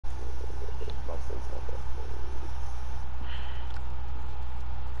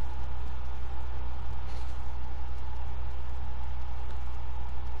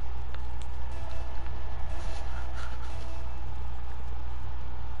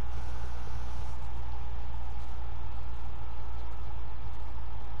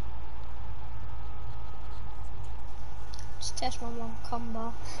Test 1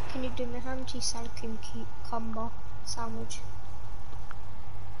 combo. Can you do me ham cheese sour cream combo sandwich?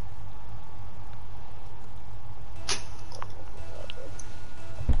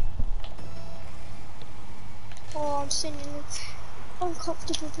 Oh, I'm sitting in an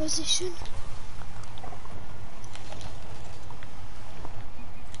uncomfortable position.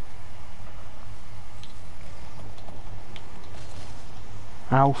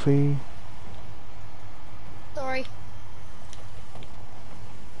 Alfie. Sorry.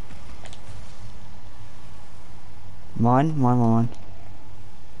 Mine.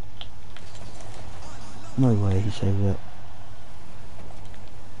 No way he saved it.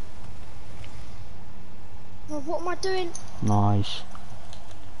 Well, what am I doing? Nice.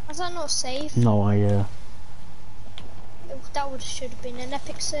 Has that not saved? No idea. That should have been an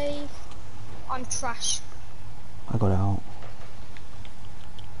epic save. I'm trash. I got it out.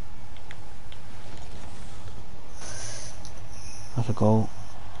 That's a goal.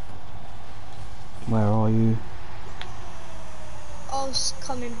 Where are you? I was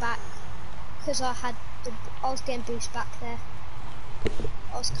coming back because I was getting boost back there.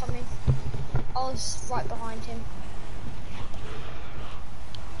 I was coming. I was right behind him.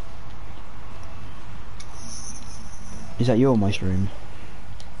 Is that you on my stream?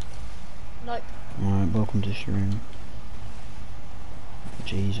 Nope. Alright, welcome to stream.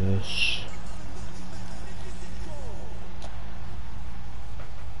 Jesus.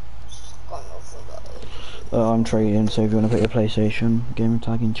 I'm trading, so if you want to put your PlayStation game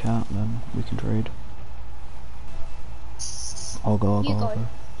tag in chat, then we can trade. I'll go.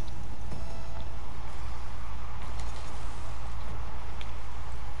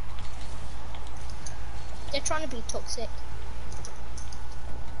 They're trying to be toxic.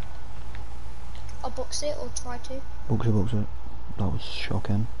 I'll box it or try to. Box it. That was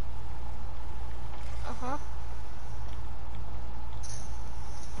shocking. Uh-huh.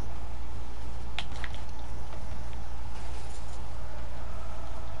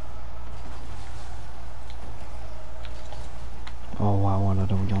 Oh wow, why did I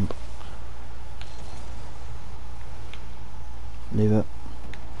double jump? Leave it.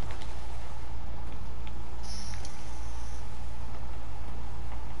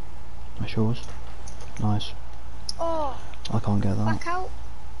 That's yours. Nice. Oh. I can't get that. Back out.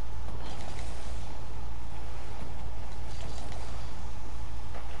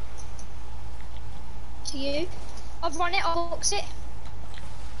 To you. I've run it, I'll box it.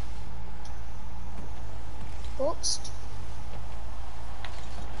 Boxed.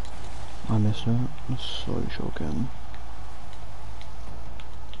 I missed it. That's so shocking.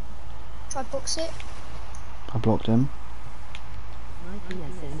 Try box it. I blocked him.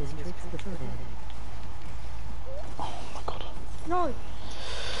 Oh my god. No.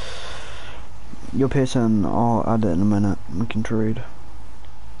 Your PSN, I'll add it in a minute. We can trade.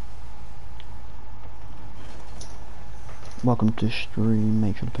 Welcome to stream.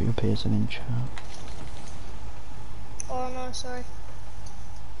 Make sure to put your PSN in chat. Oh no, sorry.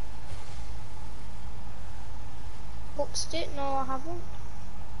 Boxed it? No, I haven't.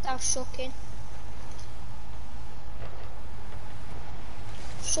 That was shocking.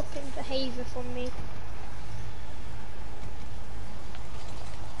 Shocking behaviour from me.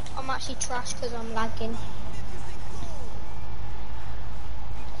 I'm actually trash because I'm lagging.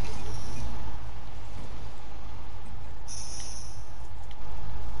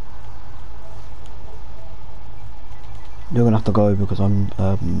 You're gonna have to go because I'm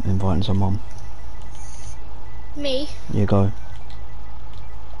inviting someone. Me? Yeah, go.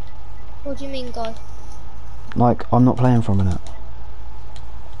 What do you mean go? Like, I'm not playing for a minute.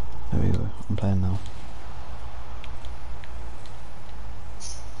 There we go, I'm playing now.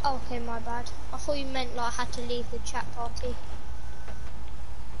 Oh, okay, my bad. I thought you meant like I had to leave the chat party.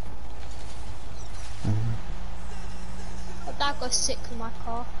 My dad got sick in my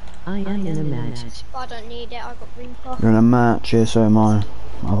car. I am in a match. But I don't need it, I got Reaper. You're in a match, yeah, so am I.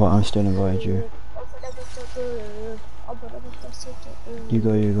 I still invited you. You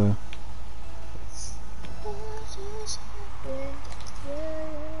go.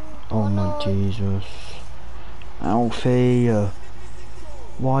 Oh my Jesus. Alfie!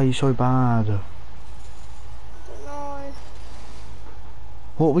 Why are you so bad? I don't know.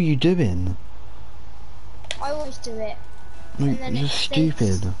 What were you doing? I always do it. No, you're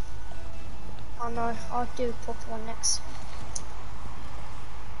stupid. I know, I'll do a proper one next.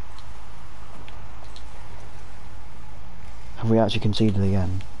 Have we actually conceded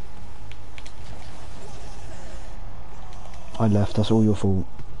again? I left, that's all your fault.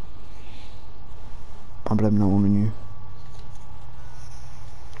 I blame no one on you.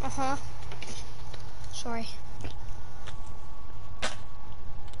 Uh-huh. Sorry.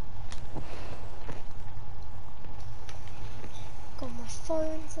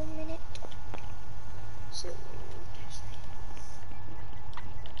 phone for a minute. So,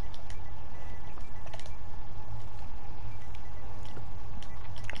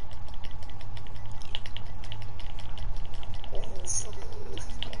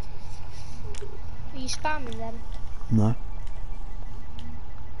 are you spamming them? No.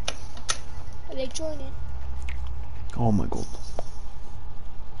 Are they joining? Oh my god.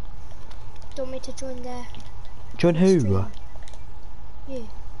 Do you want me to join their Join who? stream? You.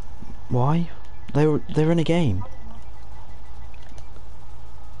 Why? They're in a game.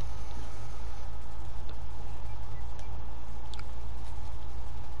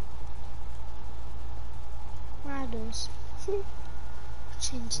 Riders.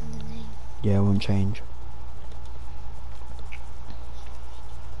 Changing the name. Yeah, it won't change.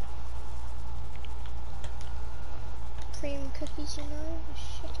 Cream cookies, you know?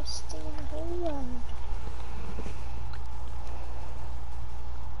 The shittest thing in the whole world.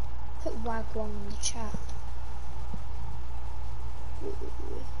 Put Wagwan in the chat.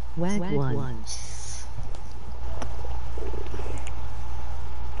 Wag1.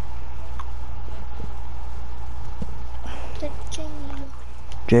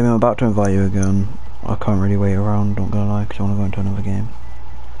 Jamie, I'm about to invite you again. I can't really wait around, not gonna lie, because I want to go into another game.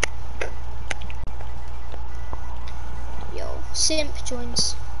 Yo, Simp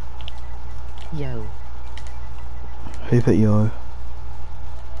joins. Yo. Who put yo?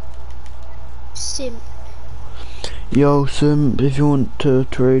 Simp. Yo, Sim, if you want to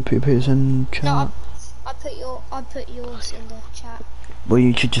trade, put your in chat. No, I put yours in the chat. Well,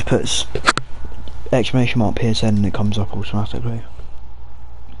 you should just put exclamation mark PSN and it comes up automatically.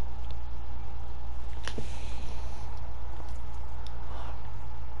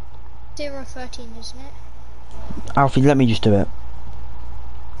 .013, isn't it? Alfie, let me just do it.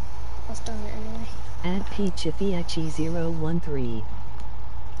 I've done it anyway. Add ps4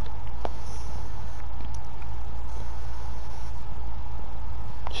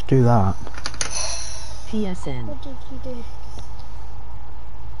 Just do that. PSN. What did you do?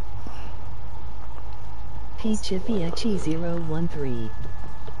 ps4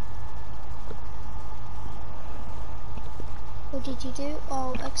 What did you do?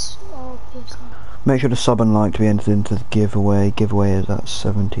 Oh, PSN. Make sure to sub and like to be entered into the giveaway. Giveaway is at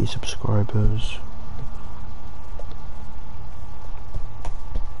 70 subscribers.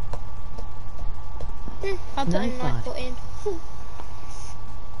 I put a Nightbot in.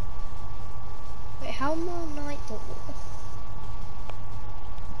 Wait, how am I Nightbot?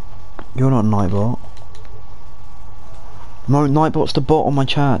 You're not Nightbot. No, Nightbot's the bot on my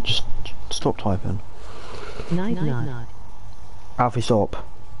chat. Just stop typing. Night. Alfie, stop.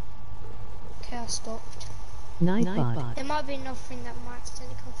 Okay, I stopped. Nightbot. There might be nothing that might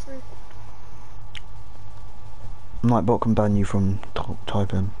accidentally come through. Nightbot can ban you from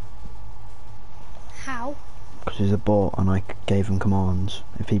typing. How? Because he's a bot and I gave him commands.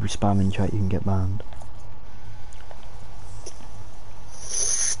 If people spam in chat, you can get banned.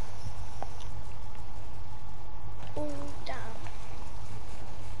 Oh, damn.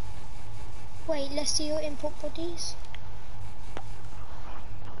 Wait, let's see your input bodies.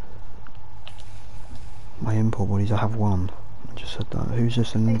 My import bodies, I have one. I just said that. Who's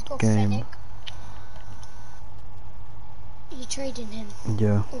this in You've got game? Fennec. You trading him?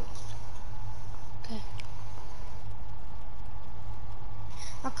 Yeah. Oh. Okay.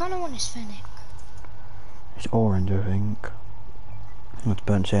 I kind of want his Fennec. It's orange, I think. It's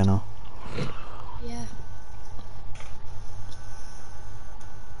burnt sienna. Yeah.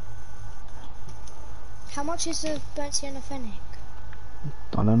 How much is the burnt sienna Fennec?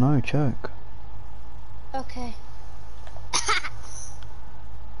 I don't know, check. Okay.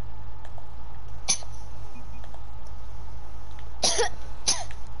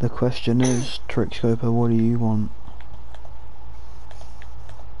 The question is, Trickscoper, what do you want?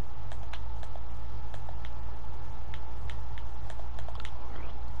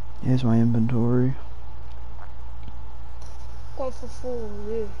 Here's my inventory. Go for 4,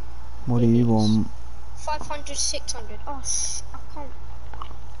 yeah. What do you want? 500, 600. Oh, I can't.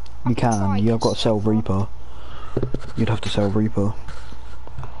 You can, you have got to sell Reaper. You'd have to sell Reaper.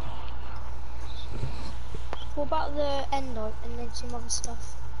 What about the Endo and then some other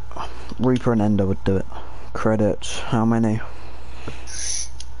stuff? Reaper and Ender would do it. Credits, how many? Yeah,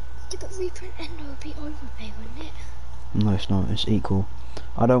 but Reaper and Endo would be overpay, wouldn't it? No, it's not, it's equal.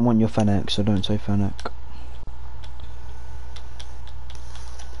 I don't want your Fennec, so don't say Fennec.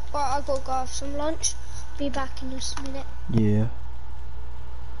 Right, I've got to go have some lunch. Be back in just a minute. Yeah.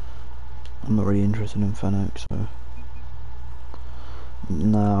 I'm not really interested in Fennec, so...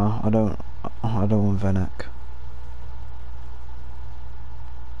 Nah, I don't want Fennec.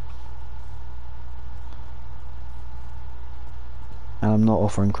 I'm not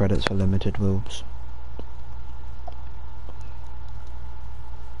offering credits for limited builds.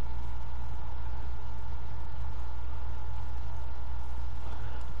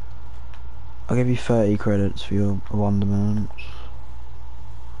 I'll give you 30 credits for your wonderments.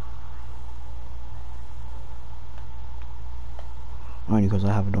 Only because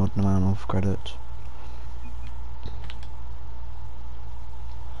I have an odd amount of credits.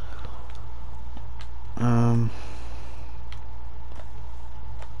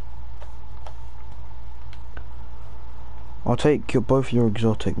 I'll take both your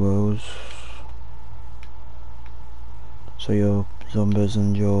exotic worlds. So your zombies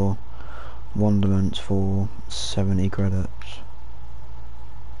and your wonderments for 70 credits.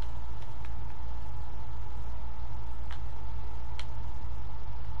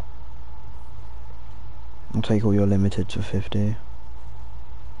 I'll take all your limited to 50.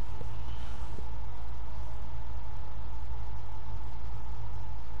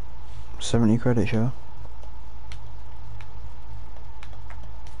 $70 credits, yeah?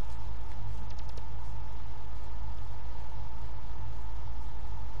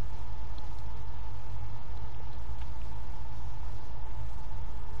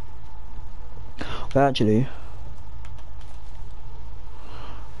 But actually,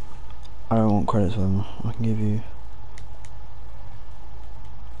 I don't want credits for them. I can give you...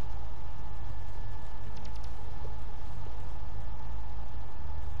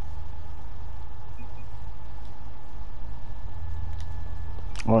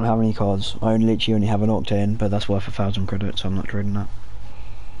 I don't have any cards. I literally only have an octane, but that's worth 1,000 credits, so I'm not trading that.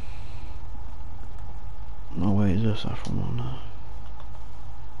 Oh wait, is this that one there?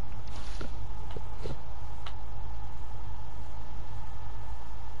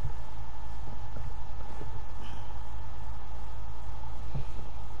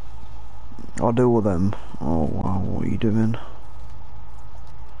 I'll do all them. Oh wow, what are you doing?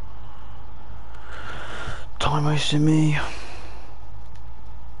 Time wasting me.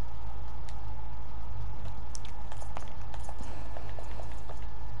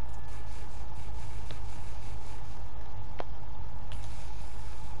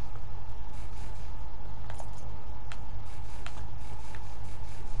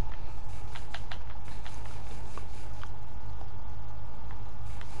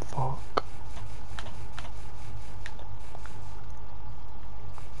 Fuck.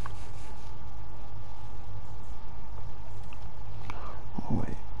 Oh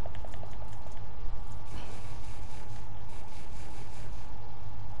wait.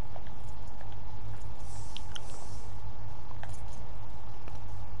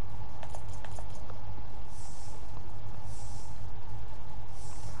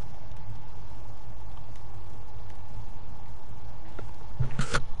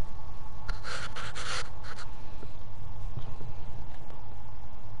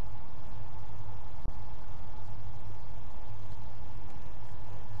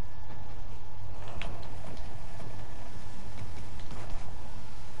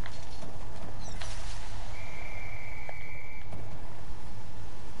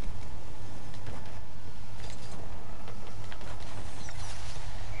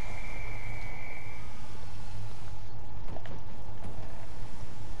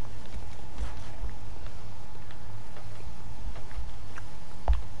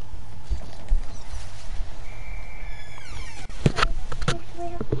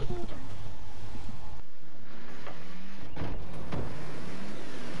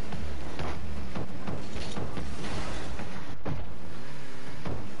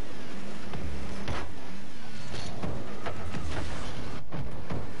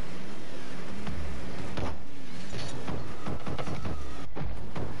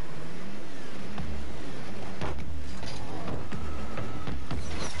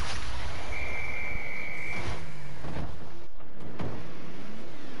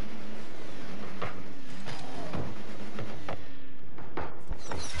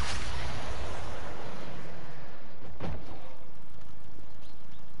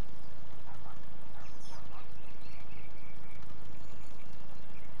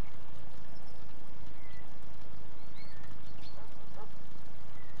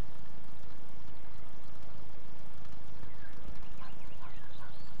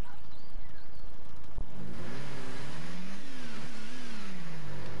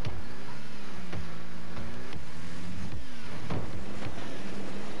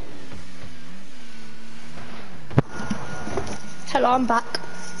 Hello, I'm back.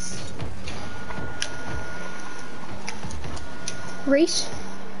 Reese?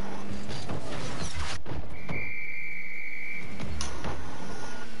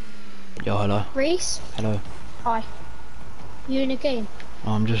 Yo, hello. Reese? Hello. Hi. You in a game?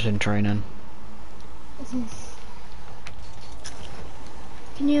 Oh, I'm just in training.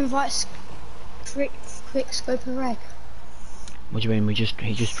 Can you invite quick scope and reg? What do you mean?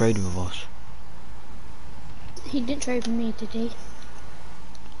 He just traded with us. He didn't trade with me, did he?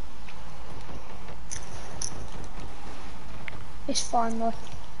 It's fine though.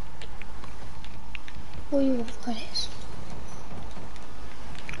 What you want for this?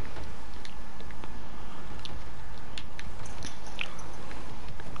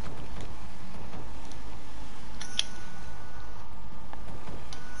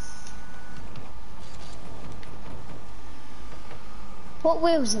 What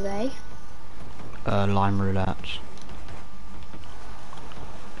wheels are they? Lime roulettes.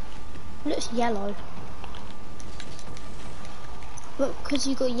 It looks yellow. But because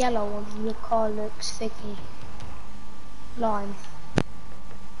you got yellow on, your car looks figgy. Lime.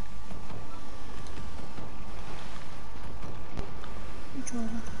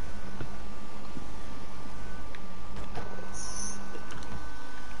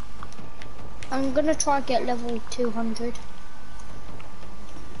 I'm gonna try to get level 200.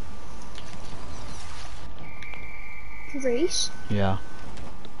 Reese? Yeah.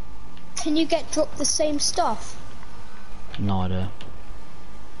 Can you drop the same stuff? No idea.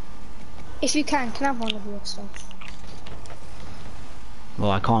 If you can I have one of your stuff?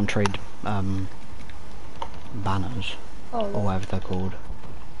 Well, I can't trade banners Oh, or whatever they're called.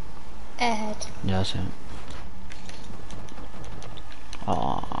 Airhead. Yeah, that's it.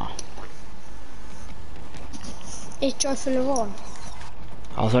 Ah. Is Joe Fuller on?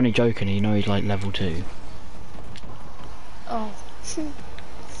 I was only joking. You know he's like level 2. Oh. Oh.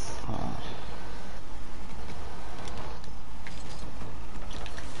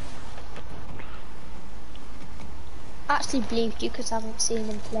 I actually believed you because I haven't seen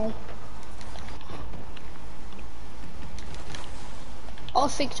him play. I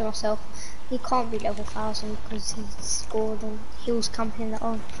was thinking to myself, he can't be level 1000 because he scored and he was camping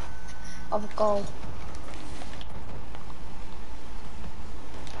of a goal.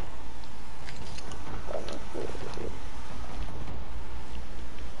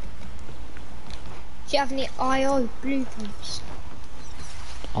 Do you have any IO blueprints?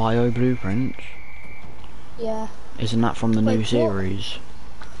 IO blueprints? Yeah. Isn't that from the new Wait, series?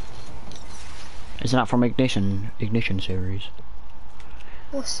 Isn't that from Ignition series?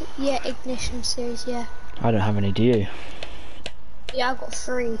 What's it? Yeah, Ignition series, yeah. I don't have any, do you? Yeah, I got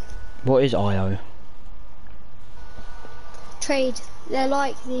 3. What is IO? Trade. They're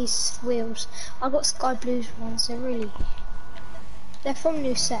like these wheels. I got sky blues ones. They're from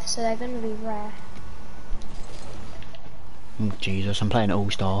new set, so they're gonna be rare. Oh, Jesus, I'm playing All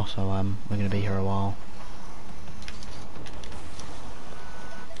Star, so we're gonna be here a while.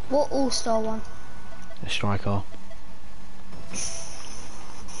 What all-star one? A striker.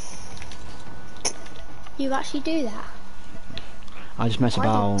 You actually do that? I just mess I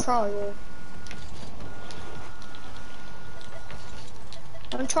about. do pro.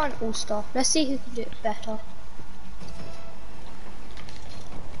 I'm trying all-star. Let's see who can do it better.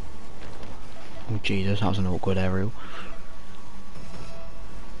 Oh, Jesus, that was an awkward aerial.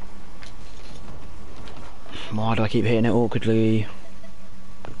 Why do I keep hitting it awkwardly?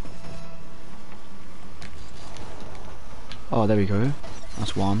 Oh, there we go.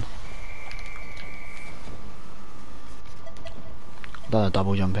 That's one. That's a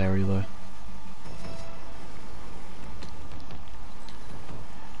double jump area though.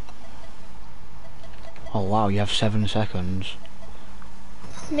 Oh wow, you have 7 seconds.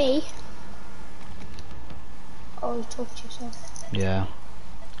 Me? Oh, you talk to yourself. Yeah.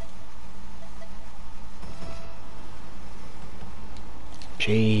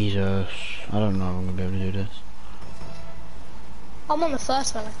 Jesus. I don't know if I'm gonna be able to do this. I'm on the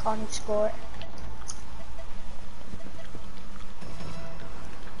first one, I can't even score it.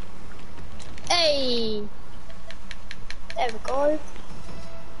 Hey! There we go.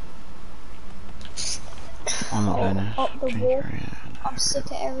 I'm not doing this. Up the Change wall. area. I'm sick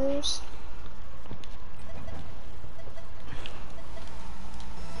of aerials.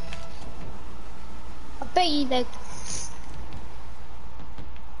 I bet you they...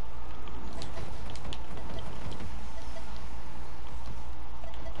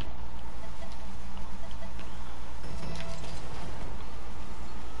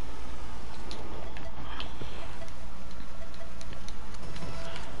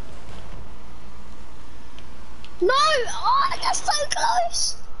 No! Oh, that's so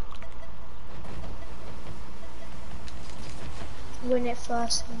close! Win it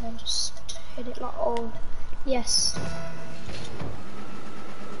first and then just hit it like, oh, yes.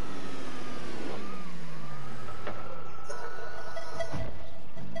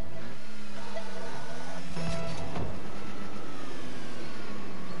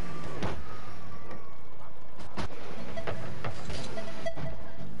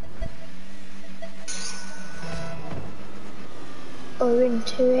 go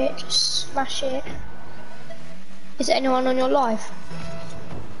into it, just smash it. Is there anyone on your live?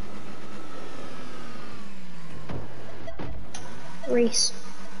 Reese.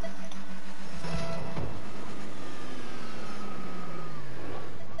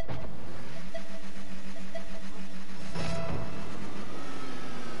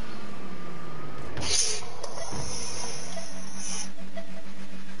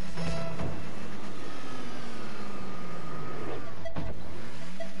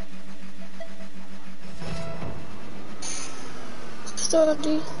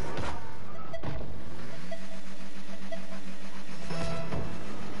 Study.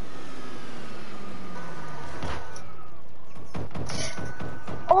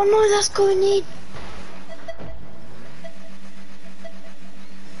 Oh no, that's going in.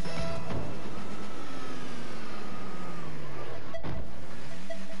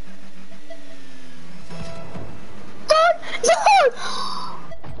 God, no!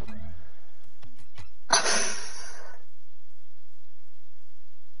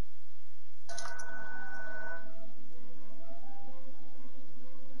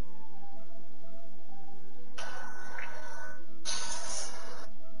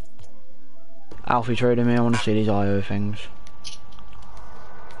 Alfie traded me, I want to see these IO things.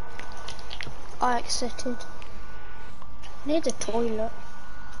 I accepted. Need a toilet.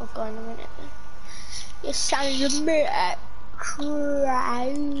 I'll go in a minute then. You sound a bit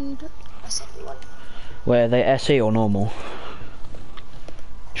crowd. That's everyone. Where are they, SE or normal?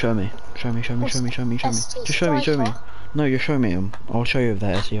 Show me. Show me, show me, show me, show me, show me. ST Just show me, show me. striker? No, you show me them. I'll show you if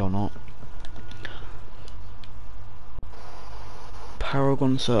they're SE or not.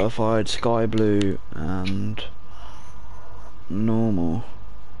 Paragon certified, sky blue, and normal.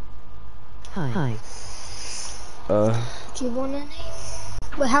 Hi. Do you want any?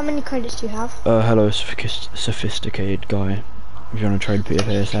 Well, how many credits do you have? Hello, sophisticated guy. If you want to trade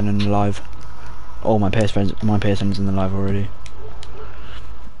PSN in the live. Oh, my PSN's in the live already.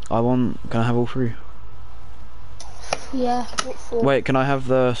 Can I have all three? Yeah, what for? Wait, can I have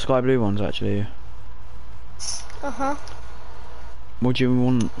the sky blue ones actually? Uh-huh. What do you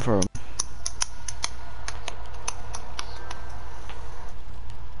want for 'em?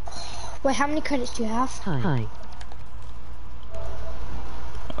 Wait, how many credits do you have? Hi.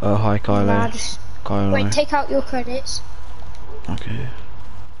 Hi Kylo. Nah, just... Kylo. Wait, take out your credits. Okay.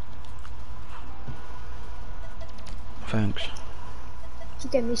 Thanks. You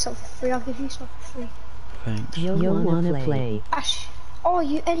give me something free, I'll give you something free. Thanks. Yo wanna play. Ash. Oh,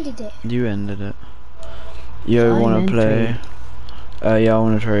 you ended it. You ended it. Yo, wanna meant play? Yeah, I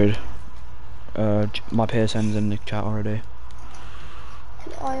wanna trade. My PSN's in the chat already.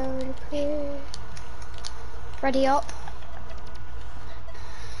 I already play. Ready up.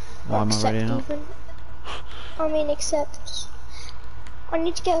 Why am I ready now? Even. I mean, except. I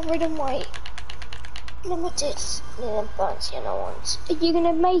need to get rid of my limited fancy ones. Are you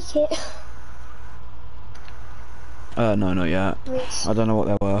gonna make it? No, not yet. Please. I don't know what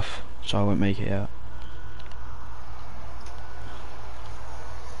they're worth, so I won't make it yet.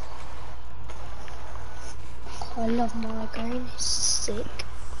 I love migraine, it's sick.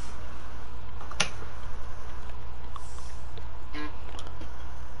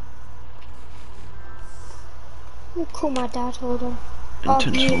 You call my dad, hold on. I'll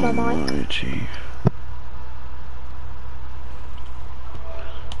mute my mic. Intensity.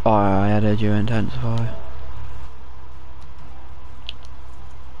 Oh, I added you intensify.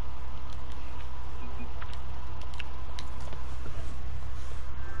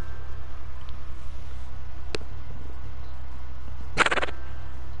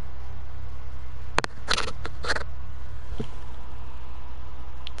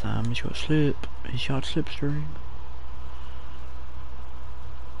 Damn, he's got slip. He's got slipstream.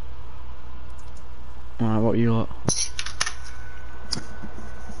 Alright, what you lot?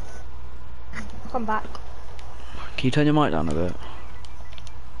 Come back. Can you turn your mic down a bit?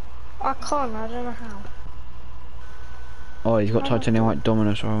 I can't, I don't know how. Oh, he's got titanium white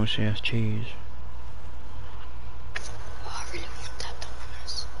Dominus or OCS cheese. Oh, I really want that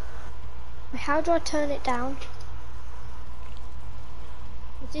Dominus. Wait, how do I turn it down?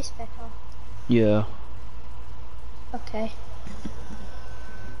 Is this better? Yeah. Okay.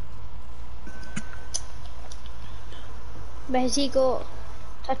 But has he got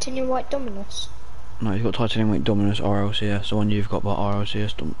titanium white Dominus? No, he's got titanium white Dominus RLCS. The one you've got but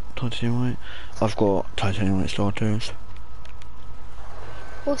RLCS titanium white. I've got titanium white Stratos.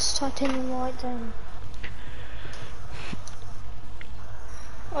 What's titanium white then?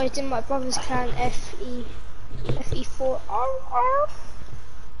 Oh, it's in my brother's clan FE4.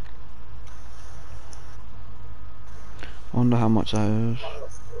 On wonder how much that is.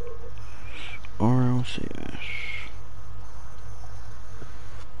 RLCS.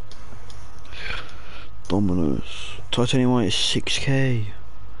 Dominus. Titanium White is 6k.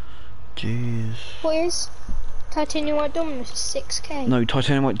 Jeez. What is Titanium White Dominus? 6k. No,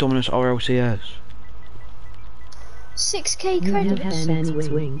 Titanium White Dominus RLCS. 6k You have credits. Phoenix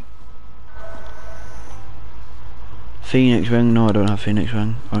Wing. Phoenix Wing? No, I don't have Phoenix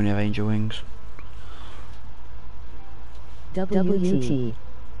Wing. I only have Angel Wings. WT.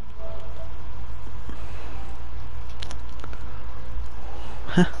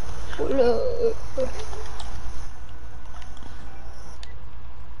 Look.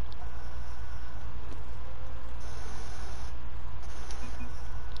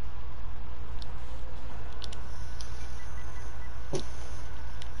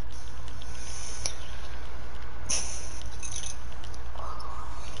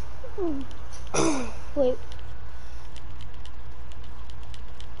 Wait.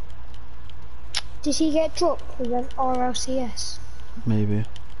 Did he get dropped with an RLCS? Maybe.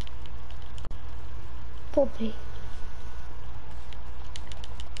 Probably.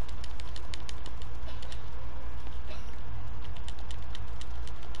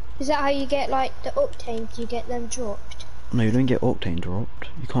 Is that how you get like the octanes? You get them dropped? No, you don't get Octane dropped.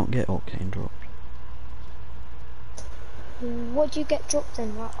 You can't get Octane dropped. What do you get dropped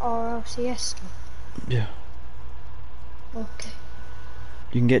then? Like RLCS stuff? Yeah. Okay.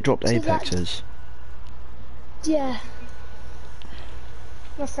 You can get dropped So Apexes. Yeah.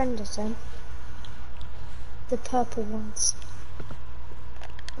 My friend does them. The purple ones.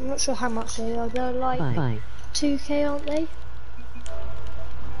 I'm not sure how much they are. They're like Bye. 2k, aren't they?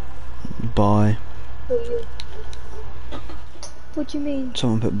 Buy. What do you mean?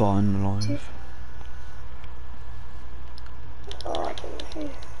 Someone put buy in the live. Oh, I don't know.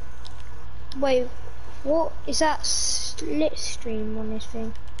 Wait, what is that slipstream on this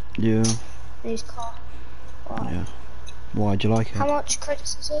thing? Yeah. In his car? Right. Yeah. Why, do you like it? How much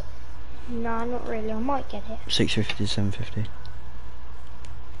credits is it? Nah, not really. I might get it. 650 to 750.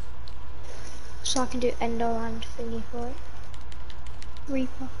 So I can do Enderland thingy for it.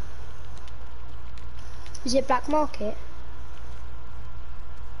 Reaper. Is it black market?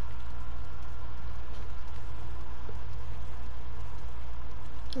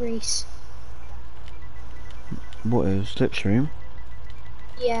 Reese. What is Slipstream?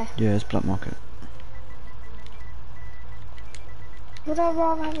 Yeah. Yeah, it's black market. Would I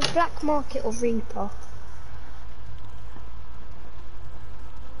rather have a black market or Reaper?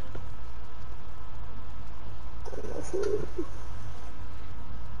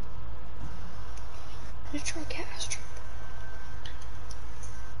 Let's try get Astro.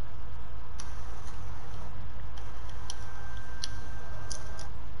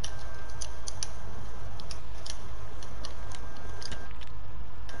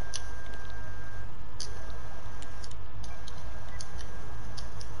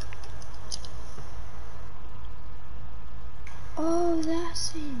 Oh,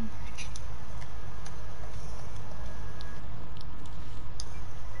 that's it.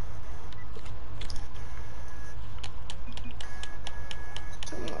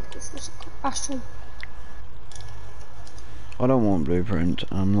 Astro. I don't want blueprint.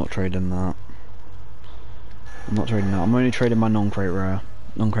 I'm not trading that. I'm not trading that. I'm only trading my non-crate rare.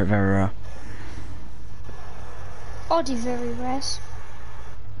 Non-crate very rare. Oddie very rares.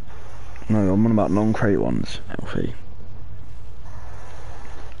 No, I'm on about non-crate ones. Healthy.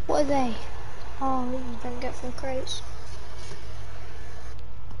 What are they? Oh, you don't get from crates.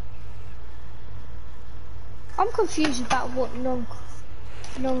 I'm confused about what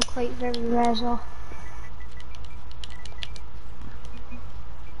non-crate very rares are.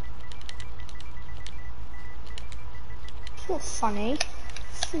 It's not funny.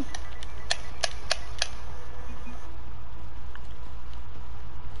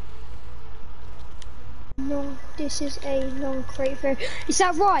 No, this is a non-crate very. Is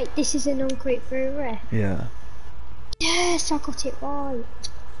that right? This is a non-crate very rare. Yeah. Yes, I got it right.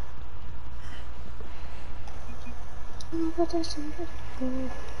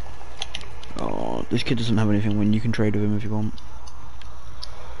 Oh, this kid doesn't have anything when you can trade with him if you want.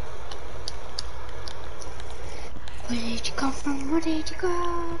 Where did you come from? Where did you go?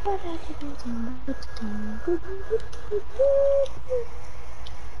 Where did you go?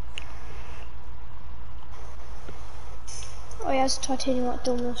 Oh, he has titanium like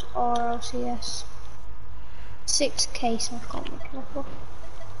Dominus RLCS. 6k, so I can't make an offer.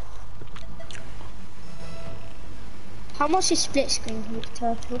 How much is split screen with the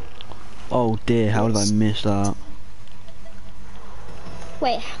turtle? Oh dear, how did I miss that?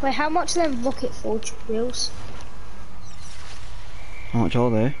 Wait, how much are them rocket forge wheels? How much are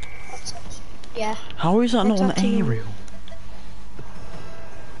they? Yeah. How is that not an Exactly. aerial?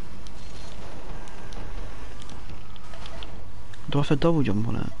 Do I have to double jump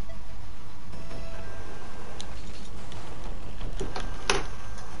on it?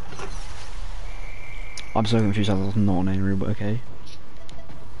 I'm so confused that was not an aerial, but okay.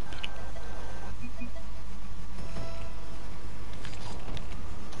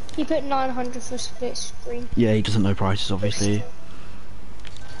 You put 900 for split screen. Yeah, he doesn't know prices, obviously.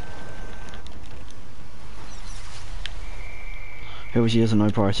 He obviously doesn't know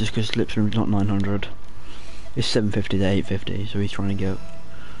prices because Slipstream's not 900. It's 750 to 850, so he's trying to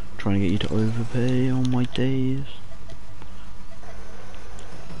get you to overpay on my days.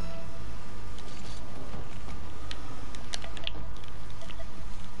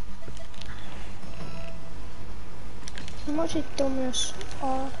 How much is Dominus?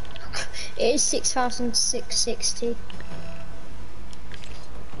 It is 6,660.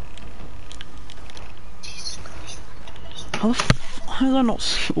 Jesus Christ. How did I not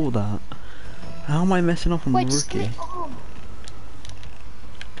see all that? How am I messing up on my Wait, just rookie? click on.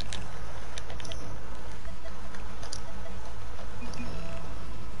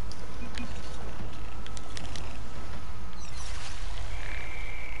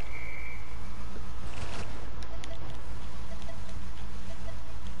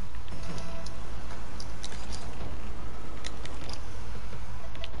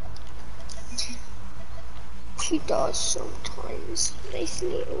 He does sometimes,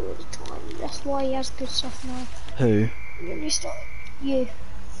 basically all the time. That's why he has good stuff now. Who? And then you start, you,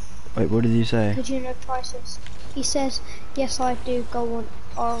 Wait, what did you say? because you know prices. He says, yes I do go on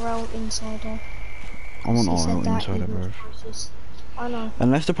RL Insider. I'm on He said RL that he Insider, bro. knows prices. I know.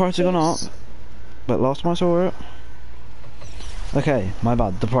 Unless the price has gone up. Yes. But last time I saw it. Okay, my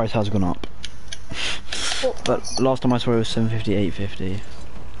bad. The price has gone up. What But price? last time I saw it was 750, 850.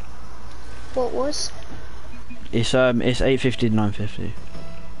 What was? It's 850 to 950.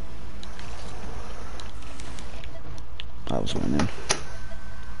 That was winning.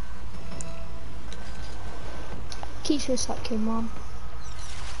 Keeps us like your mum.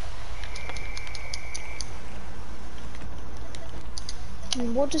 I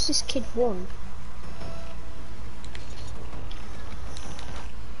mean, what does this kid want?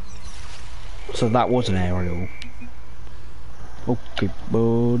 So that was an aerial. Okay,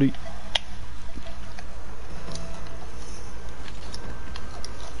 buddy.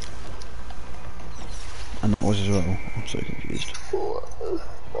 And that was as well. I'm so confused.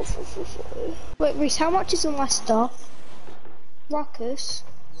 Wait, Reese, how much is all my stuff? Ruckus,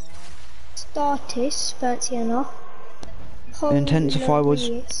 Startis, fancy enough. Intensify was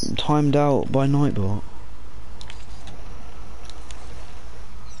Hilarious. timed out by Nightbot.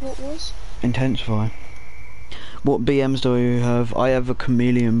 What was? Intensify. What BMs do you have? I have a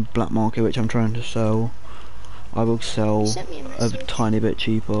Chameleon Black Market which I'm trying to sell. I will You sell sent me a a message. tiny bit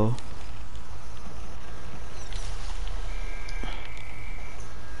cheaper.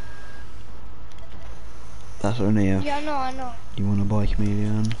 That's only if Yeah, I know. you want to buy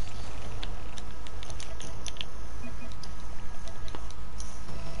Chameleon.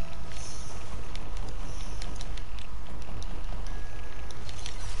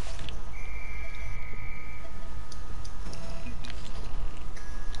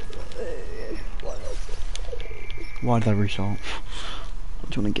 Why did I restart? What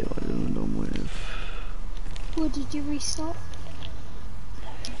do you want to get over and done with? What did you restart?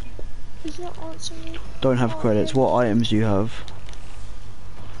 He's not answering me. Don't have credits. What items do you have?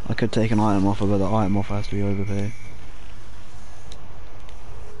 I could take an item offer, but the item offer has to be overpay.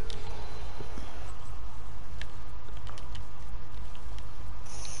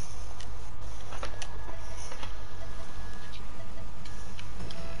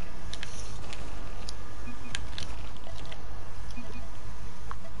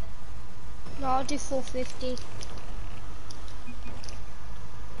 No, I'll do 450.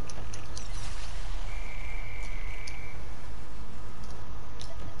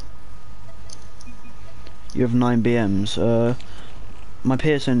 You have 9 BMs. My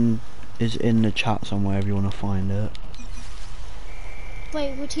Pearson is in the chat somewhere if you want to find it.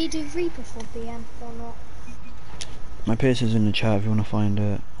 Wait, would he do Reaper for BM or not? My Pearson's in the chat if you want to find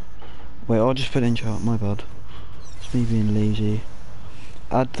it. Wait, I'll just put it in chat, my bad. It's me being lazy.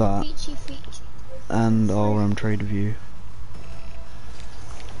 Add that, Feature. and I'll trade with you.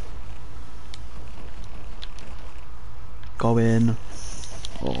 Go in.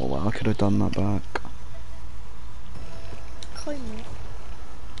 Oh wow, I could have done that back. Comet.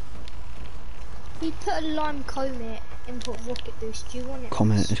 He put a lime comet and put rocket boost. Do you want it?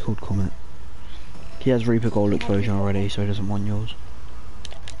 Comet, it's called Comet. He has Reaper Gold exposure already, so he doesn't want yours.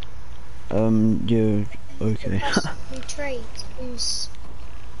 Yeah, okay. Person who trades, who's...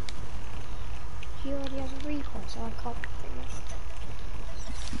 He already has a recon, so I can't finish.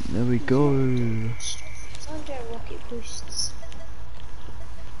 There we go. I'm doing rocket boosts.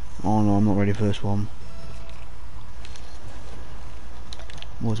 Oh no, I'm not ready for this one.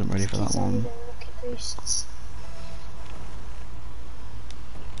 Wasn't ready for that He's only one. doing rocket boosts.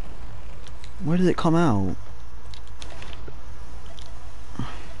 Where did it come out?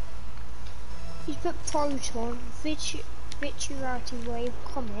 He's put proton, virtuality wave,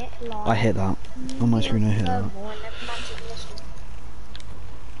 comet, light. I hit that. On my screen I hit that. And then magic missile.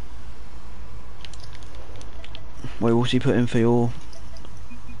 Wait, what's he put in for your...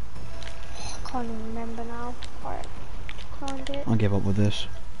 I can't even remember now. I can't do it. I give up with this.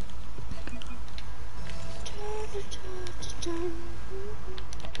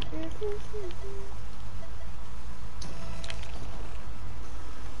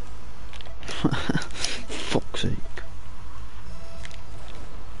 Fuck's sake.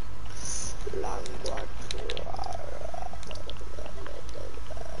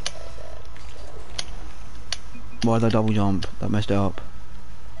 Why did I double jump? That messed it up.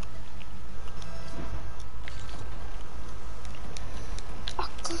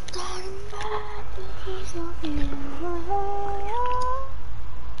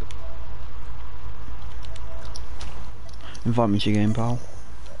 Invite me to your game, pal.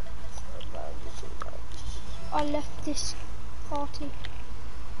 I left this party.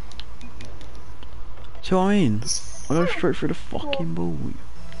 See what I mean? I go straight through the fucking ball.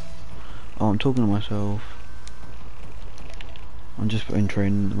 Oh, I'm talking to myself. I'm just in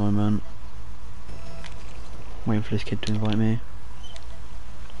training at the moment. Waiting for this kid to invite me.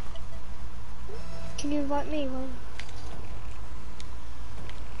 Can you invite me one?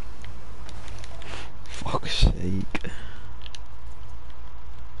 Fuck's sake.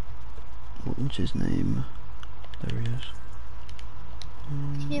 What's his name? There he is.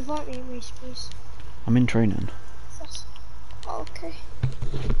 Can you invite me, Reese, please? I'm in training. Oh, okay.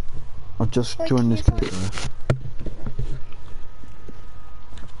 I've just Wait, joined can this you kid though.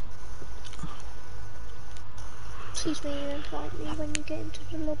 Excuse me, you invite me when you get into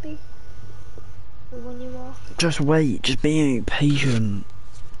the lobby. Or when you are. Just wait, just be patient.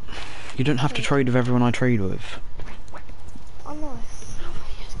 You don't have to trade with everyone I trade with. I know.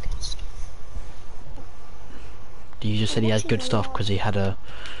 He has good stuff. You just said he has good stuff because he had a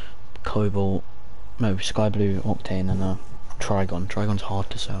cobalt, no, sky blue octane and a trigon. Trigon's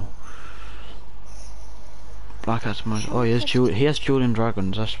hard to sell. Black Hat's most. Oh, he has dueling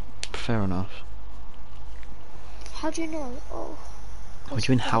dragons. That's fair enough. How do you know? Oh. What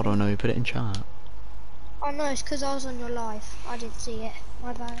do you mean? How do I know? You put it in chat. Oh no, it's because I was on your live. I didn't see it.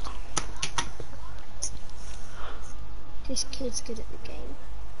 My bad. This kid's good at the game.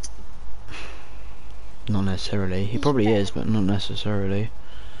 Not necessarily. He probably is, but not necessarily.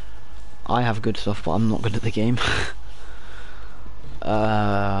 I have good stuff, but I'm not good at the game.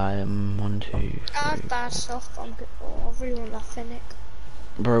 I'm 1, 2, 3. I have bad stuff, but I'm good. Oh, I really want that Fennec.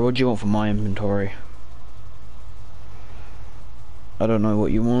 Bro, what do you want from my inventory? I don't know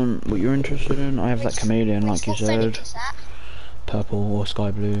what you want, what you're interested in. I have that chameleon, like you said. Is that? Purple or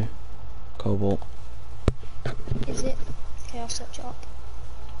sky blue, cobalt. Is it? Okay, I'll search it up.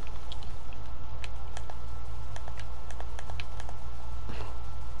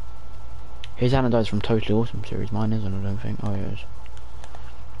 His anodide's from Totally Awesome series. Mine isn't, I don't think. Oh, it is.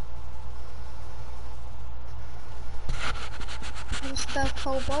 How do you spell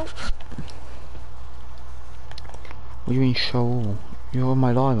cobalt? What do you mean show all? You're on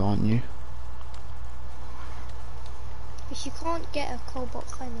my live, aren't you? If you can't get a cobalt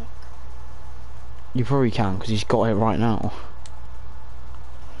Fennec. You probably can, because he's got it right now.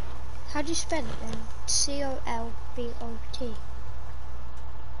 How do you spell it then? C-O-L-B-O-T.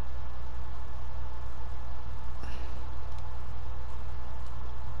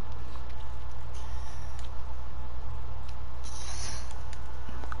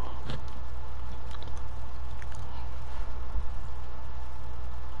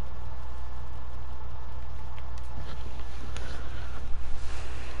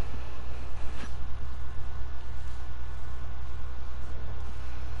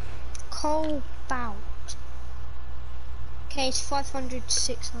 Cobalt. Okay, it's 500 to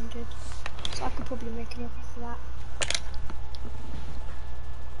 600. So I could probably make an offer for that.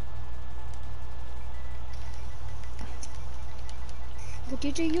 Would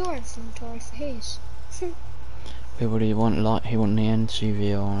you do your inventory for his? Wait, what do you want? Like, he want the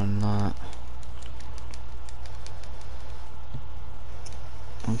NCV on that.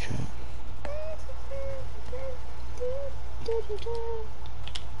 Okay.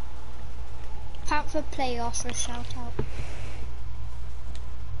 Panther playoffs for a shout out.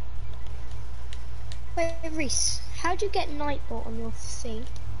 Wait, Reese, how do you get Nightbot on your thing?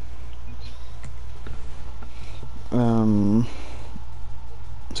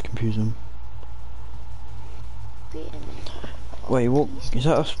 It's confusing. Being Wait, what is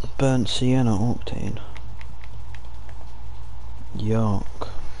that? A burnt sienna octane? Yuck.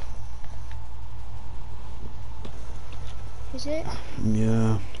 Is it?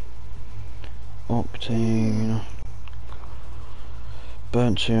 Yeah. Octane.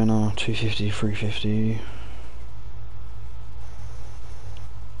 Burnt sienna, 250, 350.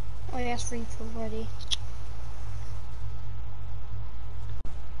 Oh yeah, it's free already.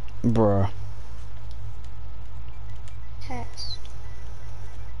 Bruh. Test.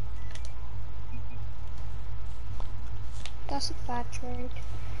 That's a bad trade.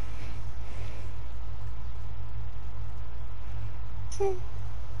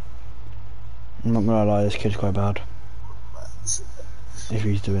 I'm not gonna lie, this kid's quite bad. If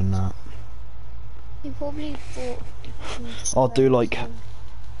he's doing that. He probably bought. I'll do like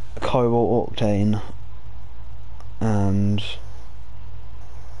cobalt octane and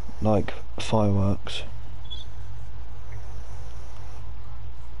like fireworks.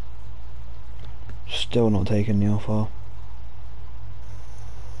 Still not taking the offer.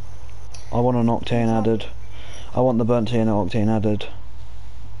 I want an octane added. I want the burnt sienna octane added.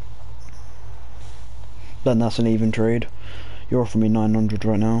 Then that's an even trade. You're offering me 900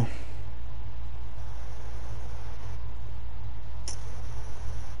 right now.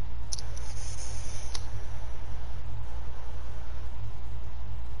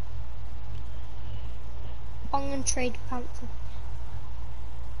 I'm gonna trade Panther.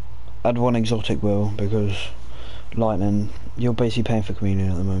 Add one exotic will, because lightning, you're basically paying for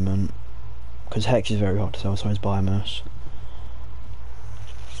chameleon at the moment. Because hex is very hard to sell, so is biomass.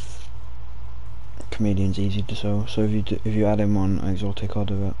 Chameleon's easy to sell, so if you add in one exotic, I'll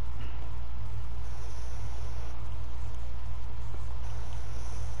do it.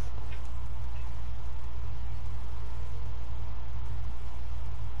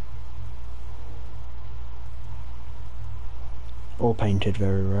 Or painted,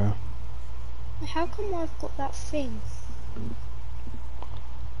 very rare. How come I've got that thing?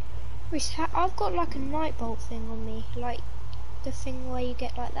 Reese, I've got like a Nightbolt thing on me, like the thing where you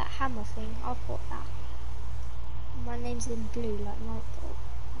get like that hammer thing. I've got that. My name's in blue, like Nightbolt.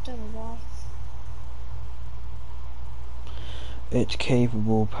 I don't know why. It's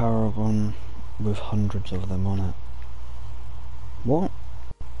capable paragon with hundreds of them on it. What?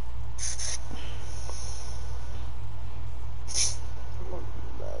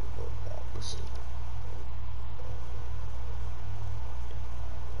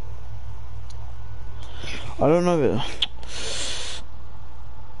 I don't know.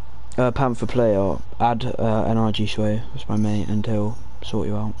 Panther player, add an RG sway. That's my mate, and he'll sort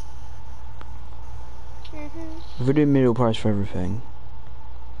you out. If we're doing middle price for everything,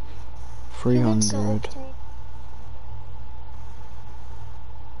 300.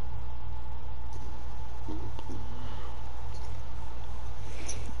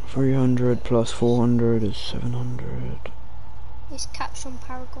 300 plus 400 is 700. This caps on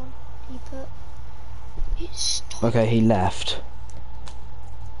Paragon. He put. It's Okay, he left.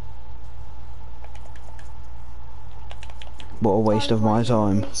 What a waste of my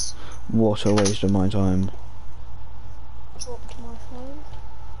time. What a waste of my time. Dropped my phone.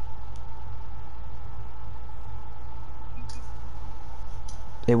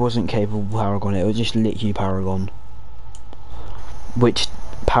 It wasn't capable paragon, it was just literally paragon. Which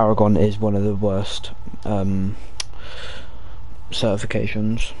paragon is one of the worst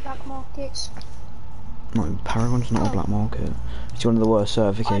certifications. Black markets. No, paragon's not a black market. It's one of the worst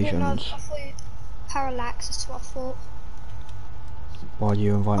certifications. I didn't know. I thought you parallax. That's what I thought. Why do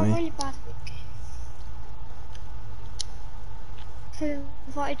you invite I'm me? really bad at the game. Who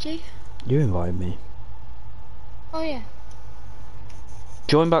invited you? You invited me. Oh yeah.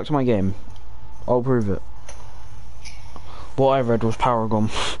 Join back to my game. I'll prove it. What I read was paragon.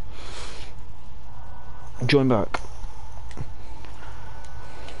 Join back.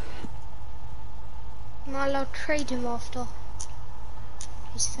 Am I allowed to trade him after?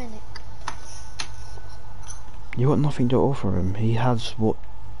 He's Fennec. You got nothing to offer him. He has what?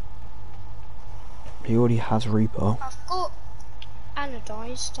 He already has Reaper. I've got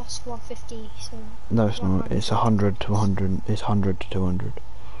anodized. That's 150. So No, it's not. It's 100 to 100. It's 100 to 200.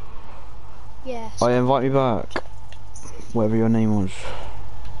 yeah. Oh, yeah, invite me back. Whatever your name was.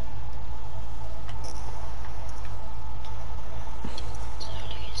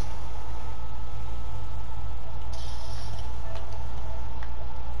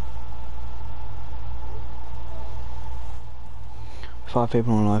 5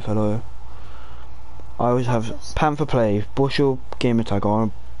 people on live, hello. I always have Panther Play, what's your gamer tag?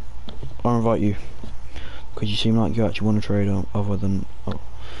 I'll invite you. Because you seem like you actually want to trade other than... Oh.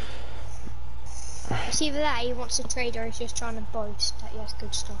 It's either that he wants to trade or he's just trying to boast that he has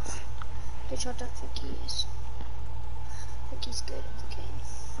good stuff. Which I don't think he is. I think he's good at the game.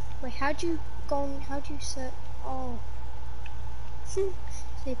 Wait, how do you go on, how do you search? Oh. Say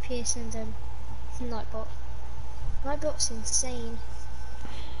PS and Nightbot. Nightbot's insane.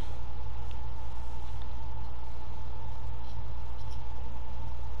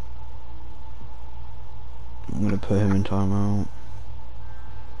 I'm gonna put him in timeout.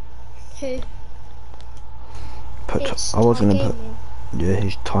 Who? I was gonna put... Yeah,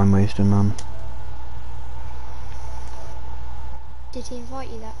 he's time wasting, man. Did he invite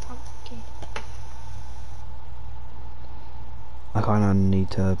you, that pumpkin? I kinda need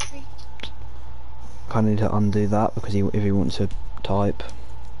to undo that because if he wants to type.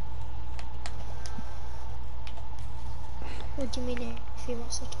 What do you mean if he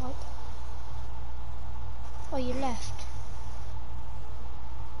wants to type? Oh, you left.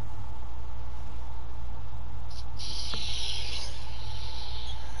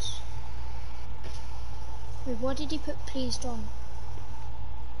 Wait, what did he put pleased on?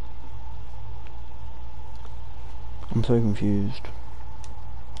 I'm so confused.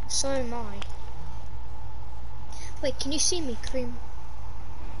 So am I. Wait, can you see me, Cream?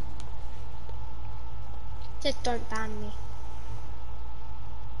 Just don't ban me.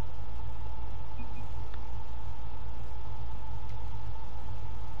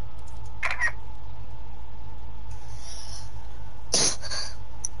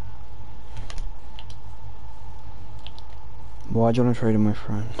 Why do you want to trade him, my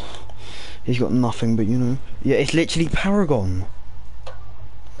friend? He's got nothing but, you know... Yeah, it's literally Paragon.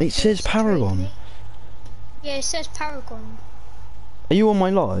 It says Paragon. Yeah, it says Paragon. Are you on my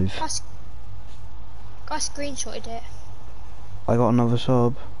live? I screenshotted it. I got another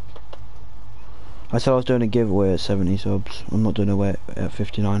sub. I said I was doing a giveaway at 70 subs. I'm not doing a way at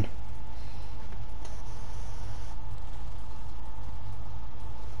 59.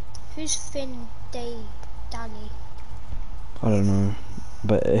 Who's Finn Danny? I don't know.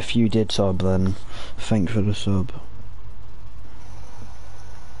 But if you did sub, then thanks for the sub.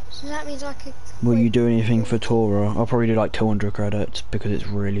 So that means I could... Will you do anything for Tora? I'll probably do like 200 credits because it's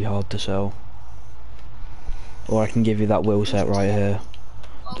really hard to sell. Or I can give you that wheel set right here.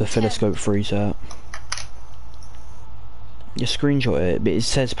 The Philoscope 3 set. Just screenshot it, but it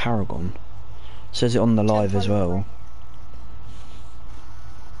says Paragon. It says it on the live as well.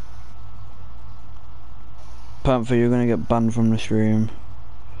 Panther, you're gonna get banned from the stream.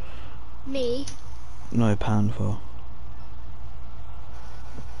 Me? No, Panther.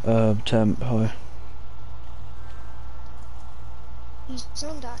 Temp, hi. He's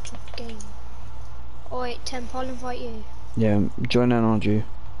on the actual game. Oh wait, Temp, I'll invite you. Yeah, join in, aren't you?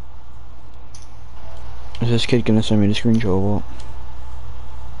 Is this kid gonna send me the screenshot or what?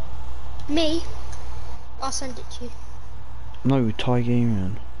 Me? I'll send it to you. No, Ty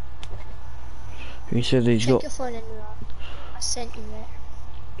Gaming. He said he's got... Take your phone anyway. I sent you it.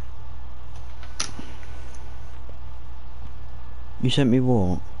 You sent me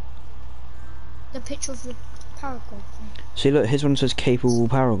what? The picture of the Paragon thing. See, look, his one says capable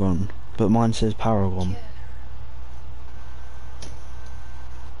Paragon, but mine says Paragon.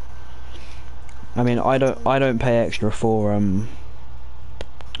 I mean, I don't pay extra for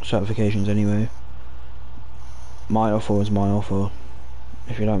certifications anyway. My offer is my offer.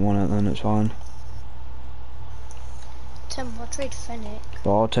 If you don't want it, then it's fine. Temp, I'll trade Fennec.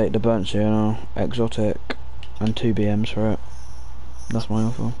 But I'll take the burnt sienna, exotic, and 2 BMs for it. That's my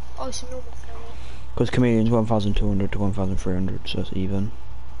offer. Oh, it's a normal Fennec. Because Chameleon's 1,200 to 1,300, so it's even.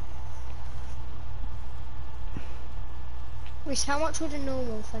 Which, how much would a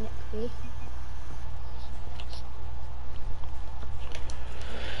normal Fennec be?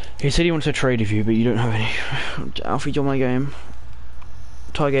 He said he wants to trade with you, but you don't have any. Alfie, join my game.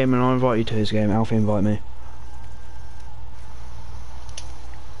 Ty Game, and I'll invite you to his game. Alfie, invite me.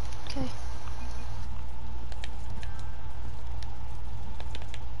 Okay.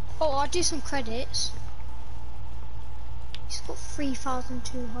 Oh, I'll do some credits. He's got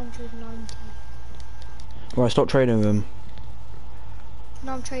 3,290. Right, stop trading with him.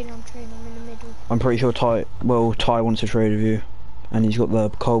 No, I'm trading, I'm in the middle. I'm pretty sure Ty wants to trade with you. And he's got the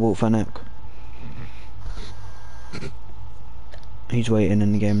Cobalt Fennec. He's waiting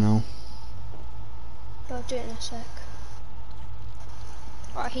in the game now. But I'll do it in a sec.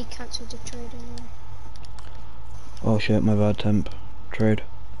 Right, he cancelled the trade anyway. Oh shit, my bad, Temp. Trade.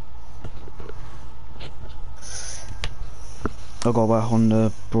 I'll go back on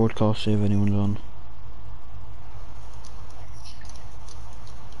the broadcast, see if anyone's on.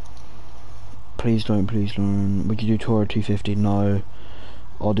 Please don't, please don't. Would you do tour of 250? No.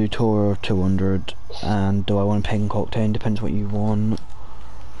 I'll do tour of 200. And do I want a pink octane? Depends what you want.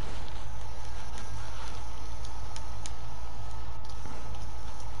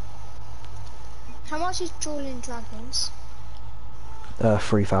 How much is Dueling Dragons?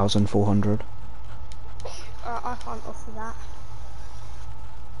 3,400. I can't offer that.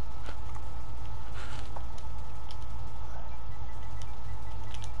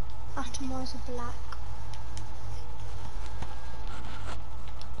 Atomizer Black.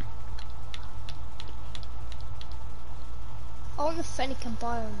 I want the Fennec and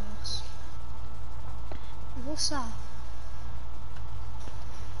Biomass. What's that?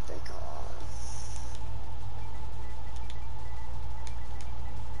 Big on.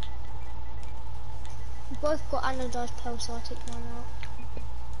 We both got anodized pearls, so I'll take mine out.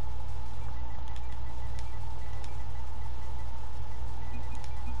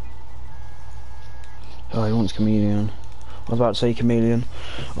 Oh, he wants chameleon. I was about to say chameleon.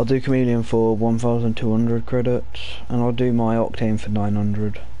 I'll do chameleon for 1,200 credits, and I'll do my octane for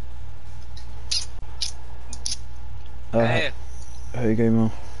 900. Hey. Here you go,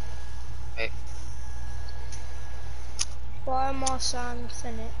 Mo. Hey. Biomass and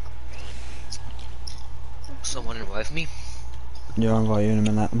Fennec. Someone invite me? Yeah, I'll invite you in a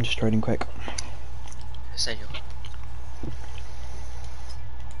minute. I'm just trading quick. Senor.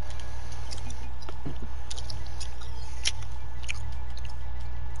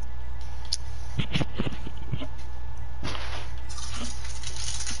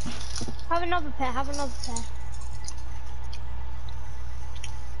 Have another pair, have another pair.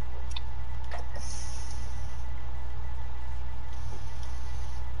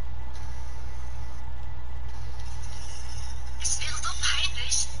 Es wäre so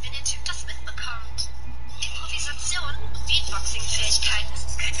peinlich, wenn der Typ das mitbekommt. Improvisation und Beatboxing-Fähigkeiten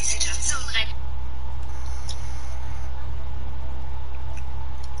können die Situation retten.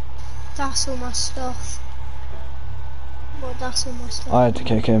 That's all my stuff. Well, that's all my stuff. I had to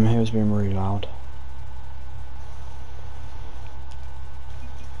kick him. He was being really loud.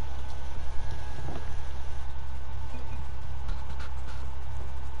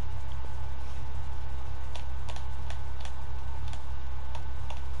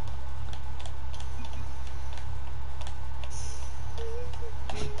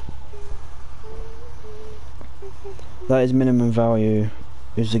 That is minimum value.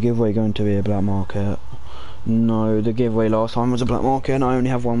 Is the giveaway going to be a black market? No, the giveaway last time was a black market and I only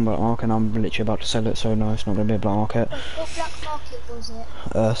have one black market and I'm literally about to sell it, so no, it's not going to be a black market. What black market was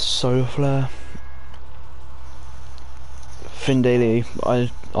it? Solar Flare. Fin Daily,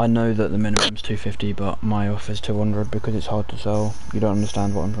 I know that the minimum's 250 but my offer's 200 because it's hard to sell. You don't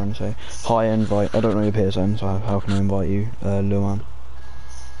understand what I'm trying to say. Hi, invite. I don't know your PSN, so how can I invite you, Luan?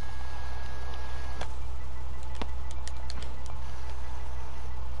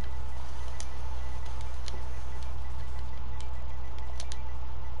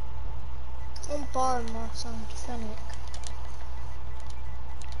 On Biomass and Fennec.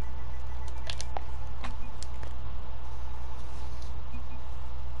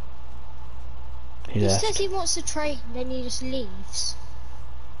 He says he wants to trade and then he just leaves.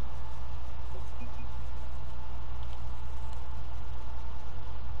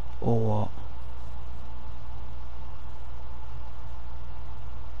 Or what?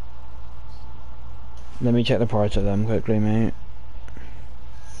 Let me check the price of them quickly, mate.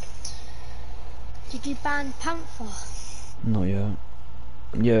 Did you ban Panther? Not yet.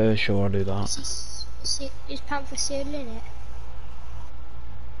 Yeah, sure, I'll do that. Is Panther still in it?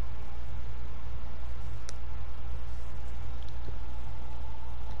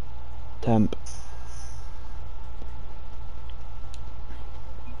 Temp.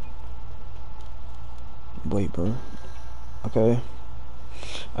 Wait, bro. Okay.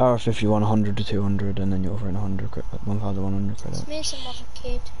 Hour 51, 100 to 200, and then you're offering 1,100 credit. It's me and some other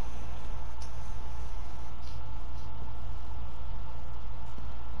kid.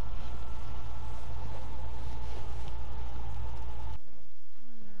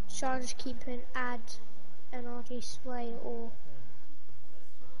 Should I just keep an ad NRG Sway or...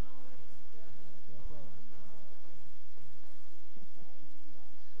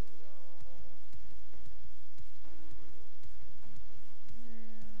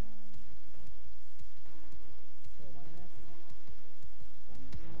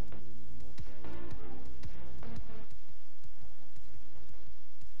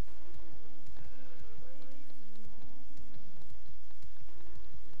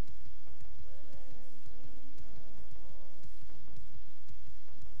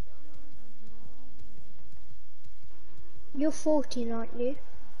 You're 14, aren't you?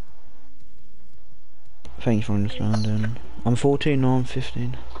 Thanks for understanding. I'm 14, no, I'm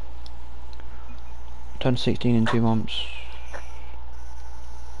 15. Turned 16 in 2 months.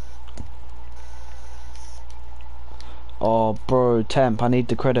 Oh, bro, temp, I need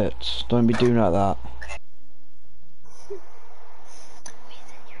the credits. Don't be doing like that.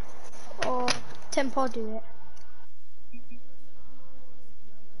 Or temp, I'll do it.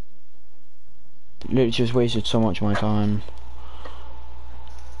 Literally just wasted so much of my time.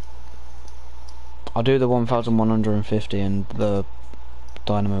 I'll do the 1150 and the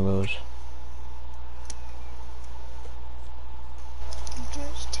dynamo wheels.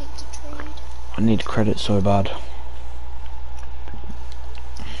 Just take the trade. I need credits so bad.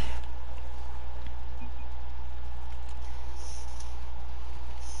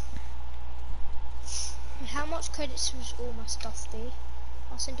 How much credits was all my stuff be?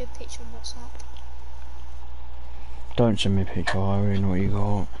 I'll send you a picture on WhatsApp. Don't send me a picture, I already know what you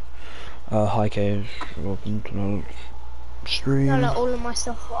got. Hi Kay, welcome to the stream. No, like all of my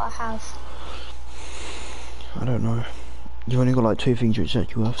stuff, what I have. I don't know. You've only got like 2 things which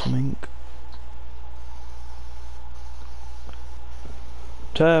said you have something.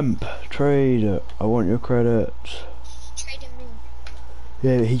 Temp, trade, I want your credits. Trading me.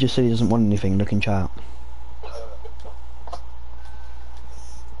 Yeah, he just said he doesn't want anything, look in chat.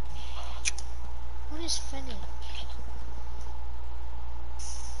 What is funny?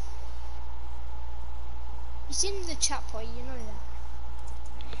 He's in the chat boy, you know that.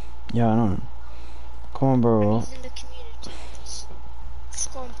 Yeah, I know. Come on, bro. He's in the community.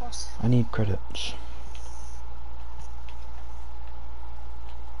 Just go and post. I need credits.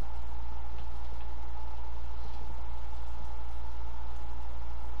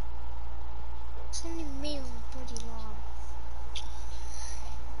 It's only me on the bloody line.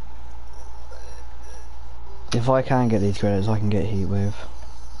 If I can get these credits, I can get heat with.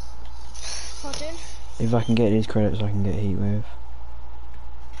 Pardon? If I can get these credits, I can get heat with.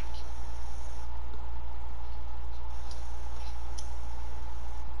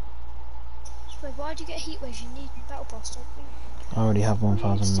 Wait, why do you get heat waves? You need battle pass, don't you? I already have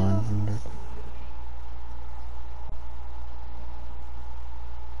 1,900.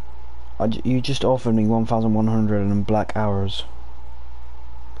 You just offered me 1,100 and black hours.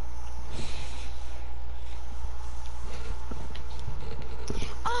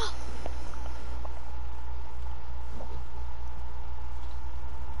 Oh!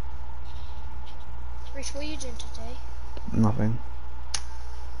 Rich, what are you doing today? Nothing.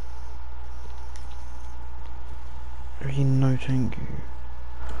 Really, no thank you.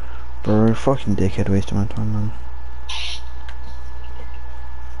 Bro, fucking dickhead, wasting my time, man.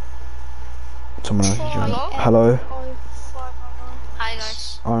 Someone else is joining. Hello? Hi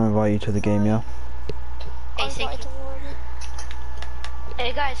guys. I'll invite you to the game, yeah? Hey, thank you.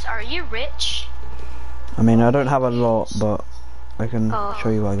 Hey guys, are you rich? I mean, I don't have a lot, but I can show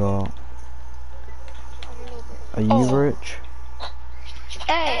you what I got. Are you rich?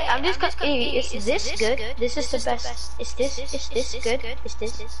 Hey, I'm just gonna. Is this good? This is the best. Is this good? Is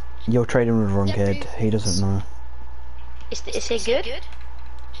this? You're trading with the wrong kid. He doesn't know. Is it good?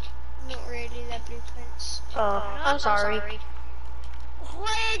 Not really, they're blueprints. Oh, I'm sorry.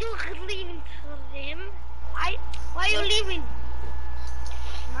 Why are you leaving him? Why are you leaving?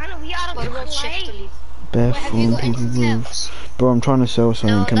 Man, we are What about shift to play. leave? Bare Have you phone got people anything move. else? Bro, I'm trying to sell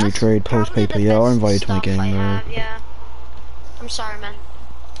something. No, Can we that's trade post probably paper? the Yeah, I'll best invite you to my stuff I game, bro. have, yeah. I'm sorry, man.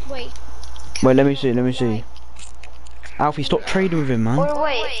 Wait. Wait, let me see. Alfie, stop trading with him, man. Wait.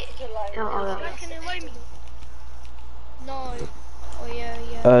 Oh, Can you invite me? No. Oh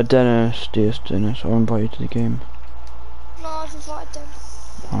yeah. Dennis, I'll invite you to the game. No, I've invited them.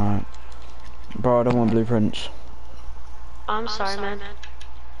 Alright. Bro, I don't want blueprints. I'm sorry, man.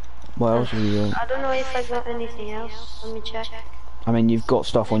 What else have you got? I don't know if I got anything else. Let me check. I mean, you've got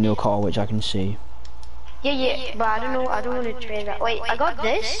stuff on your car which I can see. Yeah, but I don't know. I don't want to trade that. Wait, I got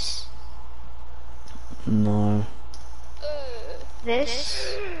this. No.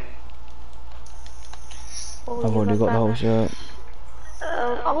 This. Oh, I've already got the whole set.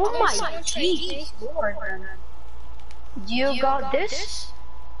 Oh my jeez, Lord. You got this?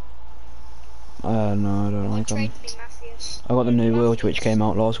 No, I don't like them. Trade me, Matthews. I got the new wheels which came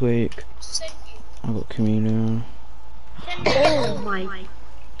out last week. Send you. I got Chameleon. Oh my.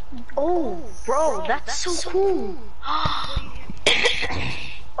 Oh, bro, that's so cool.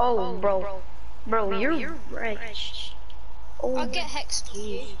 Oh, bro, you're rich. Oh, I'll get Hex to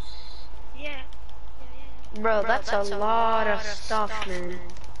you. Yeah. bro, that's a lot of stuff, man.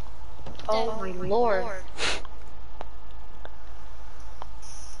 Oh my lord.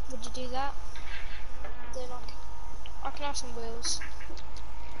 Would you do that? Then I can have some wheels.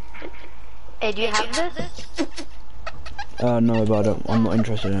 Hey, do you have this? No, but I'm not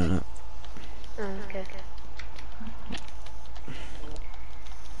interested in it. Oh, okay.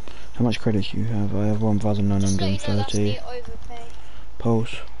 How much credits do you have? I have Just let you know that's me 1,930. overpay.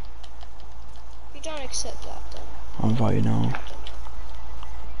 Pulse. If you don't accept that, then I'll invite you now.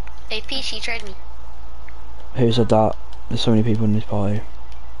 Hey, PC, trade me. Who said that? There's so many people in this party.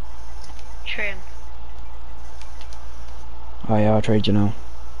 Trim. Oh yeah, I'll trade you now.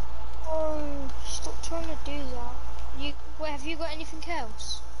 oh, stop trying to do that. Have you got anything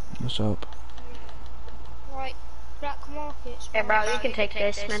else? What's up? Right, black markets. Hey, bro, you can take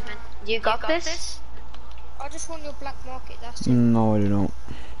this, man. You got this? I just want your black market. That's it. No, I do not.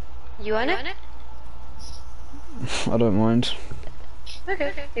 You want it? I don't mind.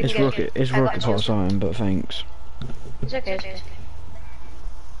 Okay. You It's can get it. It's I got rocket you. part time, but thanks. It's okay. It's okay.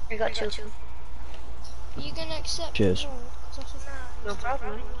 I got you. Are you gonna accept? Cheers. No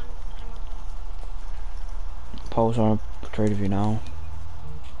problem. Pulse, I'll trade with you now.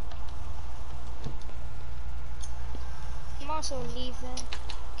 You might as well leave then,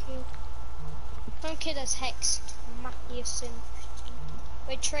 kid. Some kid has hexed Matthias.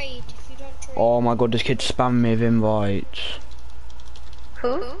 Wait, trade. If you don't trade, Oh my god, this kid spammed me with invites.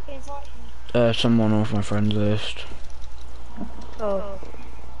 Who? invite me. Someone off my friends list. Oh.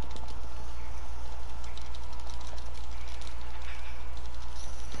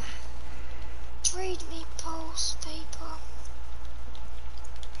 Trade me pulse paper.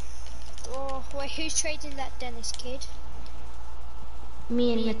 Oh, wait, who's trading that Dennis kid?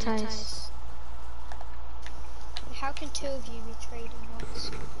 Me and Matthias. How can two of you be trading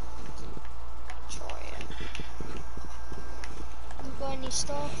once? Try it. You got any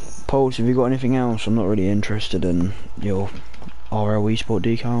stuff? Pulse, have you got anything else? I'm not really interested in your RL Esport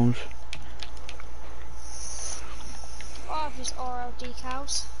decals. I have his RL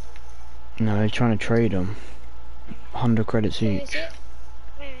decals. No, they're trying to trade them. 100 credits Who is each. it?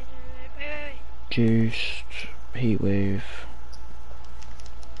 Wait. Juiced, Heatwave,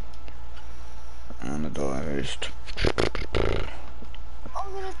 anodized.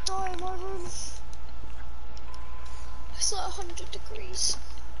 I'm gonna die in my room. It's like 100 degrees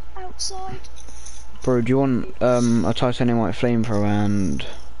outside. Bro, do you want a titanium white flamethrower and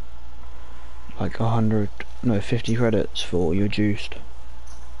like 50 credits for your juiced?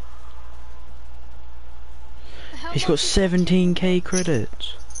 He's got 17k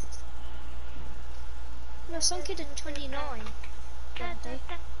credits. No, some kid at 29.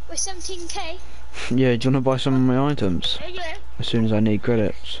 We're 17k. Yeah, do you want to buy some of my items? Yeah. As soon as I need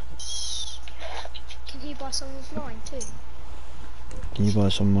credits. Can he buy some of mine too? Can you buy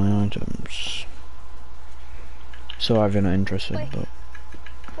some of my items? Sorry if you're not interested, Wait. but...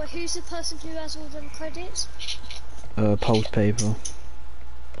 Wait, who's the person who has all them credits? Pulse paper.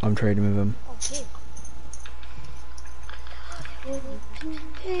 I'm trading with him. Oh, him.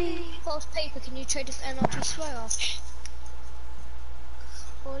 False paper, can you trade with NRT swear off?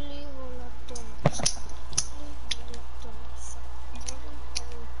 Holy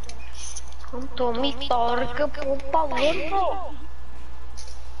Quanto mi torca por favor.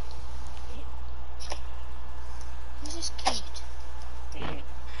 Who's this kid?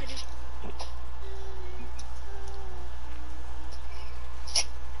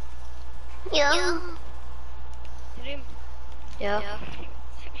 Yeah. Yeah.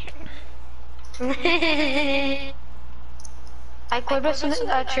 Ai, qual é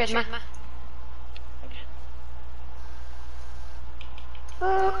a trade, ma?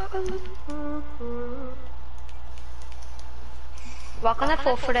 Hva kan jeg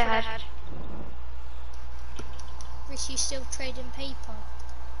få for det her? Is she still trading paper?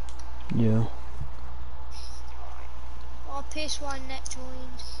 Yeah. Oh, ps4 net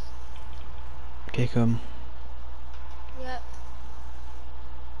joined. Kick him. Yep.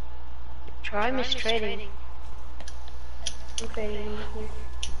 Try mistrading. Okay.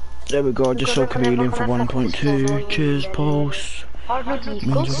 There we go, I just saw Chameleon for 1.2. Cheers, Pulse. Har du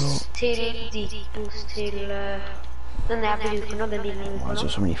Dikos til den jævla uken og den lille Why uken is there også?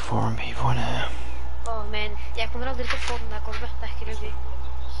 so many foreign people in here? Men jeg kommer aldri til å få den der kolben, det er ikke rugby.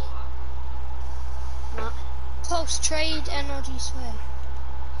 Nei. Pulse trade NRG swear.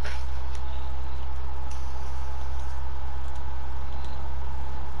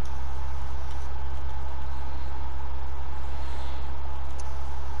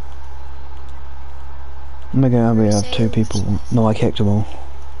 Mega, we have two people. No, I kicked them all.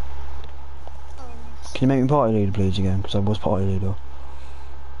 Oh, Can you make me party leader, please, again? Because I was party leader.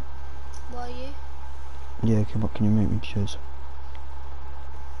 were you? Yeah, can you make me? Cheers.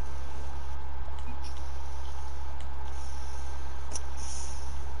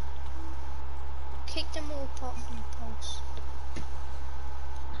 them all apart from the pulse.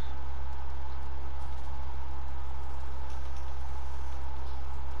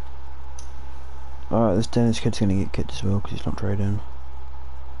 Alright, this Dennis kid's gonna get kicked as well because he's not trading.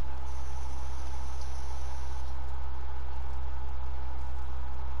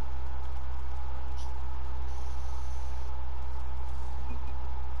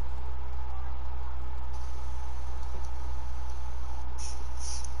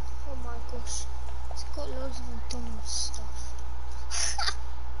 Oh my gosh. It's got loads of McDonald's stuff.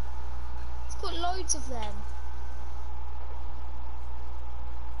 It's got loads of them.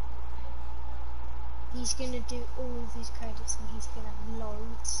 He's gonna do all of his credits and he's gonna have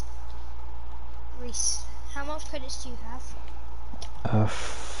loads. Reese, how much credits do you have?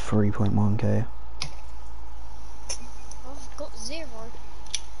 3.1k. I've got 0.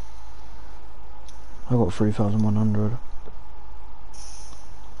 I got 3,100.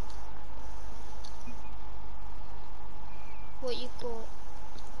 What you got?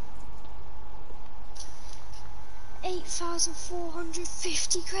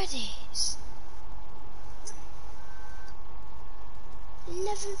 8,450 credits.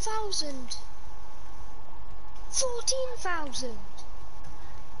 11,000. 14,000.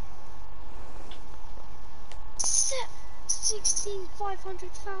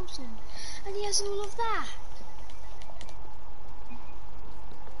 16,500,000. And he has all of that.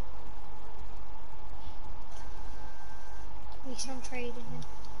 At least I'm trading him.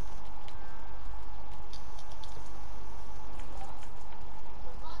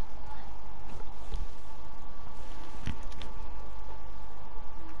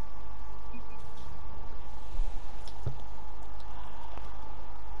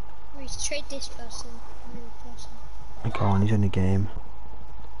 We should trade this person, new person. Come on, he's in the game.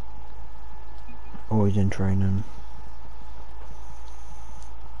 Or he's in training.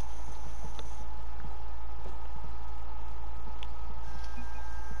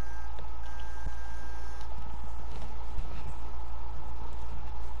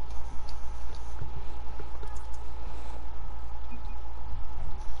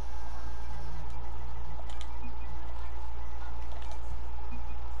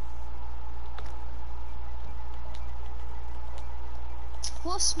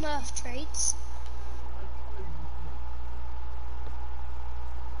 What Smurf trades?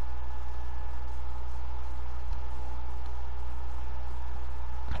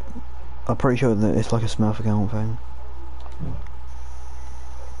 I'm pretty sure that it's like a Smurf account thing.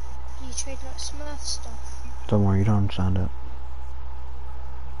 Do you trade like Smurf stuff? Don't worry, you don't understand it.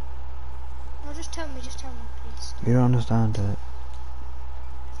 No, just tell me, please. You don't understand it.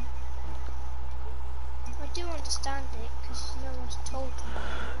 I do understand it, because no one's told me.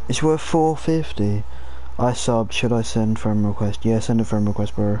 It's worth 450. I subbed. Should I send friend request? Yeah, send a friend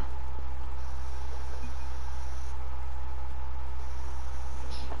request, bro.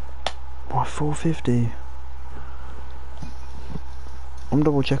 Why 450? I'm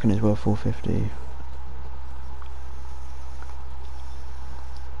double checking it's worth 450.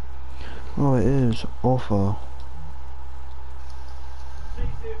 Oh, it is. Offer.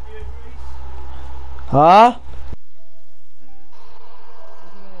 Huh?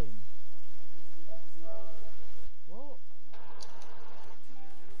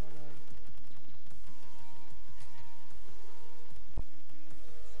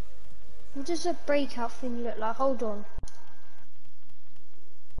 What does a breakout thing look like? Hold on.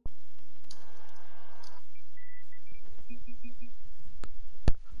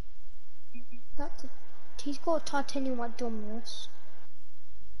 That's a, he's got a titanium like Dominus.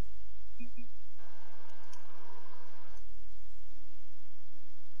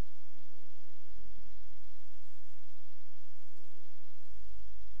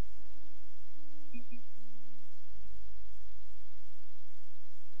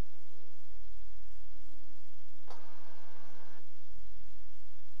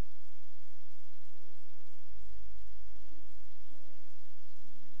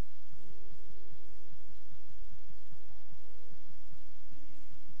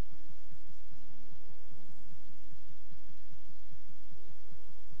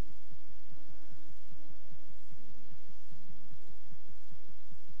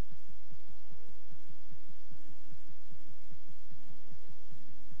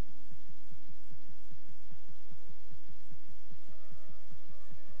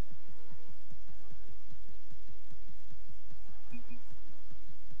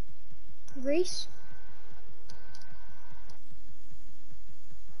 Reese?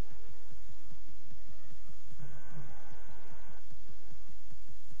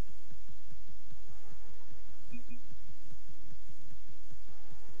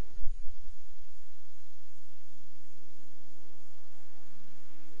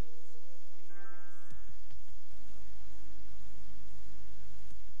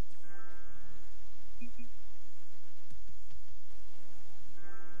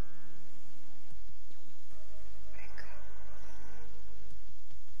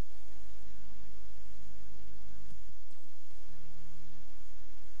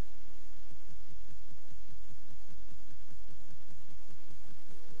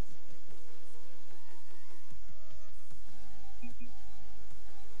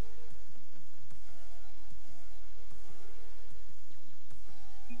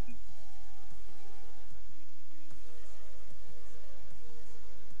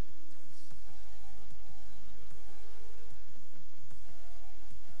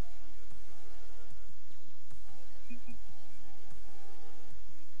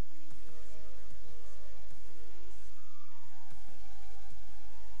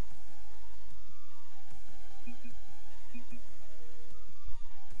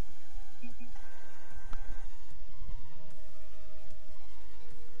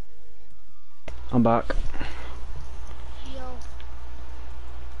 I'm back. Yo.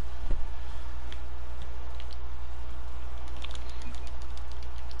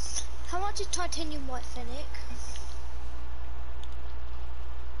 How much is titanium white fennec?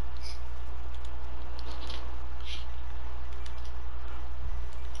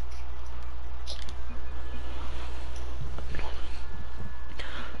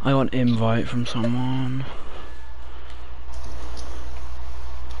 I got an invite from someone.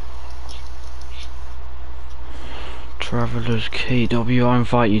 Travelers KW, I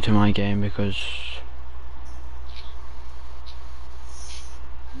invite you to my game because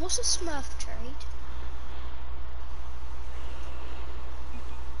What's a Smurf trade?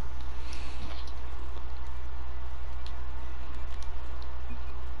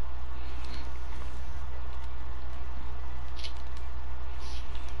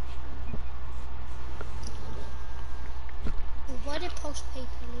 Why did post paper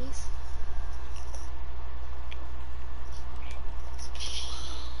leave?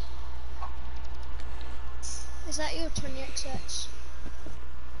 Is that your 20XX?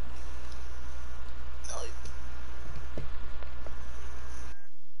 Nope.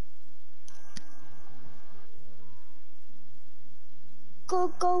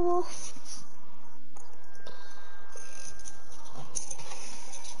 Go off.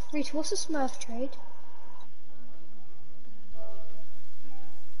 Reese, what's a Smurf trade?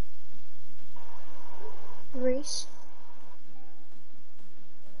 Reese?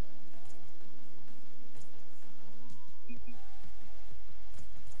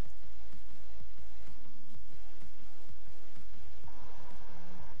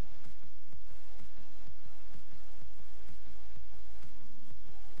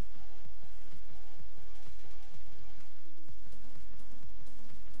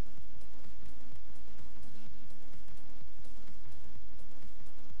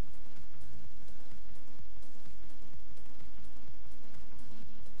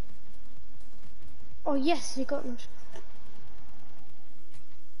 Oh yes, he got them.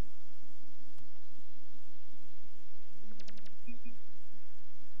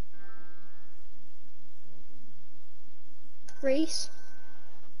 Reese?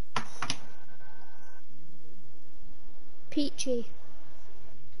 Peachy.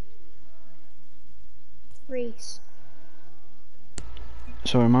 Reese.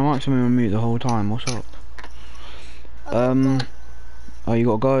 sorry, my mic's been on mute the whole time. What's up? Okay, go. Oh, you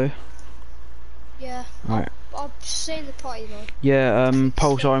gotta go. Yeah. Right. I'll say the party though. Yeah.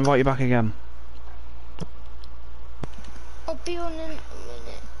 Pulse, I'll invite you back again. I'll be on in a minute.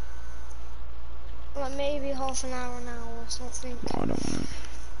 Like maybe half an hour now or something. I don't want it.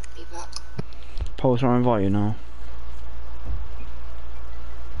 Be back. Pulse, I'll invite you now.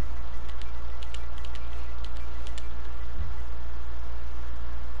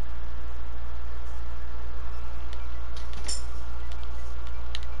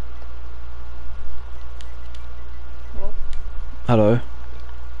 Hello.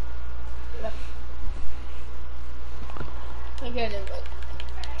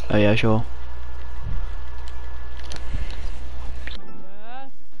 Oh yeah, sure.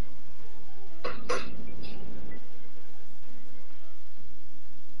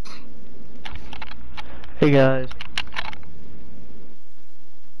 Hey guys.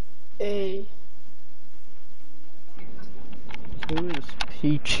 Hey. Who is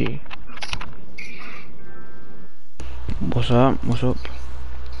Peachy? What's up? What's up?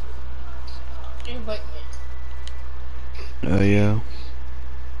 Invite me. Oh yeah.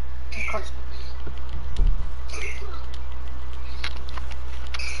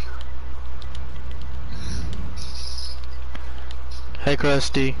 Hey,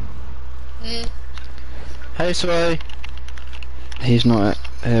 Krusty. Mm. Hey, Sway. He's not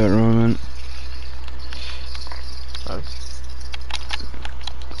here at the moment. Oh.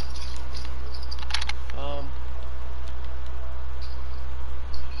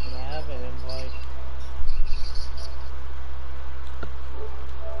 Can I have an invite?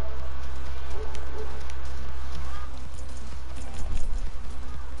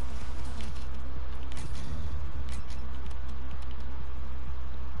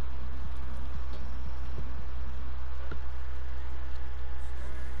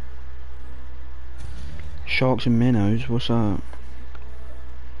 Sharks and minnows, what's that?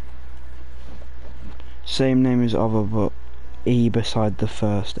 Same name as other, but E beside the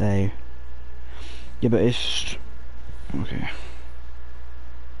first A. Yeah, but it's... okay.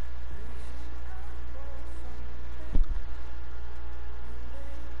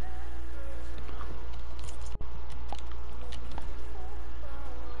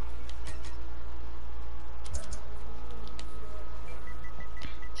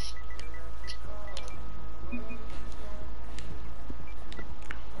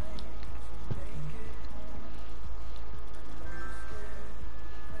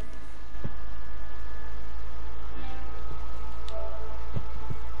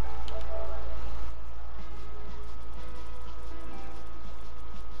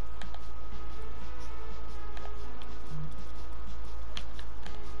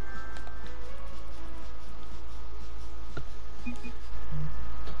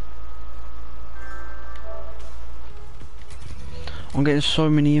 I'm getting so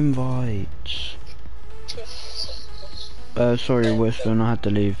many invites. Sorry, Weston, I had to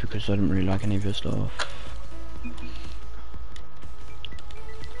leave because I didn't really like any of your stuff.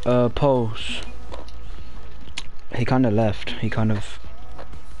 Pulse. He kind of left. He kind of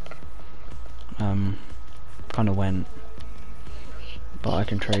went. But I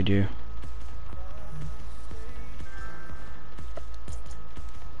can trade you.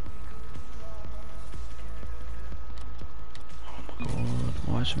 Oh my god,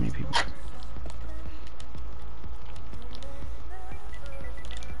 why so many people?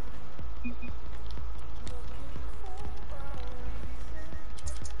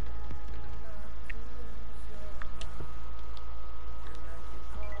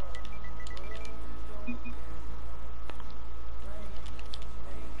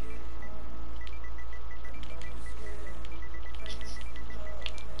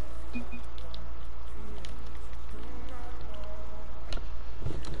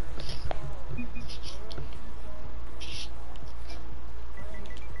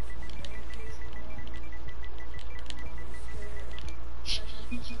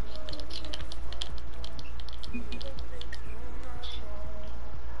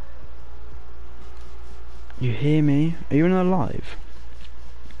 You hear me? Are you in a live?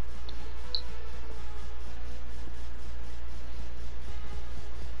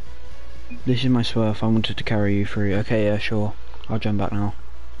 This is my swerve. I wanted to carry you through. Okay, yeah, sure. I'll jump back now.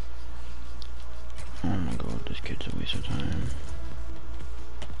 Oh my god, this kid's a waste of time.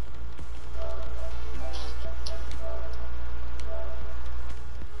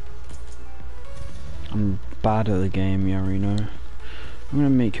 I'm bad at the game, yeah, Reno. I'm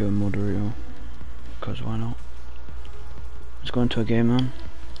gonna make you a moderator. Because why not? Let's go into a game, man.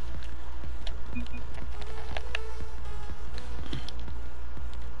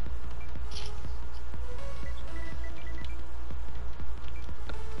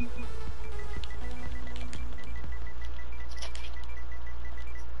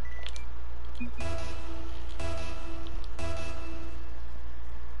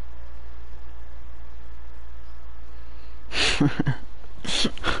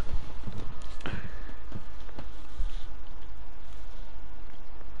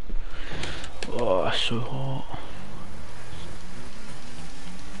 Oh, it's so hot.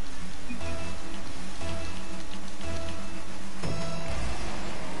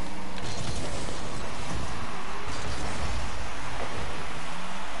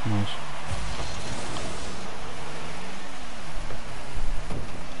 Nice.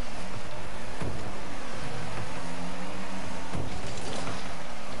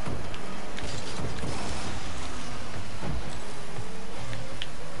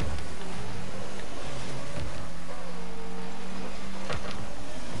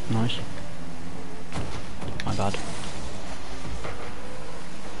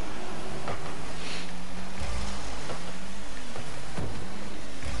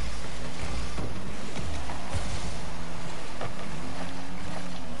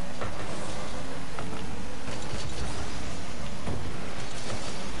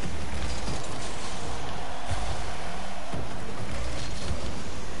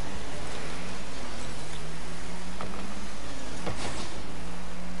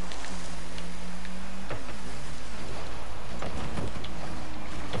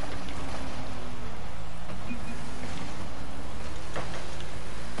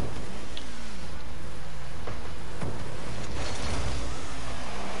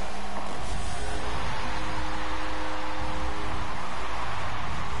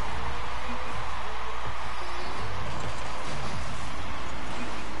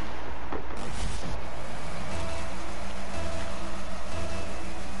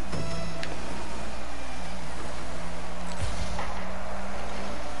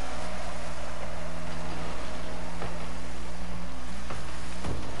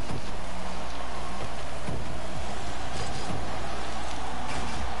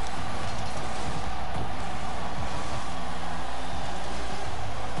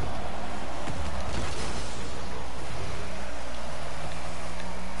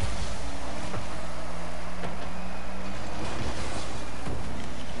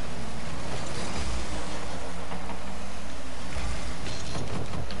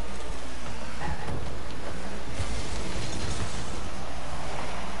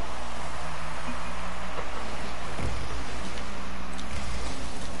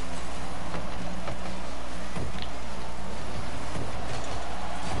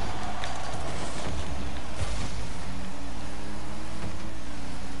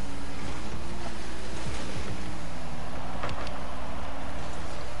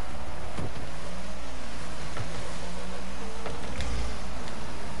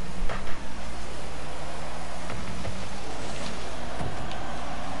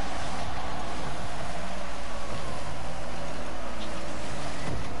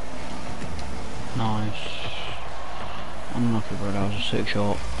 6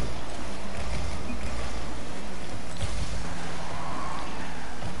 short.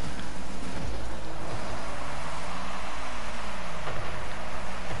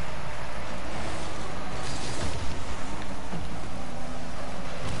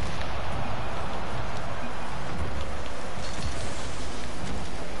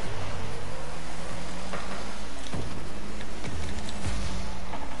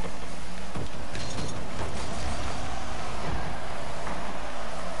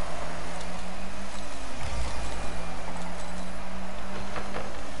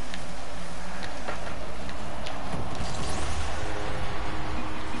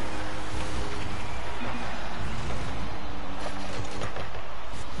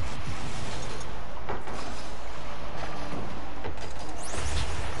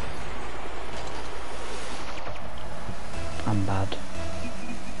 I'm bad.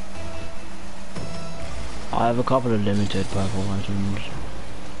 I have a couple of limited purple items.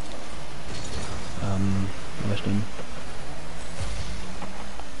 Listing.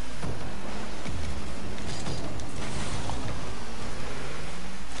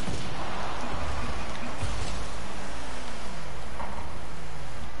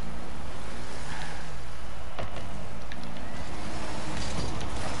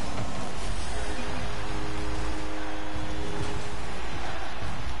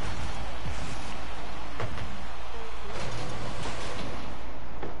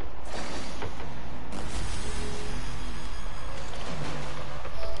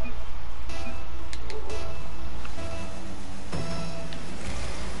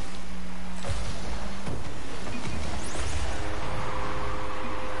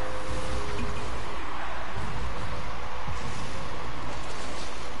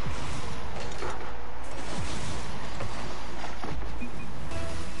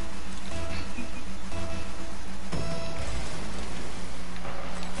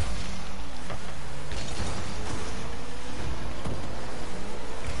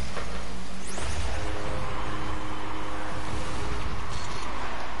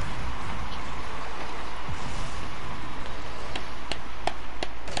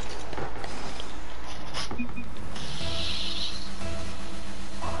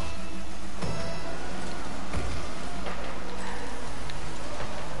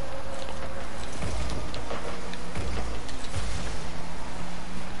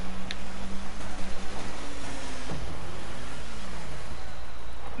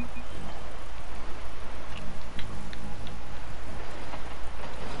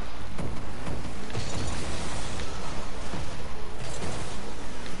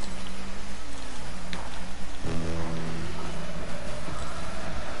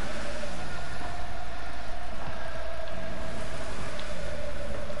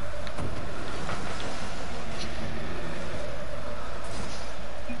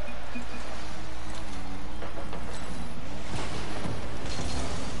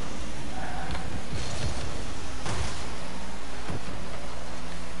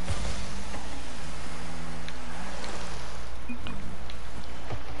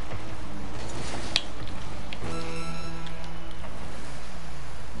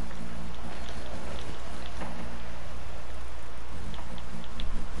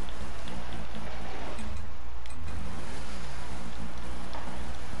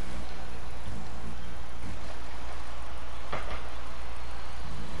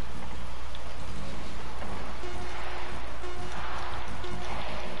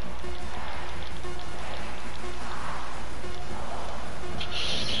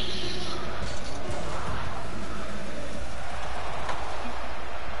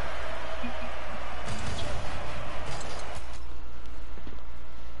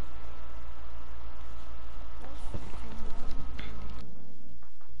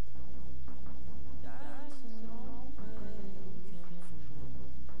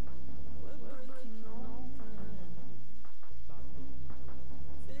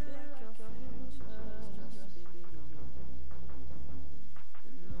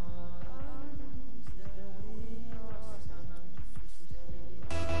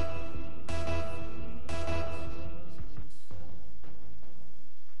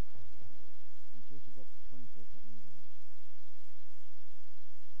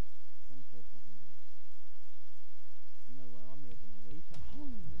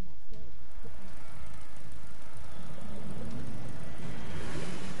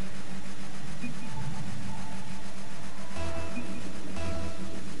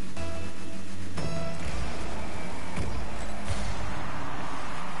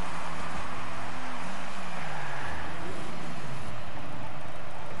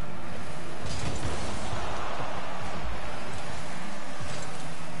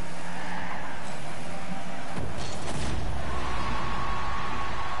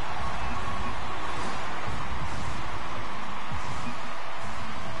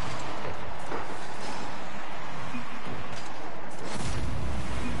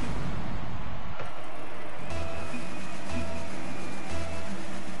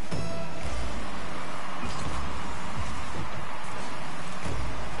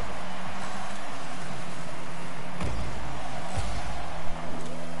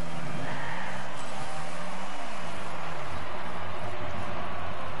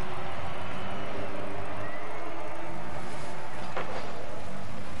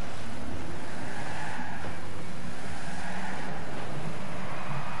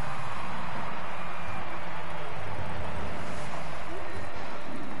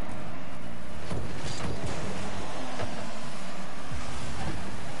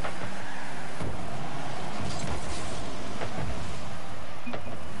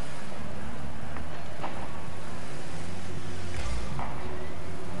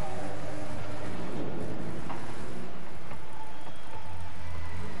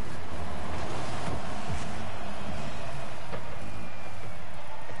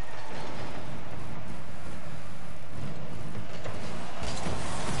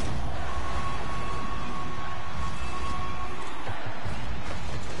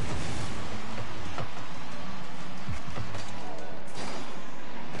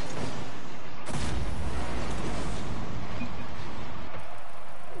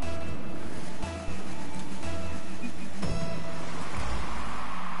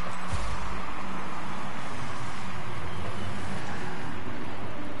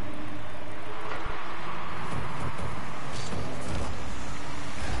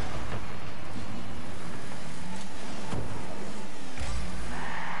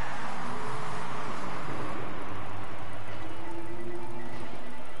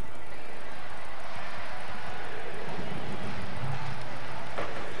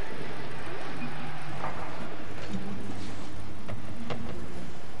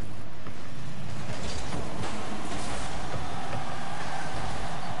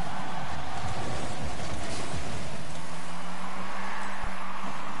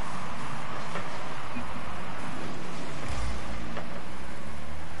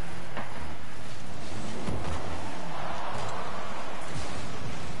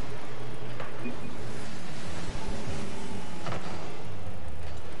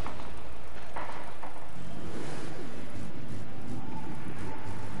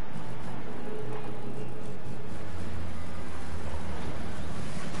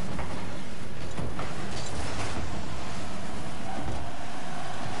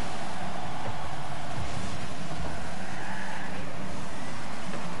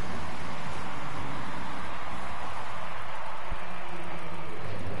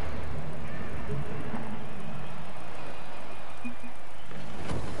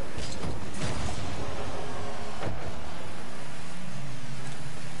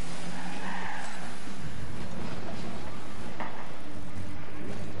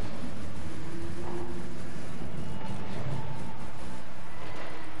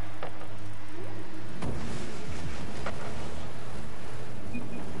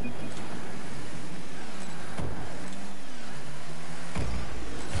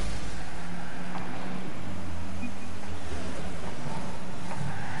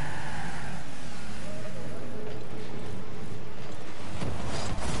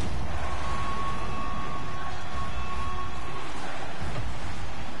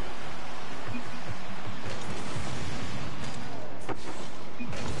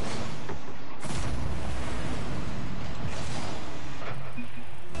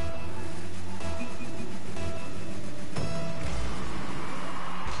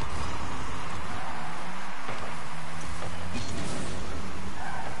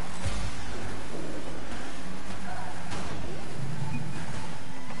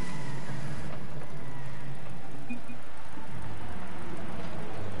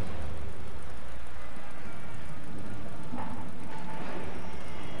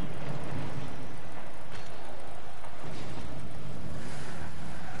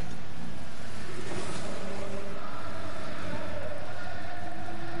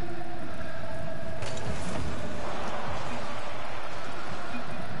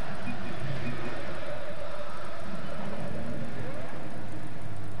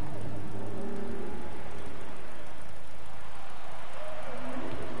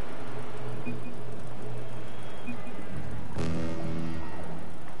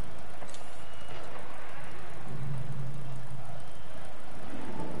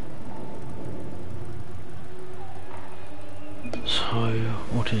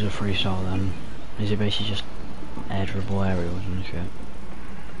 is a freestyle then? Is it basically just air dribble aerials and shit?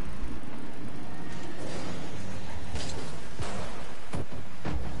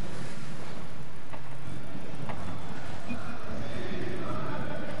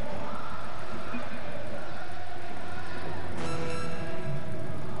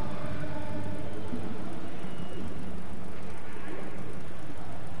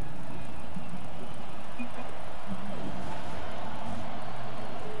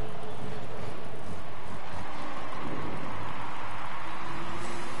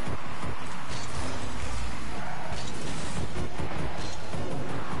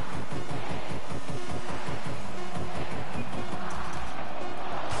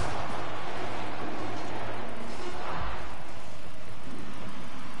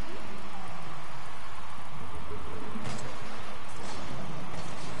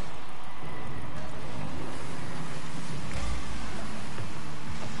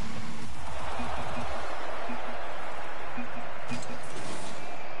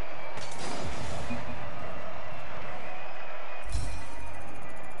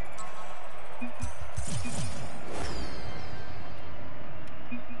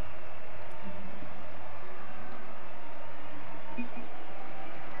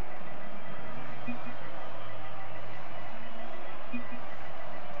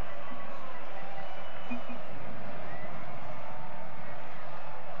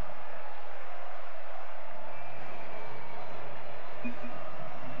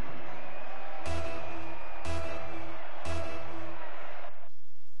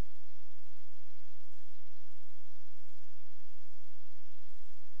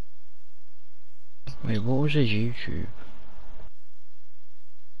 Wait, what was his YouTube?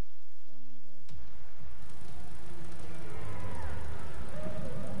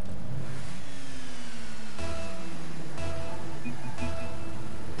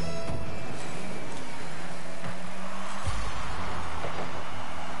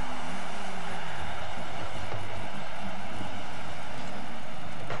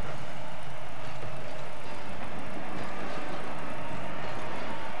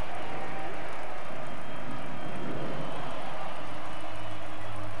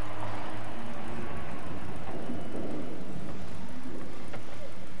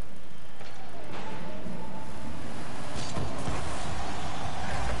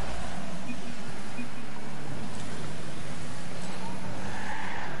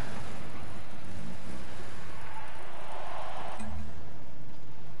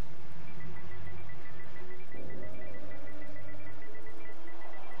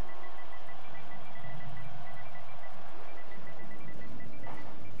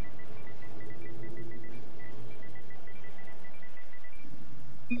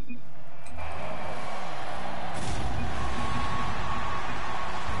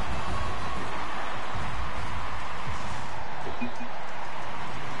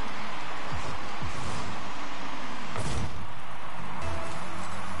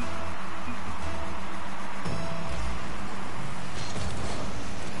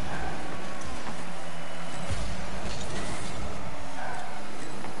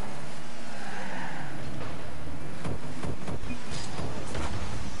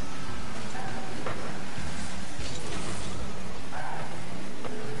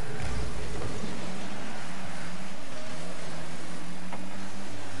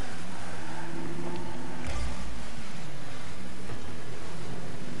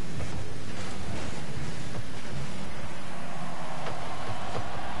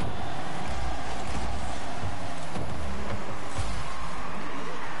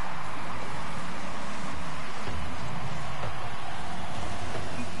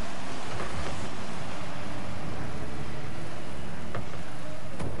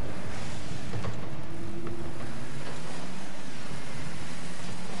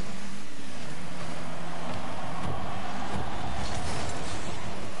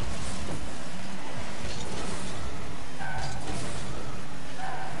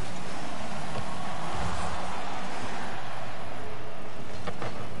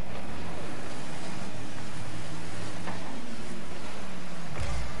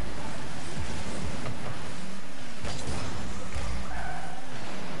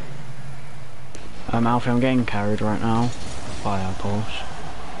 Alfie, I'm getting carried right now by our pulse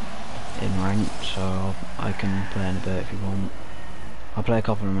in ranked, so I can play in a bit if you want. I'll play a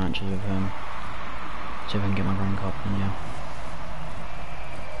couple of matches with him, see if I can get my rank up, and yeah.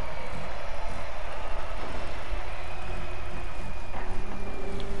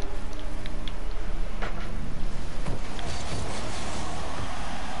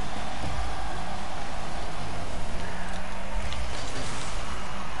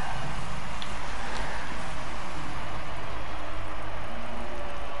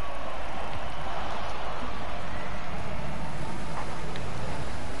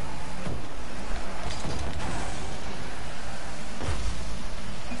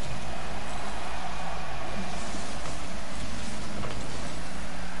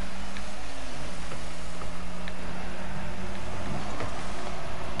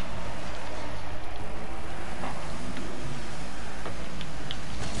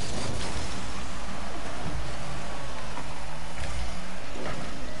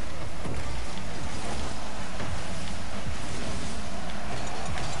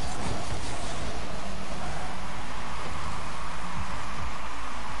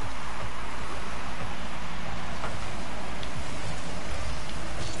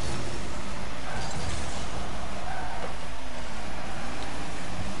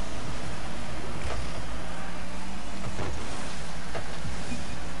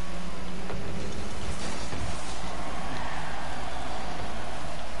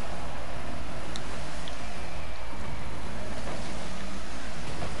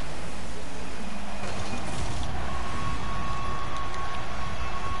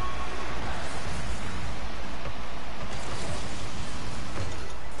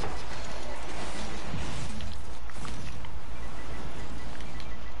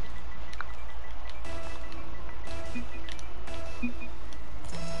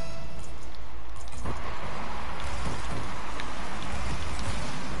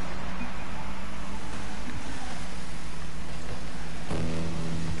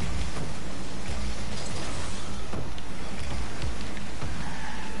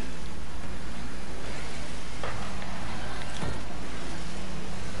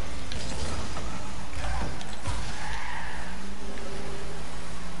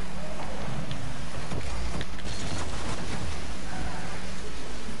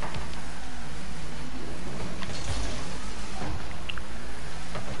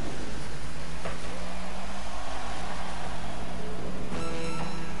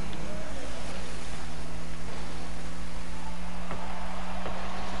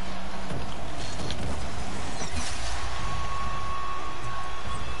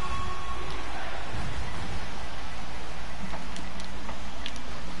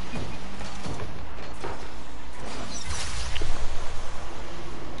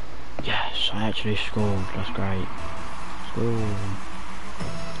 Yes, I actually scored. That's great. Scored.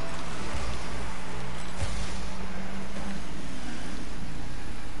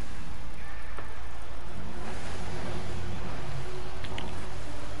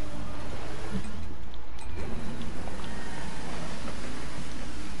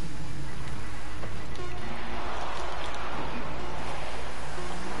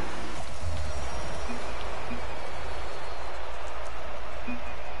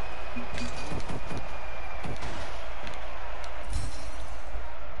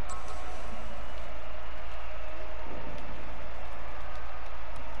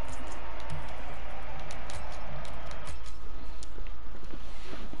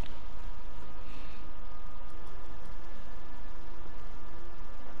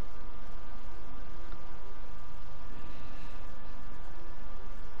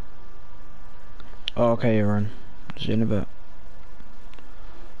 Oh, okay, Aaron. See you in a bit.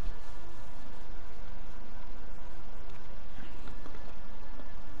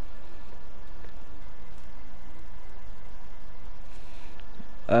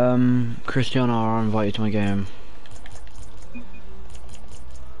 Cristiano, I'll invite you to my game.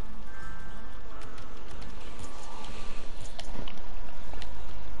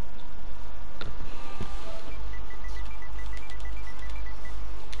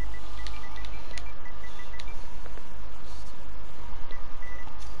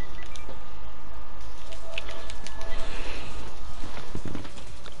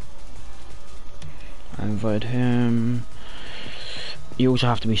 I invite him. You also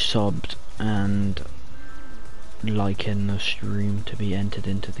have to be subbed and liking the stream to be entered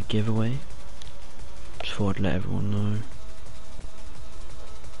into the giveaway. Just thought I'd let everyone know.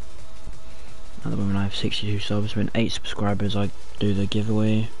 At the moment I have 62 subs, when 8 subscribers I do the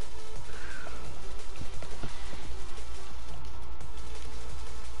giveaway.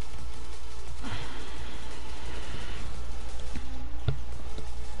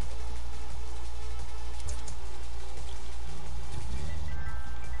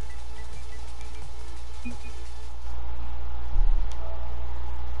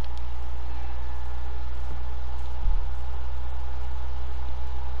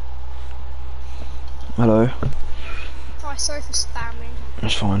 Hello. Oh, sorry for spamming.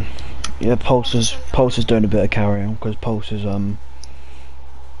 That's fine. Yeah, Pulse is doing a bit of carry on because Pulse is in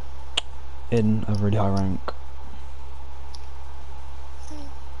a really high rank.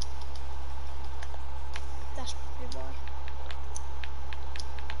 That's probably why.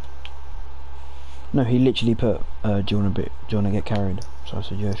 No, he literally put, do you wanna get carried? So I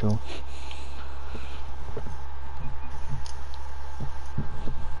said, yeah, sure.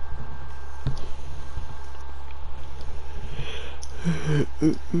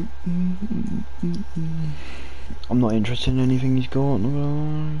 I'm not interested in anything he's got.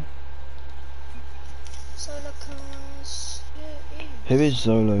 Solo cars. Who is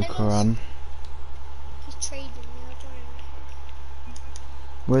Zolo Karan? He's trading me, I don't know.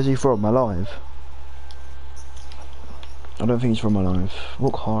 Where's he from? Alive? I don't think he's from Alive.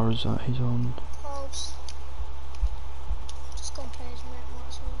 What car is that he's on? Pulse. Just go and play his map, might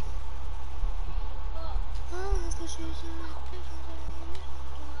as well.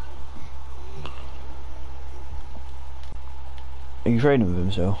 Are you trading with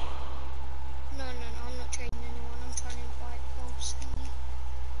himself? No, I'm not trading anyone. I'm trying to invite Pulse.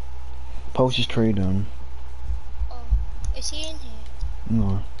 Pulse is trading. Oh, is he in here?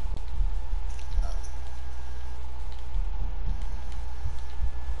 No.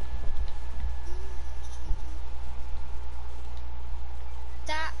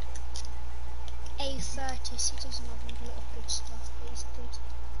 That A30, he doesn't have a lot of good stuff, but he's good.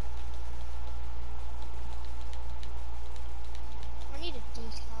 I need a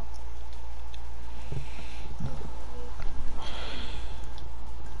decal.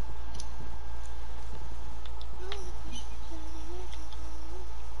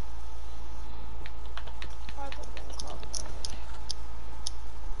 I got one card.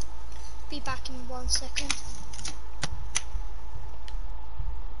 Be back in 1 second.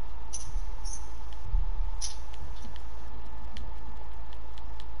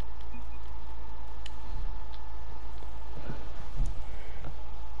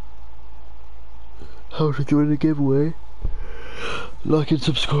 How to join the giveaway? Like and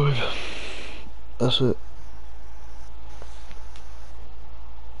subscribe. That's it.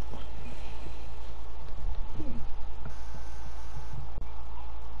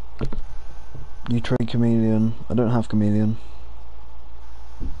 You trade Chameleon. I don't have Chameleon.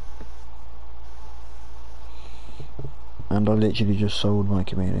 And I literally just sold my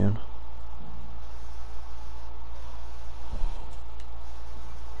Chameleon.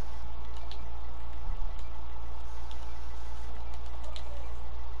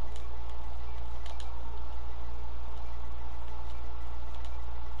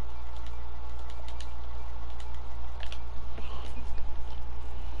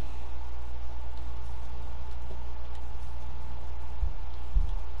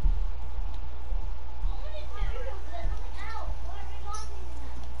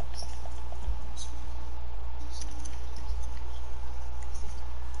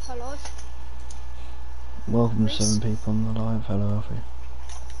 Hello. Welcome to Reese? 7 people on the live. Hello, Alfie.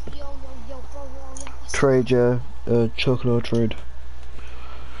 Yo, bro, yo. Trade, yeah. Chocolate or trade.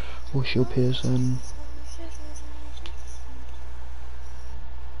 What's your PSN?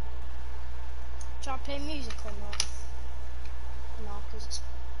 Shall I play music or not? No, because it's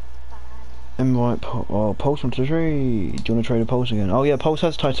bad. Invite Pulse onto the trade. Do you want to trade a Pulse again? Oh yeah, Pulse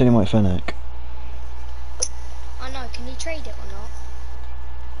has titanium white fennec. I know, can you trade it or not?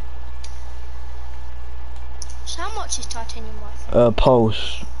 So how much is titanium white for?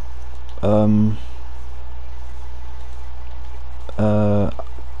 Pulse.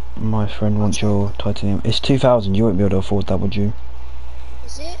 My friend wants your titanium. It's 2,000. You won't be able to afford that, would you?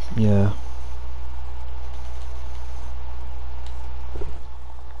 Is it? Yeah.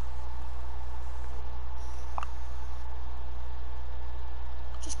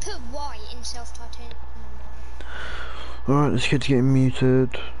 Just put white in self titanium. Alright, this kid's getting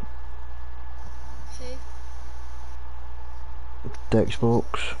muted. Who? The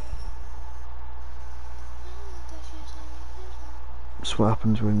Xbox. That's what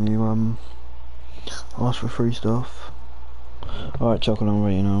happens when you ask for free stuff. Alright, Chocolate, I'm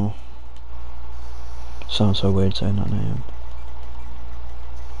ready now. Sounds so weird saying that name.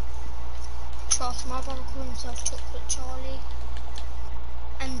 Trust, my brother called himself Chocolate Charlie.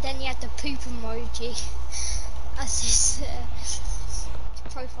 And then he had the poop emoji as his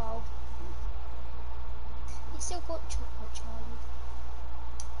profile. He still got Chocolate Charlie.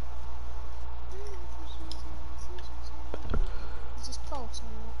 Is this pulse or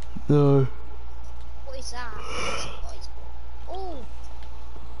not? No. What is that? Oh!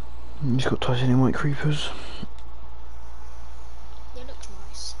 He's got titanium white creepers. They look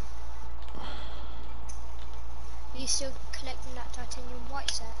nice. Are you still collecting that titanium white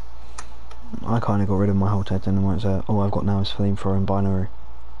set? I kinda got rid of my whole titanium white set. All I've got now is flamethrower and binary.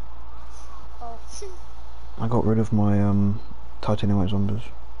 Oh. I got rid of my titanium white zombies.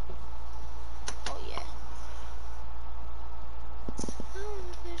 Oh yeah.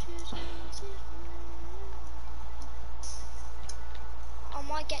 I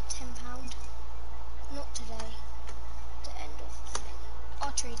might get £10. Not today. The end of the thing.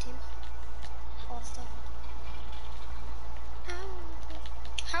 I'll trade him after.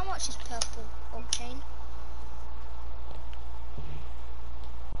 How much is purple octane?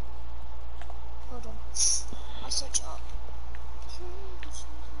 Hold on. I'll search it up.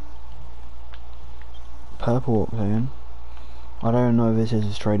 Purple octane. I don't know if this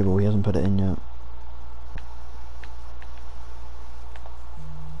is tradable, he hasn't put it in yet.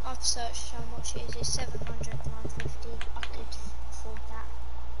 I've searched how much it is. It's 700, 950. I could afford that.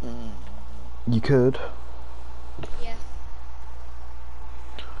 You could. Yeah.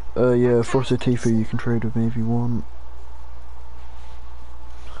 Yeah, Frosted Tifa you can trade with me if you want.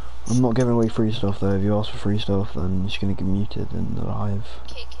 I'm not giving away free stuff though. If you ask for free stuff, then you're gonna get muted in the live.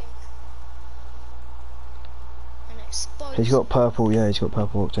 Kick him. And expose He's got him. purple, yeah, he's got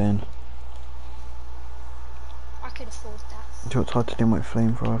purple octane. I could afford that. Do you want titanium white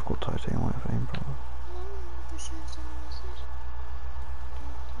flamethrower? I've got titanium white flamethrower.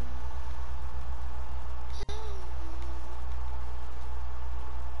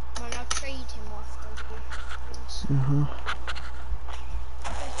 Man, I'll trade him after this. Mhm.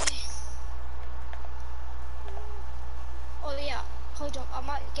 Okay. Oh yeah, hold on. I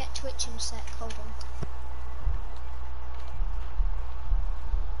might get Twitch in a sec. Hold on.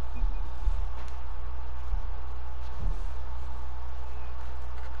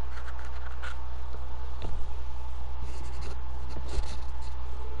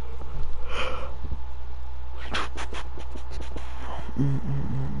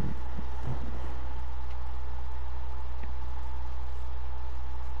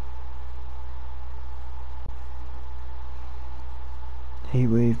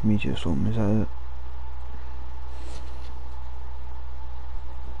 Heatwave, meteor storm, is that it?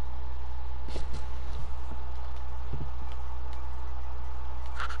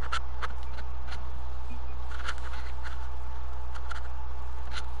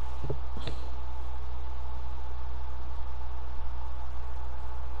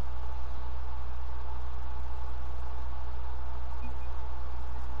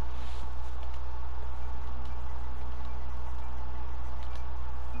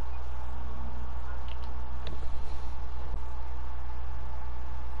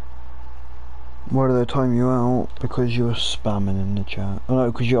 Why do they time you out? Because you were spamming in the chat. Oh no,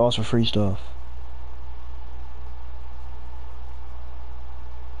 because you asked for free stuff.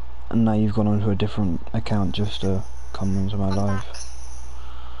 And now you've gone onto a different account just to come into my I'm live. back.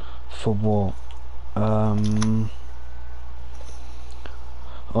 For what?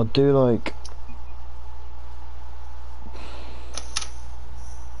 I'll do like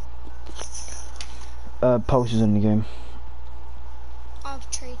pulses in the game. I've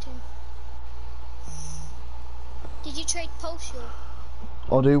traded him. Did you trade Pulse?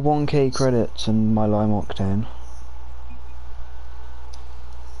 I'll do 1k credits and my lime octane.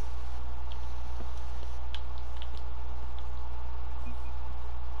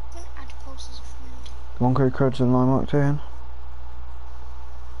 I'm gonna add Pulse as a friend. 1k credits and lime octane.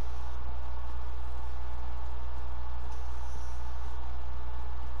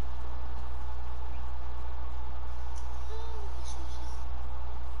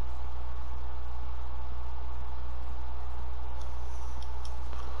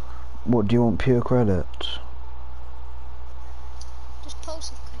 What do you want, pure credits? Just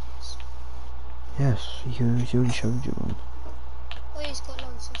Pulse of credits. Yes, he already showed you one. Oh, yeah, he's got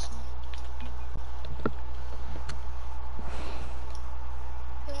loads, hasn't he?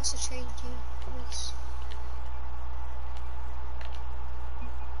 He wants to trade you, Reese.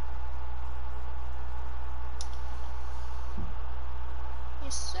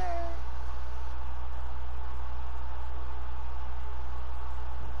 Yes, sir.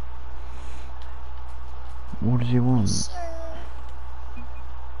 What does he want? Yes, sir.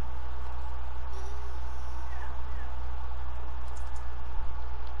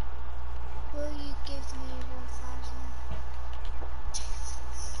 Will you give me 1,000?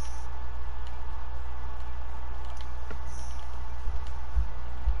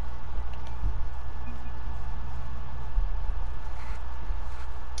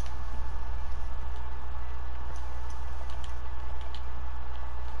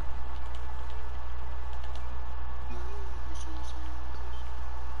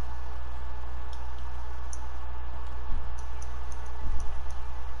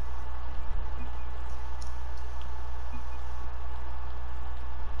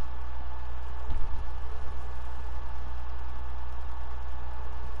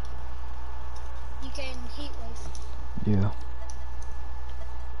 You getting heat wave? Yeah.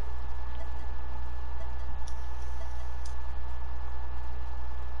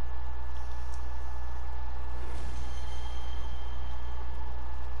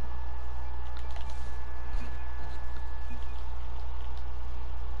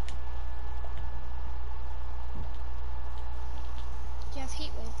 Do you have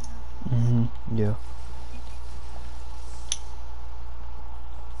heat wave now? Yeah.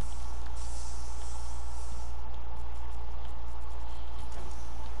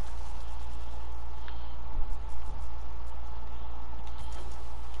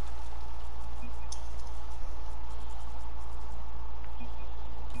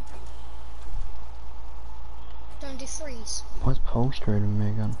 Don't do threes. Why's Pulse trading me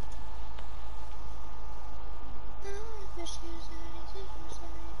again?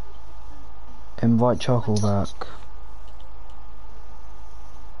 Invite Chuckle back.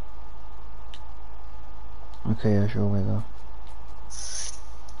 Okay, yeah, sure, wait there.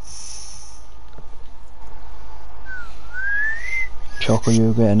 Chuckle,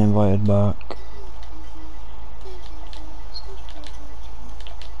 you're getting invited back.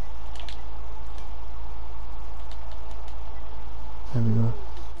 There we go.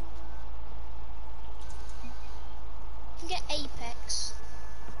 You can get Apex.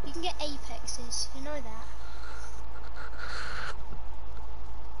 You can get Apexes, you know that.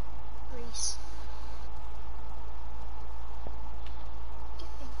 Reese. Get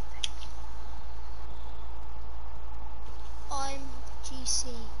Apex. I'm GC,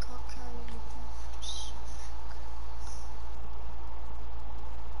 can't carry any buffs.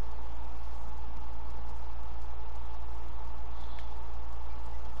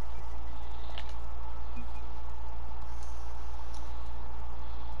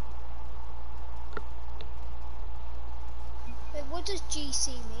 Wait, what does GC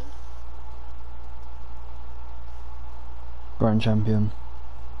mean? Grand Champion.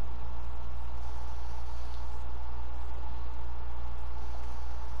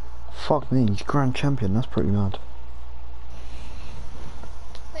 Fuck me, he's Grand Champion, that's pretty mad.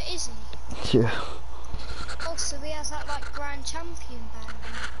 But is he? Yeah. Oh, so he has that like Grand Champion band,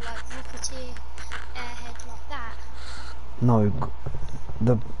 like Rocketeer, Airhead, like that. No,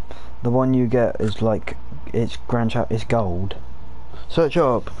 the one you get is like, it's it's gold. Search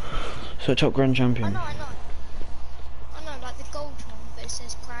up Grand I Champion. know, like the gold one, but it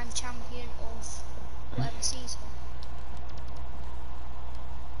says Grand Champion of whatever season.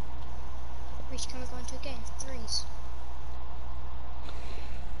 Reach, can we go into a game? Threes.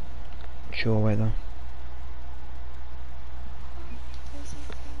 Sure, wait there.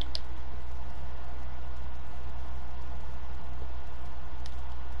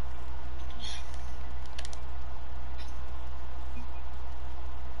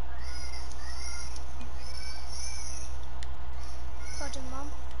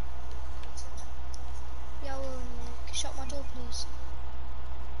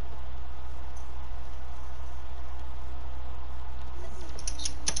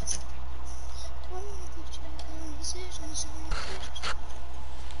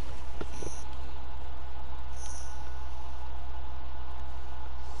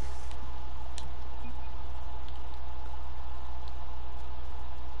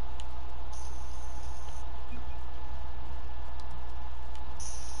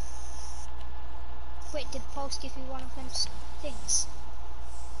 Pulse give you one of them things?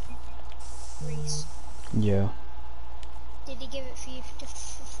 Reese. Yeah. Did he give it for you for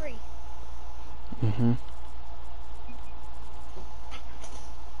free? Mhm.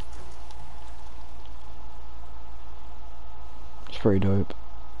 It's pretty dope.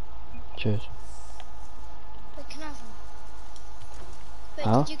 Cheers. Wait, can I have one? Wait,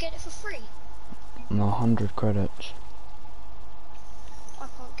 Huh? did you get it for free? No, 100 credits. I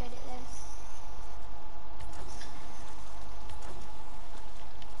can't get it then.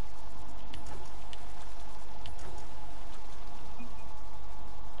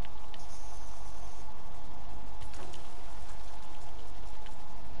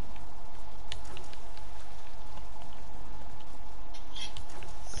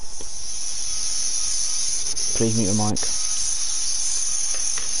 Please mute your mic.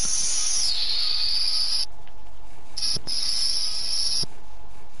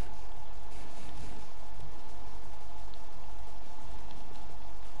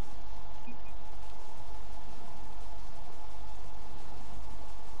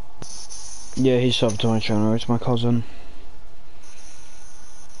 Yeah, he's subbed to my channel. It's my cousin.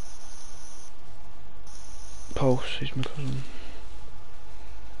 Pulse, he's my cousin.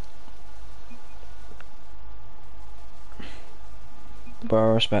 But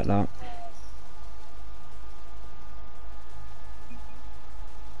I respect that.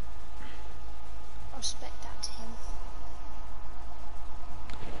 I respect that to him.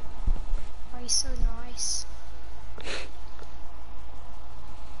 Oh, he's so nice.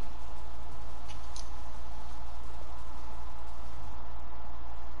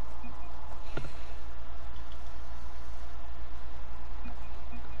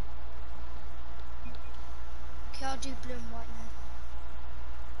 Okay, I'll do blue and white now.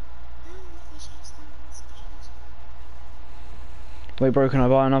 Wait, bro, can I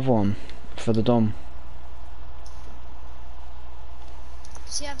buy another one? For the Dom?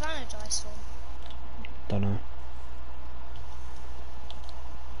 Does he have anodized one? Don't know.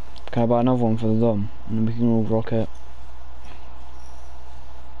 Can I buy another one for the Dom? And then we can all rock it.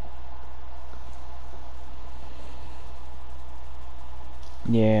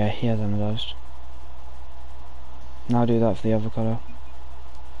 Yeah, he has anodized. Now do that for the other colour.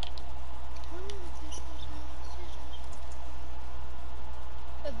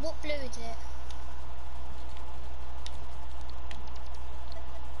 Wait, what blue is it?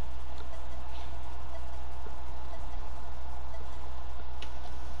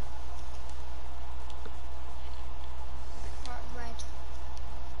 Right, red.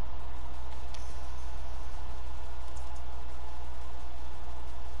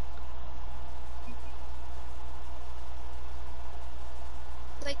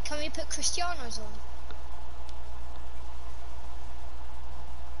 Wait, can we put Cristiano's on?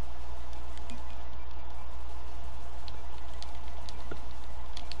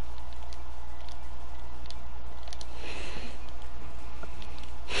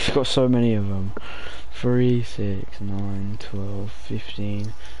 He's got so many of them. 3, 6, 9, 12,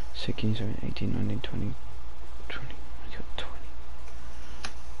 15, 16, 17, 18, 19, 20, 20. I got 20.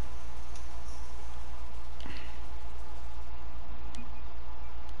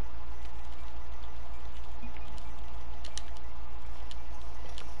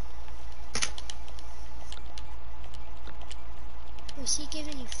 Was he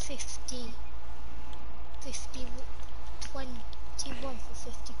giving you 50, 21 for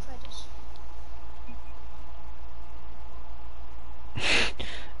 50 credits?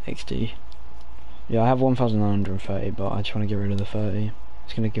 XD. Yeah, I have 1,930, but I just want to get rid of the 30.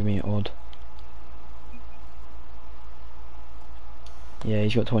 It's going to give me an odd. Yeah,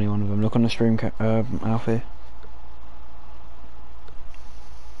 he's got 21 of them. Look on the stream, Alfie. Yeah,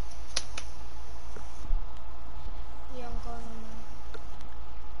 I'm going on now.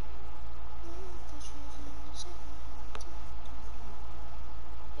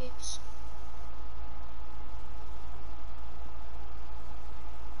 Oops.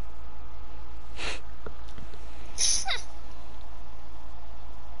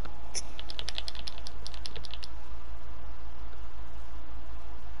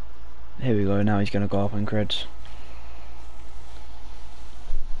 Here we go, now he's going to go up in creds.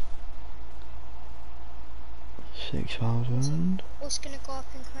 $6,000. What's gonna go up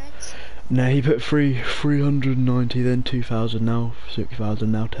in creds? No, he put 390, then 2,000, now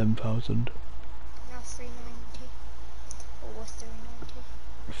 6,000, now 10,000. Now 390. Or was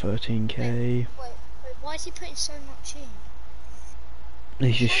 390? 13k. Wait, why is he putting so much in?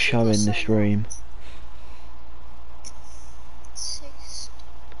 He's just Why has he got showing so the stream. much? 6.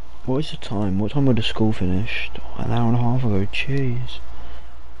 What is the time? What time would the school finished? An hour and a half ago, jeez.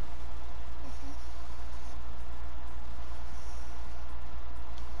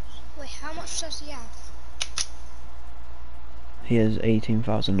 How much does he have? He has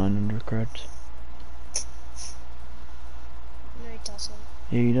 18,900 creds. No, he doesn't.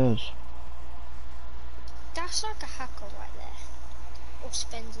 Yeah, he does. That's like a hacker right there. Or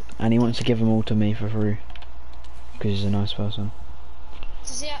spends it. And he wants to give them all to me for free. Because he's a nice person.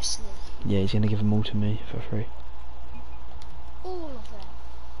 Does he actually? Yeah, he's going to give them all to me for free. All of them?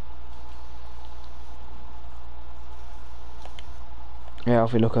 Yeah,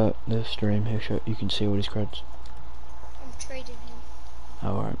 if we look at the stream, he'll show, you can see all his creds. I'm trading him. Oh,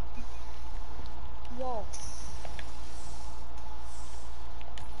 alright. Whoa.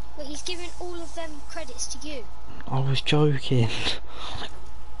 Well, he's giving all of them credits to you. I was joking.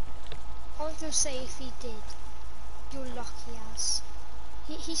 I was going to say if he did. You're lucky as.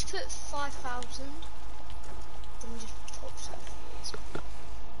 He's put 5,000. Then he just pops up.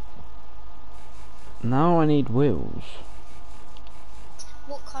 Now I need wheels.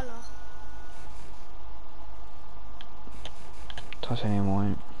 What colour? Titanium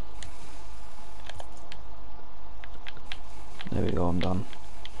white. There we go, I'm done.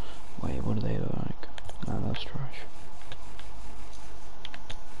 Wait, what do they look like? No, that's trash.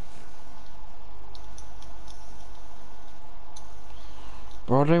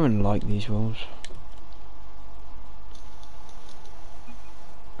 Bro, I don't even like these wheels.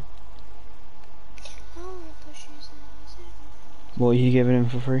 What are you giving him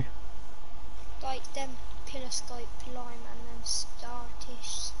for free? Like them Piloscope Lime and them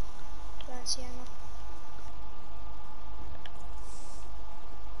Startish Lanciana.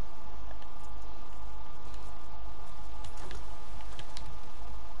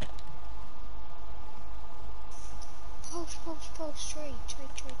 Post, trade.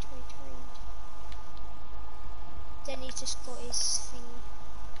 Then he's just got his thingy.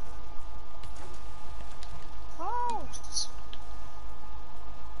 Post!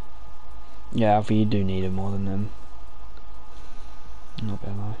 Yeah, I think you do need it more than them. I'm not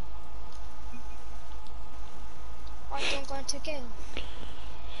gonna lie. I don't go into a game. Do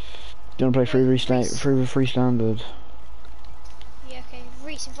you wanna play free standard? Yeah, okay.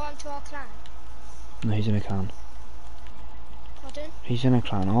 Reese, invite him to our clan. No, he's in a clan. Pardon? He's in a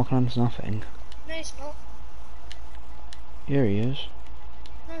clan. Our clan's nothing. No, he's not. Here he is.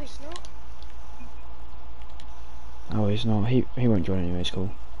 No, he's not. Oh, he's not. He won't join anyway. It's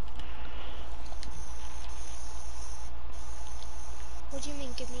cool. What do you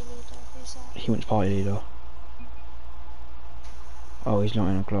mean, give me a leader? Who's that? He wants party leader. Oh, he's not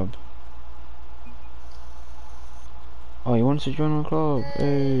in a club. Oh, he wants to join a club.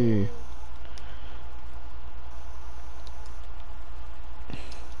 Hey.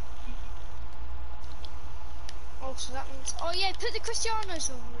 Oh, so that means. Oh yeah, put the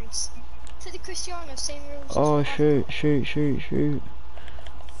Cristianos on, Reese. Put the Cristianos, same rules. Oh, as shoot.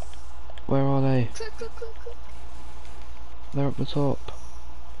 Where are they? Quick. They're up the top.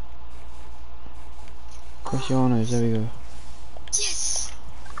 Cristianos, there we go. Yes!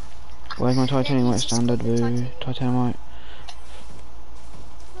 Where's my titanium white standard, boo? Titanium white.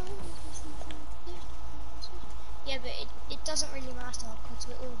 Yeah, but it doesn't really matter because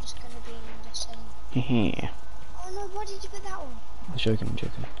we're all just going to be in the same. Hehe. Oh no, why did you put that on? I'm joking.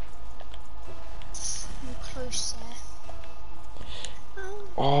 You're close there.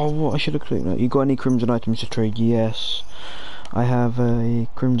 Oh, what? I should have clicked that. You got any crimson items to trade? Yes. I have a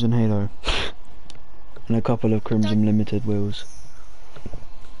crimson halo. And a couple of crimson limited wheels.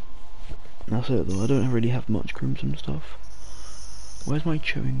 That's it though, I don't really have much crimson stuff. Where's my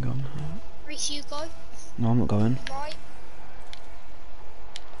chewing gum? Reese, you go. No, I'm not going. Right.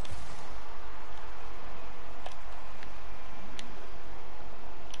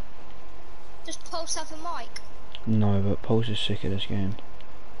 Does Pulse have a mic? No, but Pulse is sick of this game.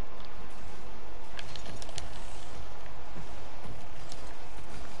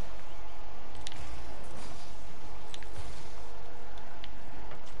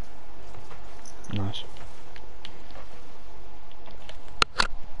 Nice.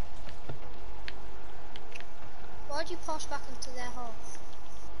 Why'd you pass back into their half?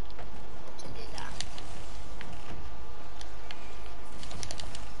 To do that.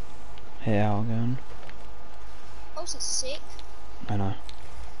 Hey, out again. Pulse is sick. I know.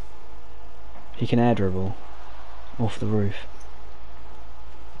 He can air dribble off the roof.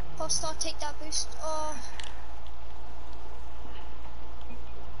 Pulse, start take that boost. Oh.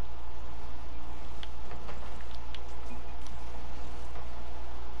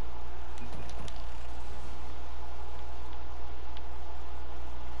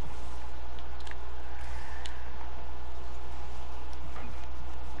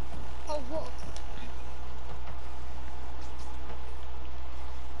 Oh, what?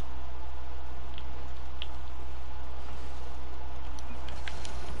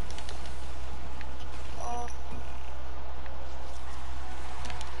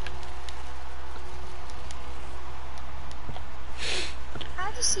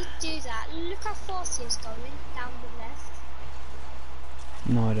 actually do that, look how fast he is going down the left.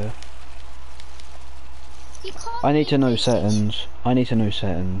 No idea. You can't I need to know PlayStation. settings. I need to know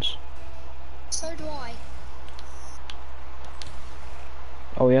settings. So do I.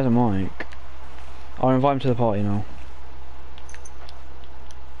 Oh, he has a mic. I'll invite him to the party now.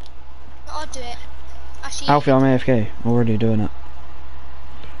 I'll do it. Actually, Alfie, I'm AFK. Already doing it.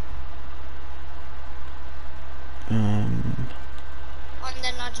 and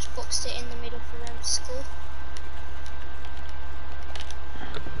then I just boxed it in the middle for them to score.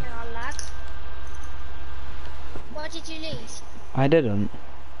 And I'll lag. Why did you leave? I didn't.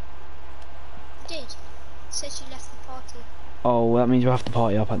 You did. It says you left the party. Oh, well, that means we'll have to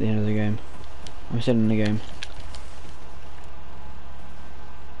party up at the end of the game. I'm still in the game.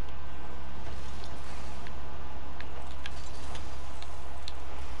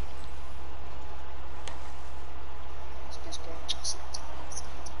 Let's just go and sit down.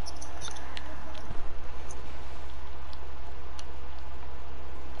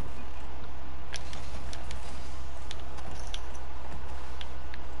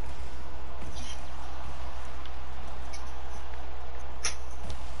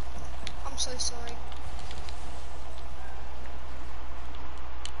 I'm so sorry.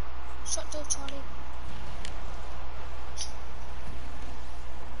 Shut door, Charlie.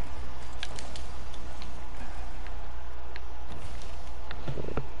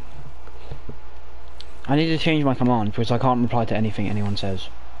 I need to change my command because I can't reply to anything anyone says.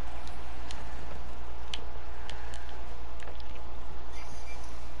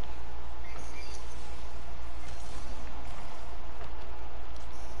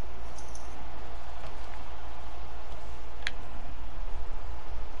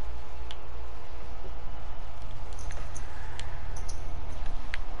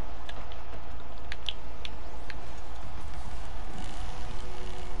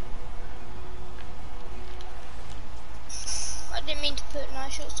 I didn't mean to put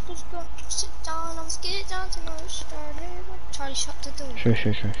nice shots. Just go sit down. I'm scared down to no start. Charlie, shut the door. Shush,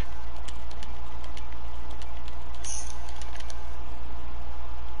 shush, shush.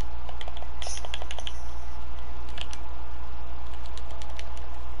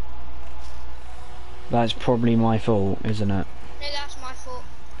 That's probably my fault, isn't it? No, that's my fault.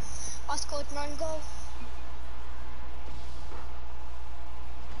 I scored 9 goals.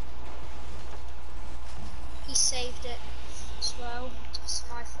 He saved it as well. That's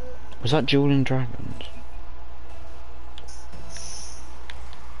my fault. Was that Julian Dragons?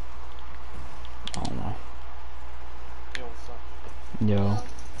 Oh no. Yo, what's up? Yo. Well,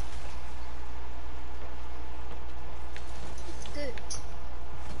 it's good.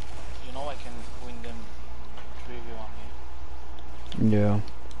 You know I can win them 3v1, yeah? Yeah.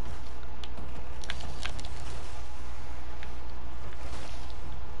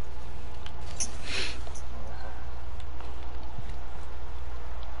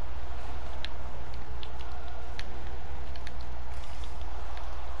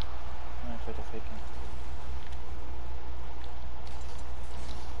 I'm afraid of faking.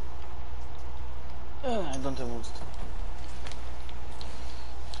 I don't have boost.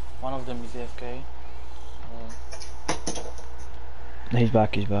 One of them is AFK. He's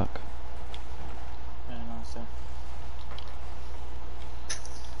back, he's back. Yeah, no, so.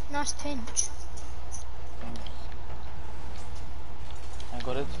 Nice pinch. I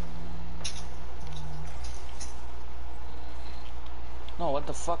got it. No, what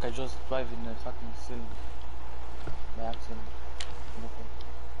the fuck? I just drive in the fucking ceiling. By accident. Okay.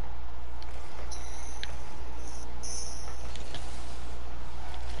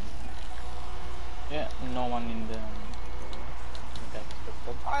 Yeah, no one in the back.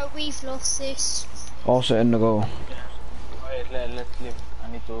 Alright, we've lost this. Also in the goal. Alright, let's leave.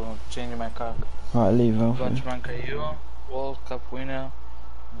 I need to change my car. Right, leave Alfie. Benchmark you, World Cup winner,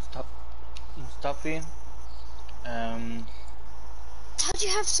 Mustafi. How do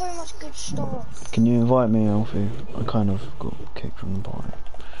you have so much good stuff? Can you invite me, Alfie? I kind of got kicked from the party.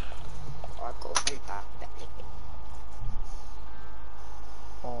 I got me back.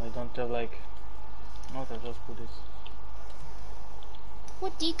 Oh, I don't have like. No, I just put this.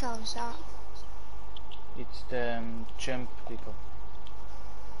 What decal is that? It's the champ decal.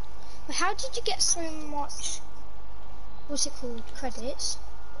 But how did you get so much, what's it called, credits?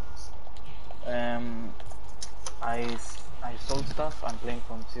 I sold stuff. I'm playing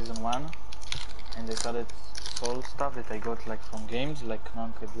from season 1, and I started sold stuff that I got like from games, like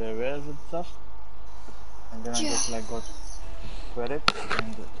non-card rares and stuff. And then I got credit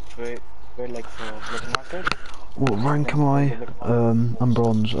and trade like for black market. What rank am I? I'm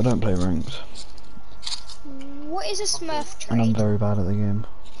bronze. I don't play ranks. What is a Smurf And I'm trade? very bad at the game.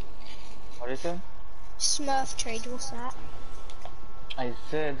 What is it? Smurf trade, what's that? I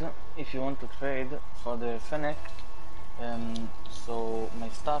said if you want to trade for the Fennec, so my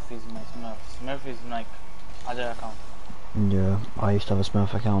stuff is my Smurf. Smurf is like other account. Yeah, I used to have a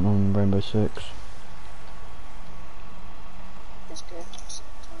Smurf account on Rainbow Six. That's good.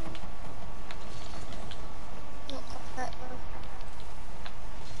 Not quite that though.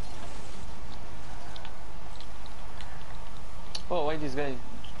 Oh, why this guy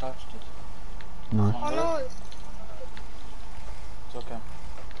touched it? Nice. Oh no! It's okay.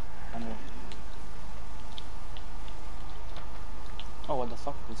 Anyway. Oh, what the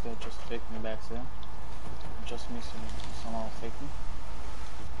fuck? This guy just faked me back there. Just missing somehow faked me.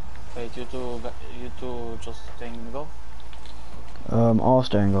 Wait, you two just staying in the goal? I'll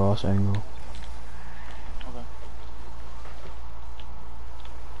stay and go, I'll stay and go. Okay.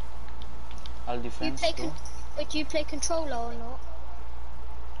 I'll defend too. Wait, do you play controller or not?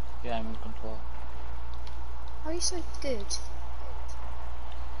 Yeah, I'm in control. How are you so good?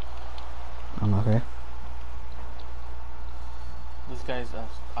 I'm okay. These guys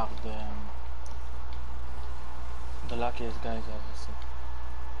are the luckiest guys I've ever seen.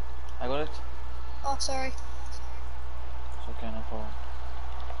 I got it? Oh, sorry. It's okay, no problem.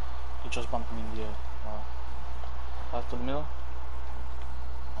 You just bumped me in the air. Wow. Pass to the middle.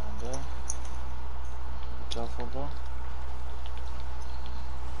 On there. Be careful though.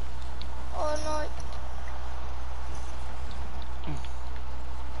 Oh no.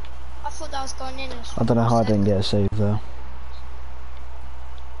 I thought that was going in. I don't know how I didn't get a save there.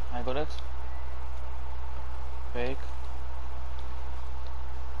 I got it. Fake.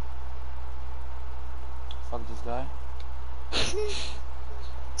 Fuck this guy.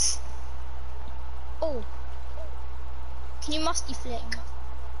 Oh. Can you musty flick?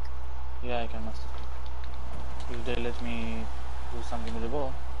 Yeah, I can master flick. If they let me do something with the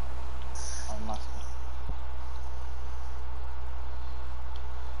ball, I'll master.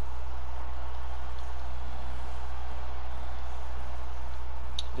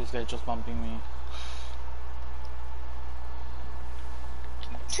 This guy just bumping me.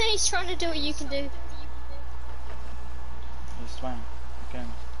 He's trying to do what you can do. He's trying. He can.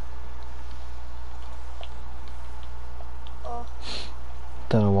 Oh.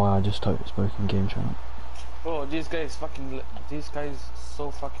 Don't know why I just spoke in game chat. Bro, this guy is fucking. This guy is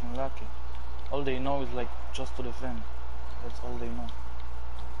so fucking lucky. All they know is like just to defend. That's all they know.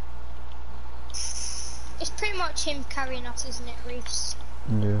 It's pretty much him carrying us, isn't it, Reese?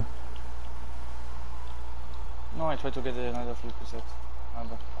 Yeah. No, I tried to get another flip set.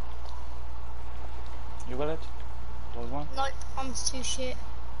 Another. You got it? Close one? Nope, I'm too shit.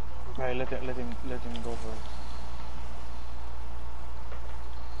 Okay, let him go for it.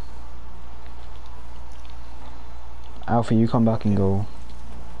 Alfie, you come back and go.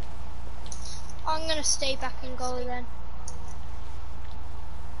 I'm gonna stay back in goal then.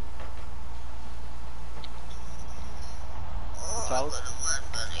 It's out.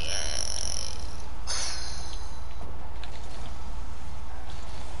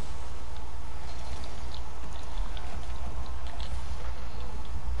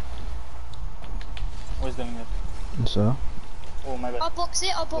 Where's the net? And so? Oh, my bad. I'll box it,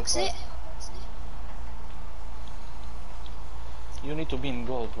 I'll box it. You need to be in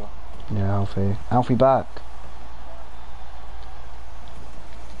goal, bro. Yeah, Alfie. Alfie back.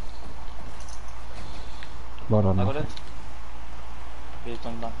 Well done, I got Alfie. it. Please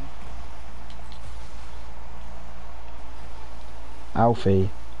don't bump me. Alfie,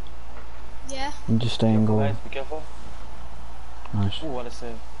 Yeah. you just stay in goal. Guys, be careful. Nice. Ooh, what a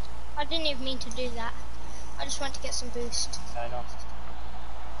save. I didn't even mean to do that. I just want to get some boost. I know.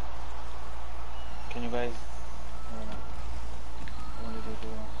 Can you guys? I don't know. What did you do?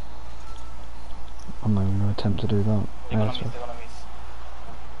 I'm not even gonna attempt to do that. They're Yeah, gonna that's miss. fine. They're gonna miss.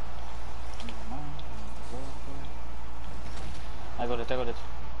 I got it. I got it.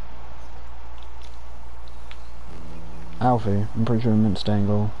 Alfie, I'm pretty sure you meant to stay in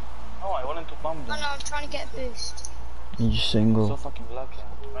goal. No, I wanted to bump Oh them. no, I'm trying to get a boost. You just stay in So goal. fucking lucky.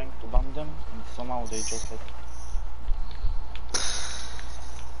 I'm trying to bump them, and somehow they just like.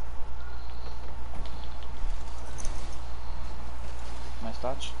 Nice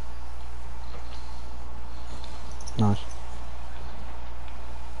touch. Nice.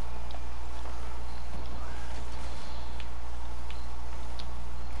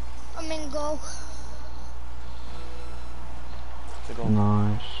 I'm in goal. It's a goal.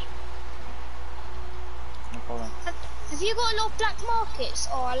 Nice. No problem. Have you got a lot of black markets?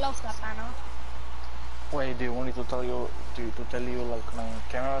 Oh, I love that banner. Wait, do you want me to tell you like my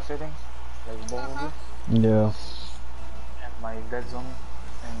camera settings, like both of Uh-huh. you, Yeah. and my dead zone,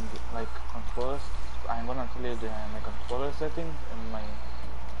 and like clear my controller settings and my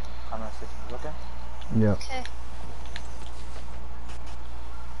camera settings, okay? Yeah. Okay.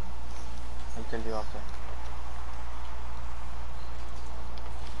 I'll tell you after.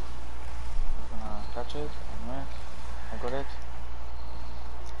 I'm gonna touch it, and wait. I got it.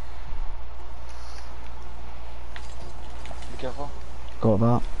 Be careful. Got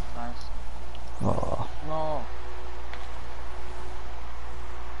that. Nice. Oh. No.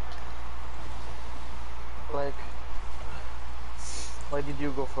 Like, why did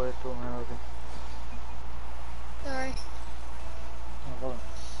you go for it too, man? Okay. Sorry. No problem.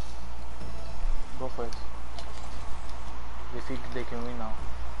 Go for it. They think they can win now,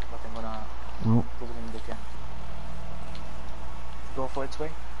 but I'm gonna Oh. prove them they can. Go for it,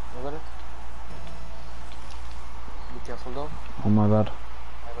 Sway. You got it? Be careful though. Oh my bad.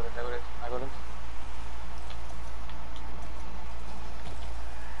 I got it, I got it, I got it.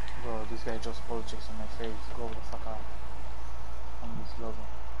 Bro, this guy just ball checks on my face. Go the fuck out. On this logo.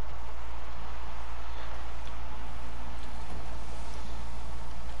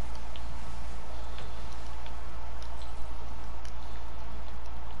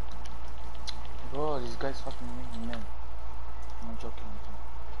 Bro, this guy's fucking me, man. I'm not joking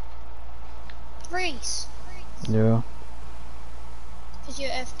with him. Reese. Yeah. Because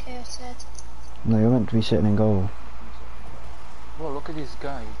you're FK, I said. No, you're meant to be sitting in goal. Bro, look at this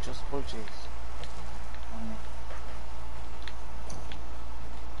guy. He just ball checks on me.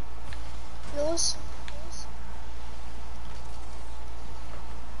 Yours?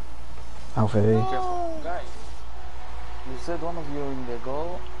 Alfie. Oh. Guys, you said one of you in the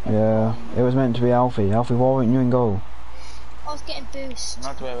goal. Yeah. It was meant to be Alfie. Alfie, why weren't you in goal? I was getting boost.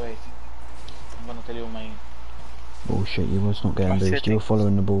 Not wait. I'm gonna tell you my. Bullshit, you was not getting My boost. You were settings.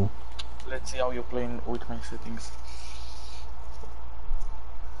 following the ball. Let's see how you're playing with my settings.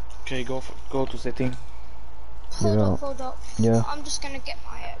 Okay, go to setting. Hold Yeah. up, hold up. Yeah. I'm just gonna get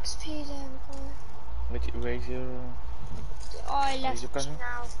my XP, there we go. Wait, raise your. Oh, I Raise left your person.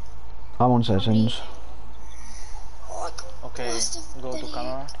 now. I'm on settings. Oh, I got Okay, blasted go to today.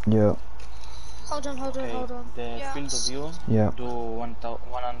 camera. Yeah. Hold on, hold on, Okay, hold on. the Yeah, field of view. Yeah. Do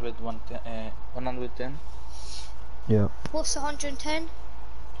 110. Yeah. What's 110?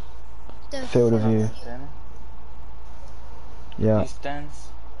 The Field of view. 110. Yeah. Distance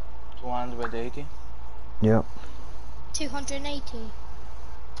 280. Yeah. 280.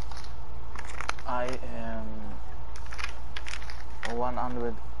 I am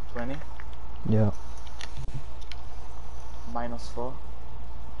 120. Yeah. -4.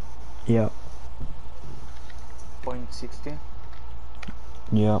 Yeah. 0.60.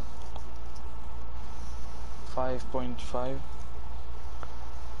 Yeah. 5.5.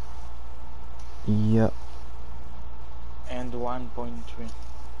 Yeah. And 1.3.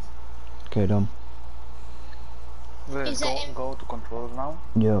 Okay, done. Let's Is that go to control now.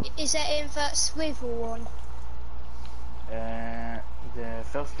 Yeah. Is that invert swivel one? The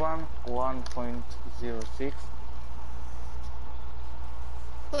first one 1.06.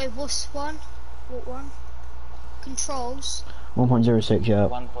 Wait, what's one? What one? Controls. 1.06, yeah.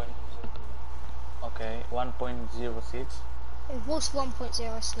 1. Okay, 1.06. What's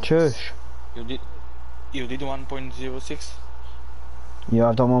 1.06? Shush. You did 1.06. Yeah,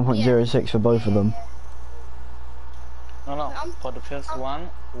 I've done 1.06 for both of them. No. For the first one,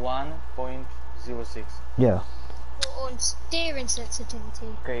 1.06. Yeah. On steering sensitivity.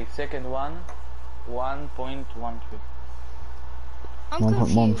 Okay, second one, 1.13. I'm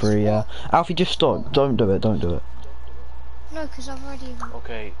 1.13, confused. yeah. Alfie, just stop. Don't do it, don't do it. No, because I've already.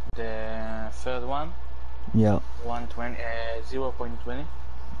 Okay, the third one, Yeah. 0.20.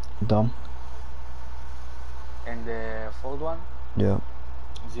 Done. And the fourth one, Yeah.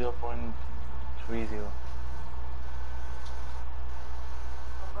 0.30.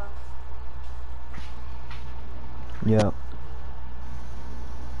 Yeah.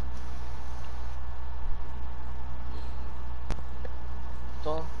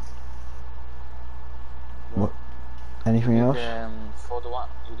 So, What? Anything else? Fourth one.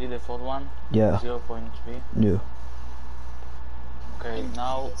 You did the fourth one. Yeah. 0.3. Yeah. Okay,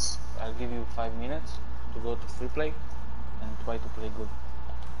 now I'll give you 5 minutes to go to free play and try to play good.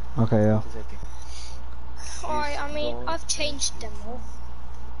 Okay, yeah. Alright, I mean, I've changed them all.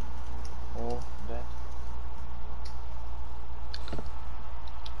 Oh, that.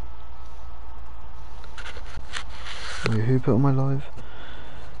 Wait, who put on my live?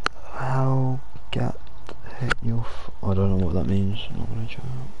 How get hit your I don't know what that means. I'm not gonna check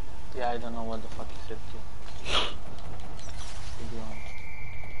out. Yeah, I don't know what the fuck he said too. To be honest.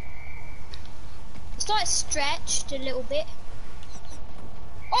 It's like stretched a little bit.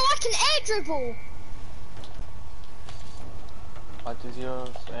 Oh, I can air dribble! What is your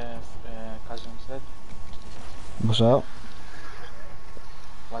cousin said? What's up?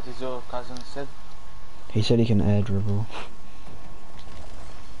 What is your cousin said? He said he can air dribble.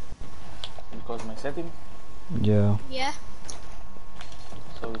 Because my setting, Yeah. Yeah.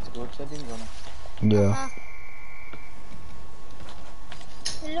 so it's good setting or not? Yeah. Uh-huh.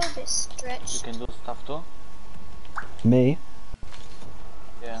 A little bit You stretched. can do stuff too? Me?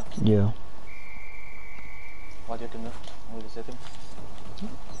 Yeah. Yeah. What you can do with the setting?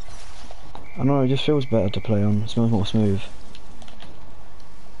 I don't know, it just feels better to play on. It smells more smooth.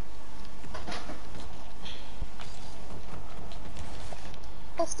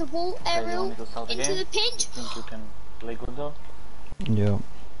 Off the wall, Okay, you want aerial, me to start into again? the You pinch. think you can play good though? Yeah.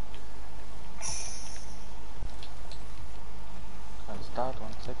 I'll start,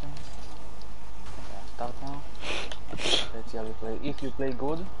 1 second. Yeah, start now. Let's see how you play. If you play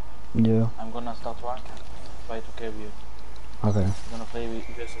good, Yeah. I'm gonna start rank and try to carry you. Okay. I'm gonna play with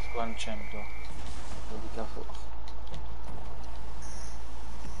versus Grand Champ though. So be careful.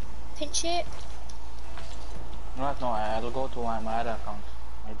 Pinch it. No, no, I'll go to my other account.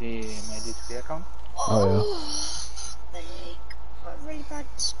 My D3 account. Oh, yeah. Leg. Got a really bad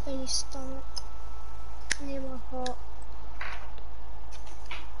space stomach near my heart.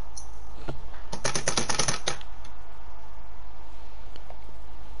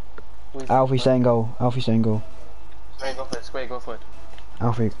 Who is Alfie it? saying goal. Alfie saying goal. Square, go for it. Square, go for it.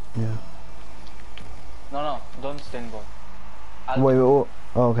 Alfie, yeah. No, no, don't stand goal. Wait, oh,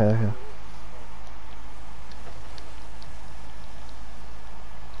 okay, okay.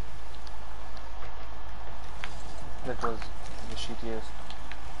 That was the shittiest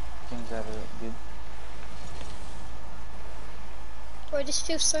things I ever did. Bro, this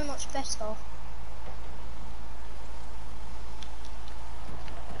feels so much better.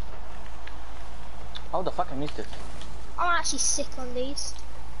 How the fuck I missed it? I'm actually sick on these.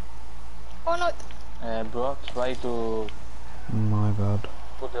 Oh no. Bro, try to My bad.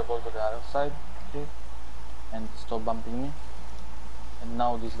 put the ball to the other side, please, and stop bumping me. And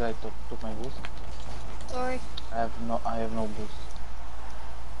now this guy took my boost. Sorry. I have no boost.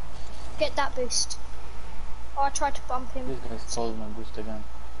 Get that boost. Oh, I tried to bump him. This guy stole my boost again.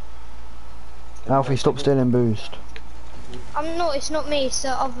 Alfie, stop stealing boost. I'm not, it's not me, it's the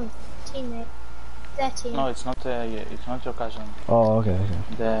other teammate. Their team. No, it's not your cousin. Oh, okay, okay.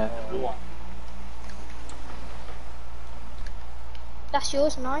 The blue one. That's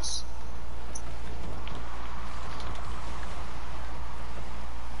yours, nice.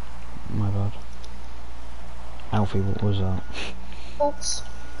 My bad. Alfie, what was that? Oops.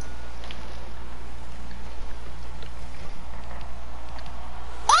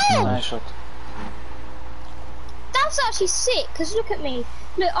 Oh! Nice shot. That's actually sick, because look at me.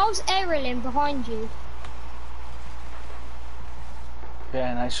 Look, I was aerialing behind you.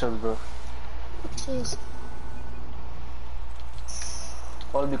 Yeah, nice shot, bro. Cheers.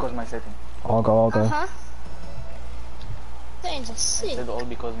 All because my setting. I'll go, I'll go. Uh-huh. Settings are I sick. said all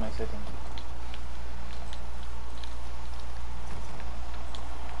because my setting.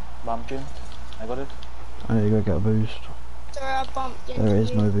 Bump him. I got it. I need to go get a boost. Sorry, I bumped into There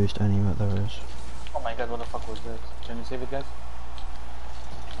is you. no boost anywhere, there is. Oh my god, what the fuck was that? Can you save it, guys?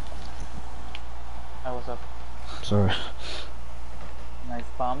 Hi, what's up? Sorry. Nice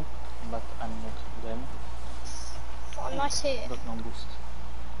pump, but I'm not them. Oh, nice hit. Got no boost.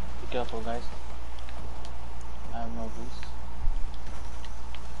 Be careful, guys. I have no boost.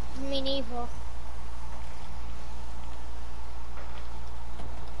 Me neither.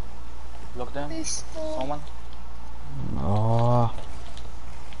 Block them. Boost for... Someone. Oh,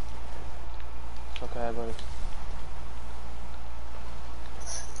 It's okay, I got it.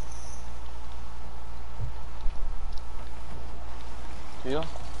 To you?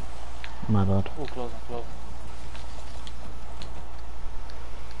 my bad. Oh, close, close.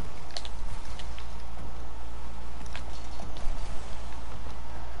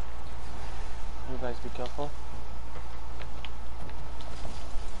 You guys be careful.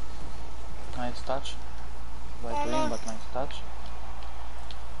 Nice touch. Right Oh, wing, no. but nice touch.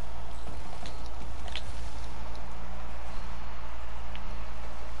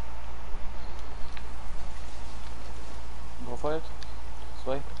 Go for it. This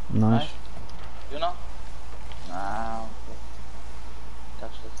way. Nice. You know? Ah, okay.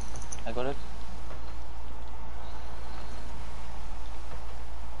 Touch it. I got it.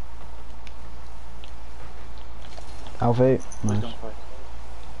 Alfie, Please nice. don't fight.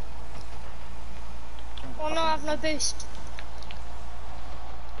 Oh no, I have no boost.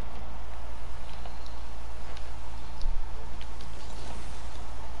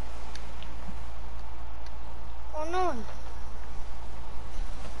 Oh no.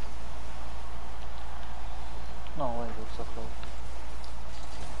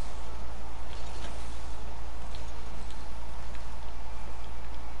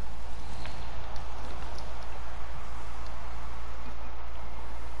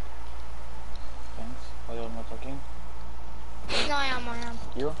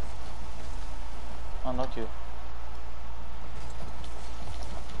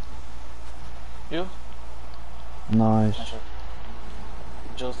 You? Nice. Nice shot.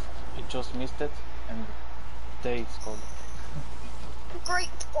 It just missed it, and they scored. Great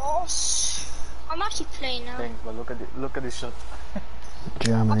boss. I'm actually playing now. Thanks, but look at this shot. I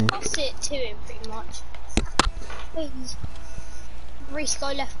Germany. passed it to him pretty much. Wait, Reese,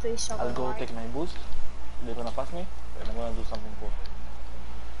 go left boost, I'll go right. take my boost. They're gonna pass me, and I'm gonna do something cool.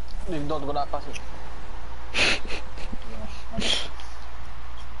 They're not gonna pass me. Yeah,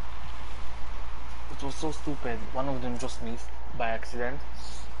 it was so stupid. One of them just missed by accident,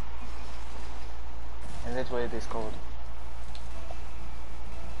 and that's why they scored.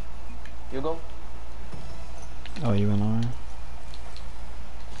 You go. Oh, you and I.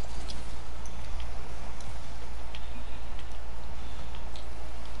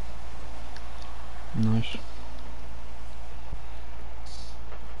 Nice.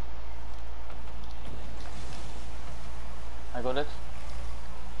 I got it.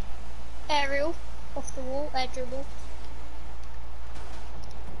 Aerial, off the wall, air dribble.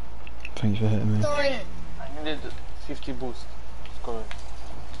 Thanks for hitting me. Sorry. I needed 50 boost. Score it.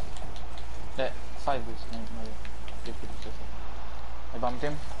 Yeah, 5 boost. No, 50 boost. I bumped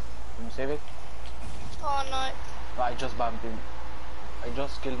him. Can you save it? Oh no. I just bumped him. I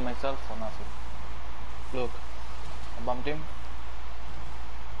just killed myself for nothing. Look, I bumped him.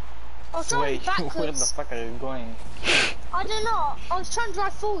 I was driving Wait, where the backwards. fuck are you going? I don't know. I was trying to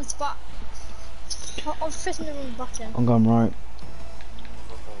drive forwards, but I was pressing the wrong button. I'm going right.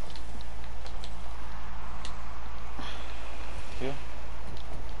 You?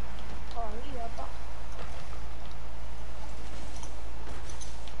 Oh yeah, but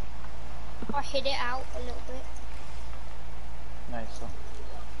I hit it out a little bit. Nice. So.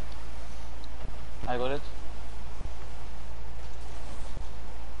 I got it.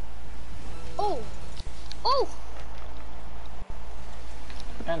 Oh, oh.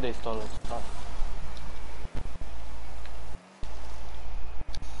 And they stole it. Fuck.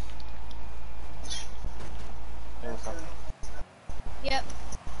 There's up. Yep.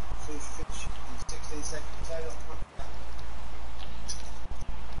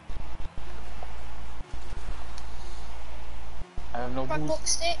 I have no I boost.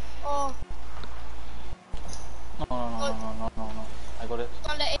 boxed it. Oh, No. I got it.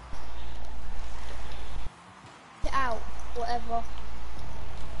 don't let it out. Whatever.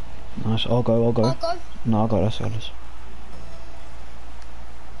 Nice. I'll go. I'll go. No, I'll go. Let's go.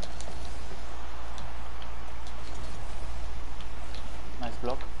 Nice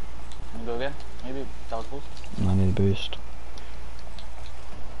block. Can you go again? Maybe without boost? I need a boost.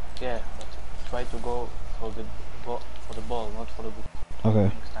 Yeah, but try to go for the ball, not for the boost. Okay.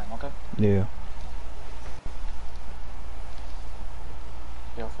 Next time, okay? Yeah.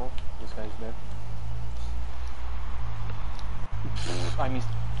 Careful, this guy is dead. I missed.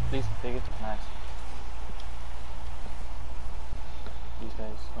 Please take it. Nice. This guy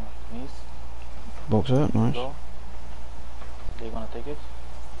is gonna miss. Box it. Nice. Go. They're gonna take it.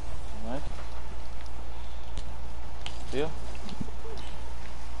 Alright. Here.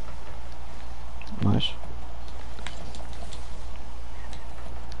 Nice.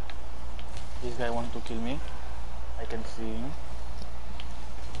 This guy wants to kill me. I can see him.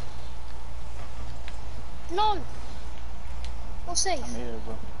 No. We'll see. I'm here,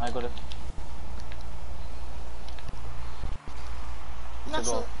 bro. I got it. That's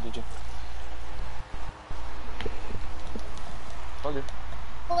Go, all. GG. Told you.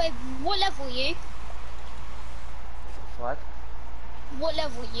 Oh, wait, what level are you? What? What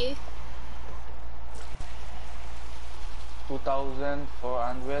level are you?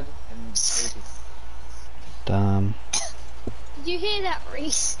 2,480. Damn. Did you hear that,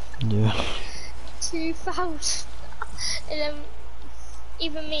 Reese? Yeah. 2,000. And then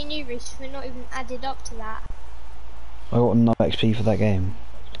even me and you, Reese, we're not even added up to that. I got no XP for that game.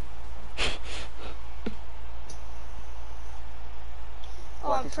 Oh,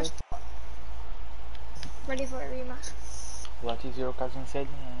 What I'm is pressed. Ready for a rematch. What is your cousin said,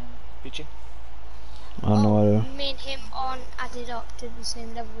 Pichi? I have no idea. Me and him aren't added up to the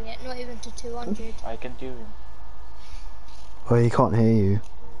same level yet, not even to 200. I can't hear him. Oh, he can't hear you.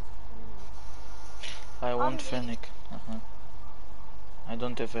 I want I'm- Fennec. I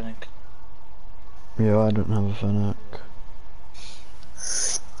don't have Fennec. Yeah, I don't have a Fennec.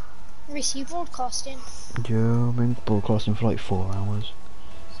 Reese, you broadcasting? Yeah, I've been broadcasting for like 4 hours.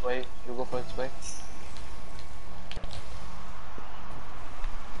 Sway, you go for it, Sway.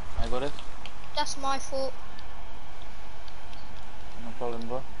 I got it. That's my fault. No problem,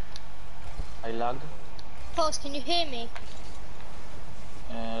 bro. I lagged. Pulse, can you hear me?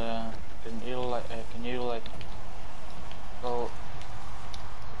 Can you like go?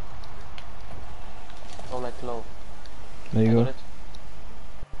 There I you got go. it.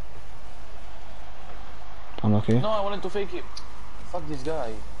 Unlucky. No, I wanted to fake it. Fuck this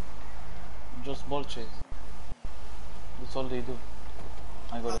guy. Just ball chase. That's all they do.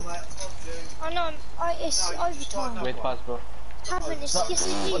 I got it. Oh no, it's overtime. Great pass, bro. Tavern is No, yes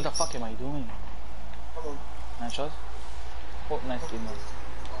it what the is. fuck am I doing? Nice shot. Oh, nice team.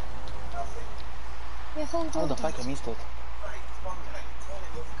 Yeah, hold How on. the fuck I missed it?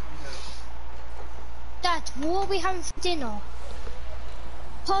 Dad, what are we having for dinner?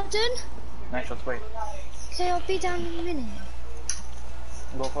 Pardon? Nice shot, wait. Okay, I'll be down in a minute.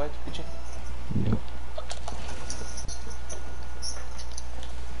 Go for it, pitch it. Yep.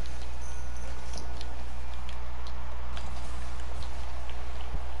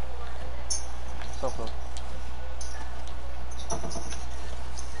 So close.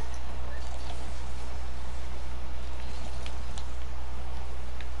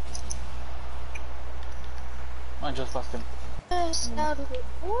 I just passed him. Yes, out of it.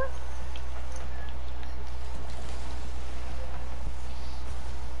 What?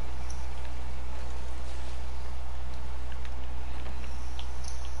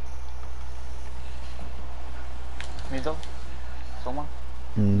 Middle. Someone.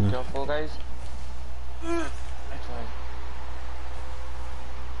 No. Careful, guys. I tried.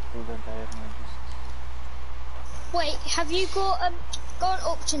 Prudent, I have no juice. Wait, have you got go on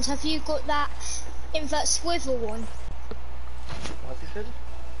options? Have you got that invert swivel one? What you said?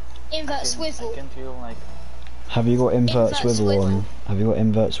 Invert swivel. I can feel like. Have you got invert Invert swivel swivel. on? Have you got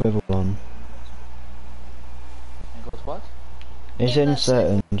invert swivel on? I got what? It's in Invert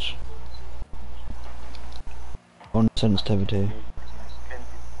swivel. settings. On sensitivity.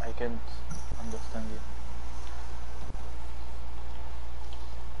 I can't understand you.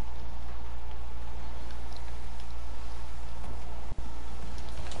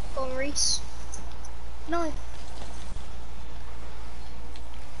 Go on, Reese. No.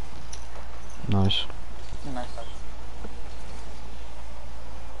 Nice. Nice touch.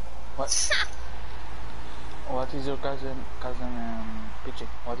 What? What is your cousin Pichi?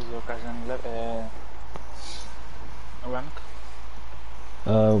 What is your cousin rank?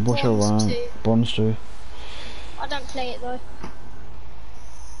 What's your Bronze rank? 2. Bronze 2. I don't play it though.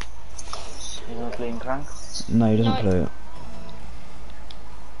 He's not playing rank. No, he doesn't No. play it.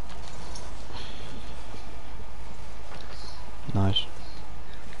 Nice.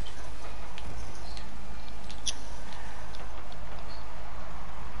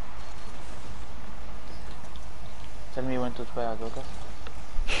 Tell me when to try out, okay?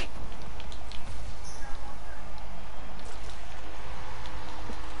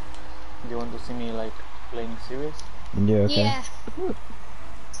 Do you want to see me like playing serious? Yeah, okay. Yeah.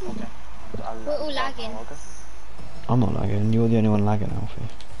 Okay. We're all start lagging. now, okay? I'm not lagging. You're the only one lagging, Alfie.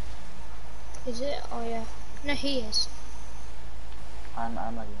 Is it? Oh yeah. No, he is. I'm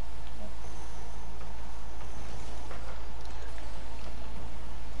lagging. Yeah.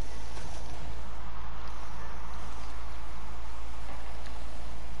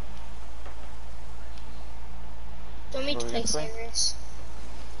 Don't need to So we play can play? serious.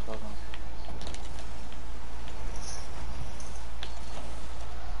 So,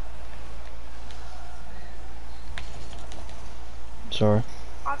 Sorry.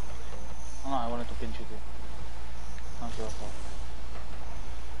 oh no, I wanted to pinch you too. Not your fault.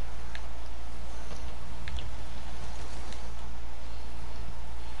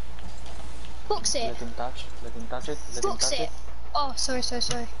 Box it. Let him touch it. Let him Box touch it. it. Oh, sorry.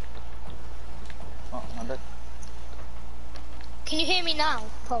 Oh, my bad. Can you hear me now,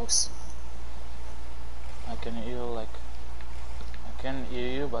 Pulse? I can hear you like. I can hear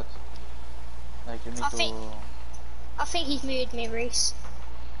you, but like you need to. I think he's muted me, Reese.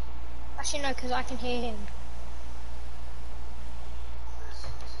 Actually, no, because I can hear him.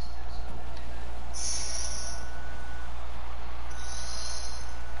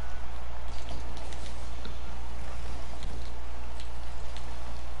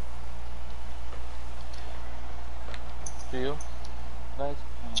 Do you, guys?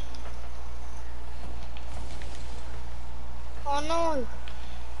 Oh no.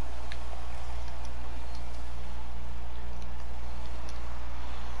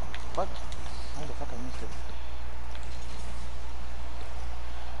 What? How the fuck I missed it?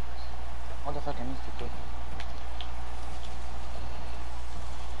 How the fuck I missed it, too?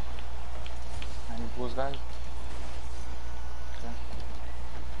 I need boost, guys. Okay.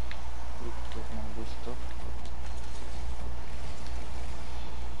 With my boost too.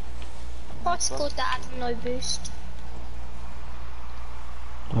 I scored that at no boost.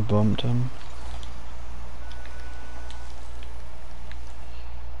 I bumped him.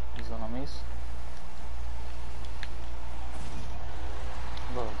 He's gonna miss.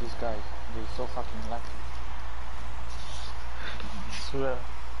 these guys. They're so fucking lucky. I swear.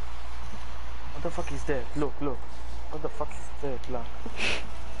 What the fuck is that? Look, look. What the fuck is that? Look.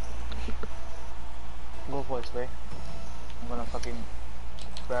 Go for it, way. I'm gonna fucking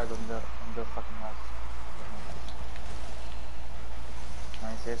brag on the fucking house.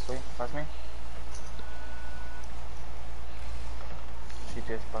 Nice, yes, way. Pass me.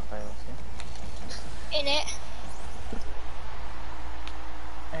 GTS pass, I see. In it.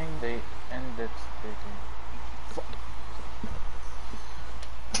 And that's the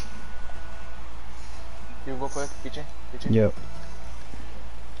You go for it, Piche? Yep.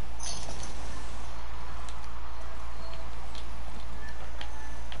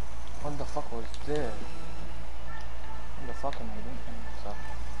 What the fuck was there? What the fuck am I doing? Stuff.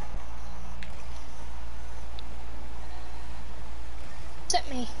 Set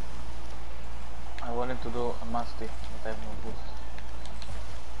me. I wanted to do a musty, but I have no boost.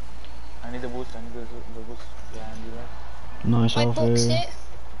 I need a boost, I need the boost. Yeah, I need that. Nice I boxed Alfie. it.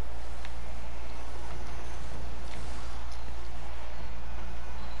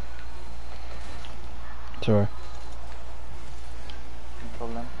 Sorry. No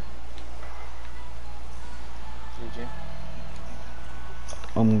problem. GG.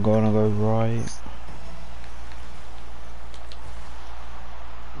 I'm gonna go right.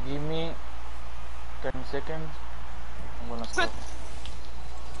 Give me 10 seconds. I'm gonna stop.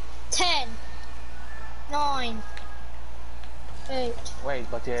 10, 9, 8. Wait,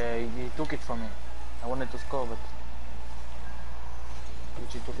 but he took it from me. I wanted to score, but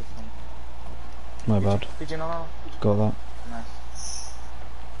he took it from me. My bad. PG, no. Got that. Nice.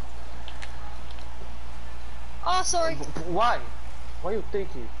 Oh, sorry. Why? Why you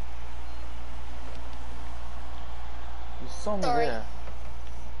take it? You saw me Sorry. there.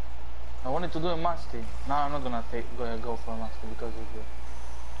 I wanted to do a musty. No, I'm not gonna go for a musty because of you.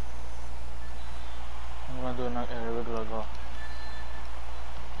 I'm gonna do a regular go.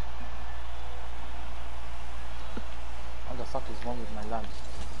 What the fuck is wrong with my lads?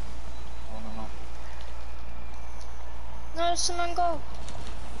 I wanna know. No, someone go.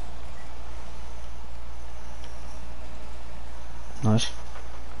 Nice.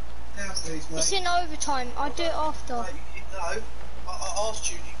 It's in overtime. I'll do it after. No, I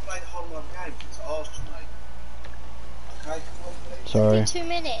asked you, you played the whole of the game, so I asked you, mate. Okay, come on, please. Sorry. In 2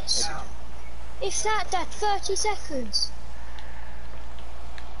 minutes. If that, 30 seconds.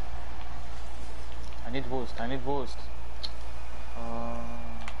 I need boost,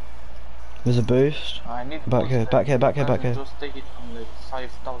 There's a boost. I need Back boost. here, back here, back here, back here. Just take it from like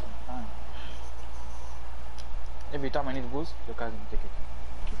 5,000 times. Every time I need boost, the guy can take it.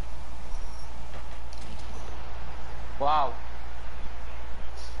 Wow.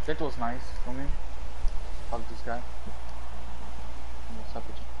 That was nice for me. Fuck this guy. What's up,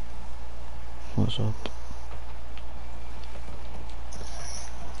 Pichi? What's up?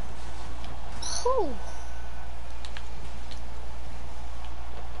 Ooh.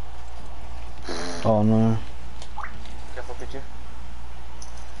 Oh no. Careful, Pichi.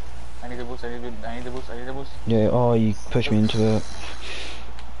 I need a boost, I need a boost. Yeah, oh, you pushed me into it.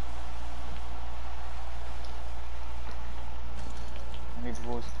 I need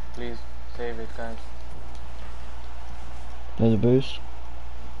boost, please. Save it, guys. There's a boost.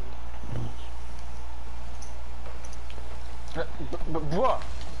 Bro!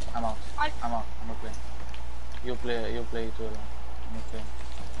 I'm out. I'm not playing. You play too alone. I'm not playing.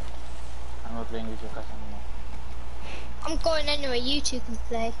 I'm not playing with your cast anymore. I'm going anyway. You two can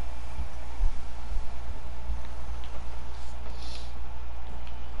play.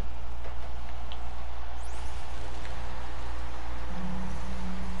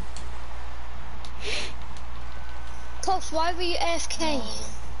 Cox, why were you AFK?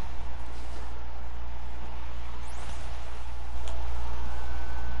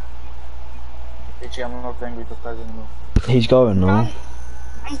 Pichi, I'm not playing with your cast anymore. He's going now.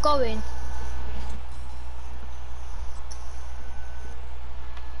 I'm going.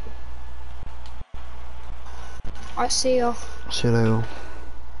 I see you. See you later.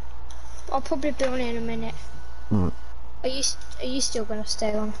 I'll probably be on in a minute. Right. Are you still gonna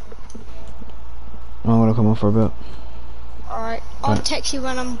stay on? I'm gonna come on for a bit. Alright. I'll Right. text you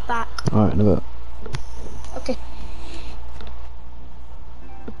when I'm back. Alright, in a bit. Okay.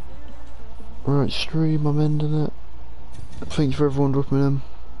 Alright, stream, I'm ending it. Thanks for everyone dropping in.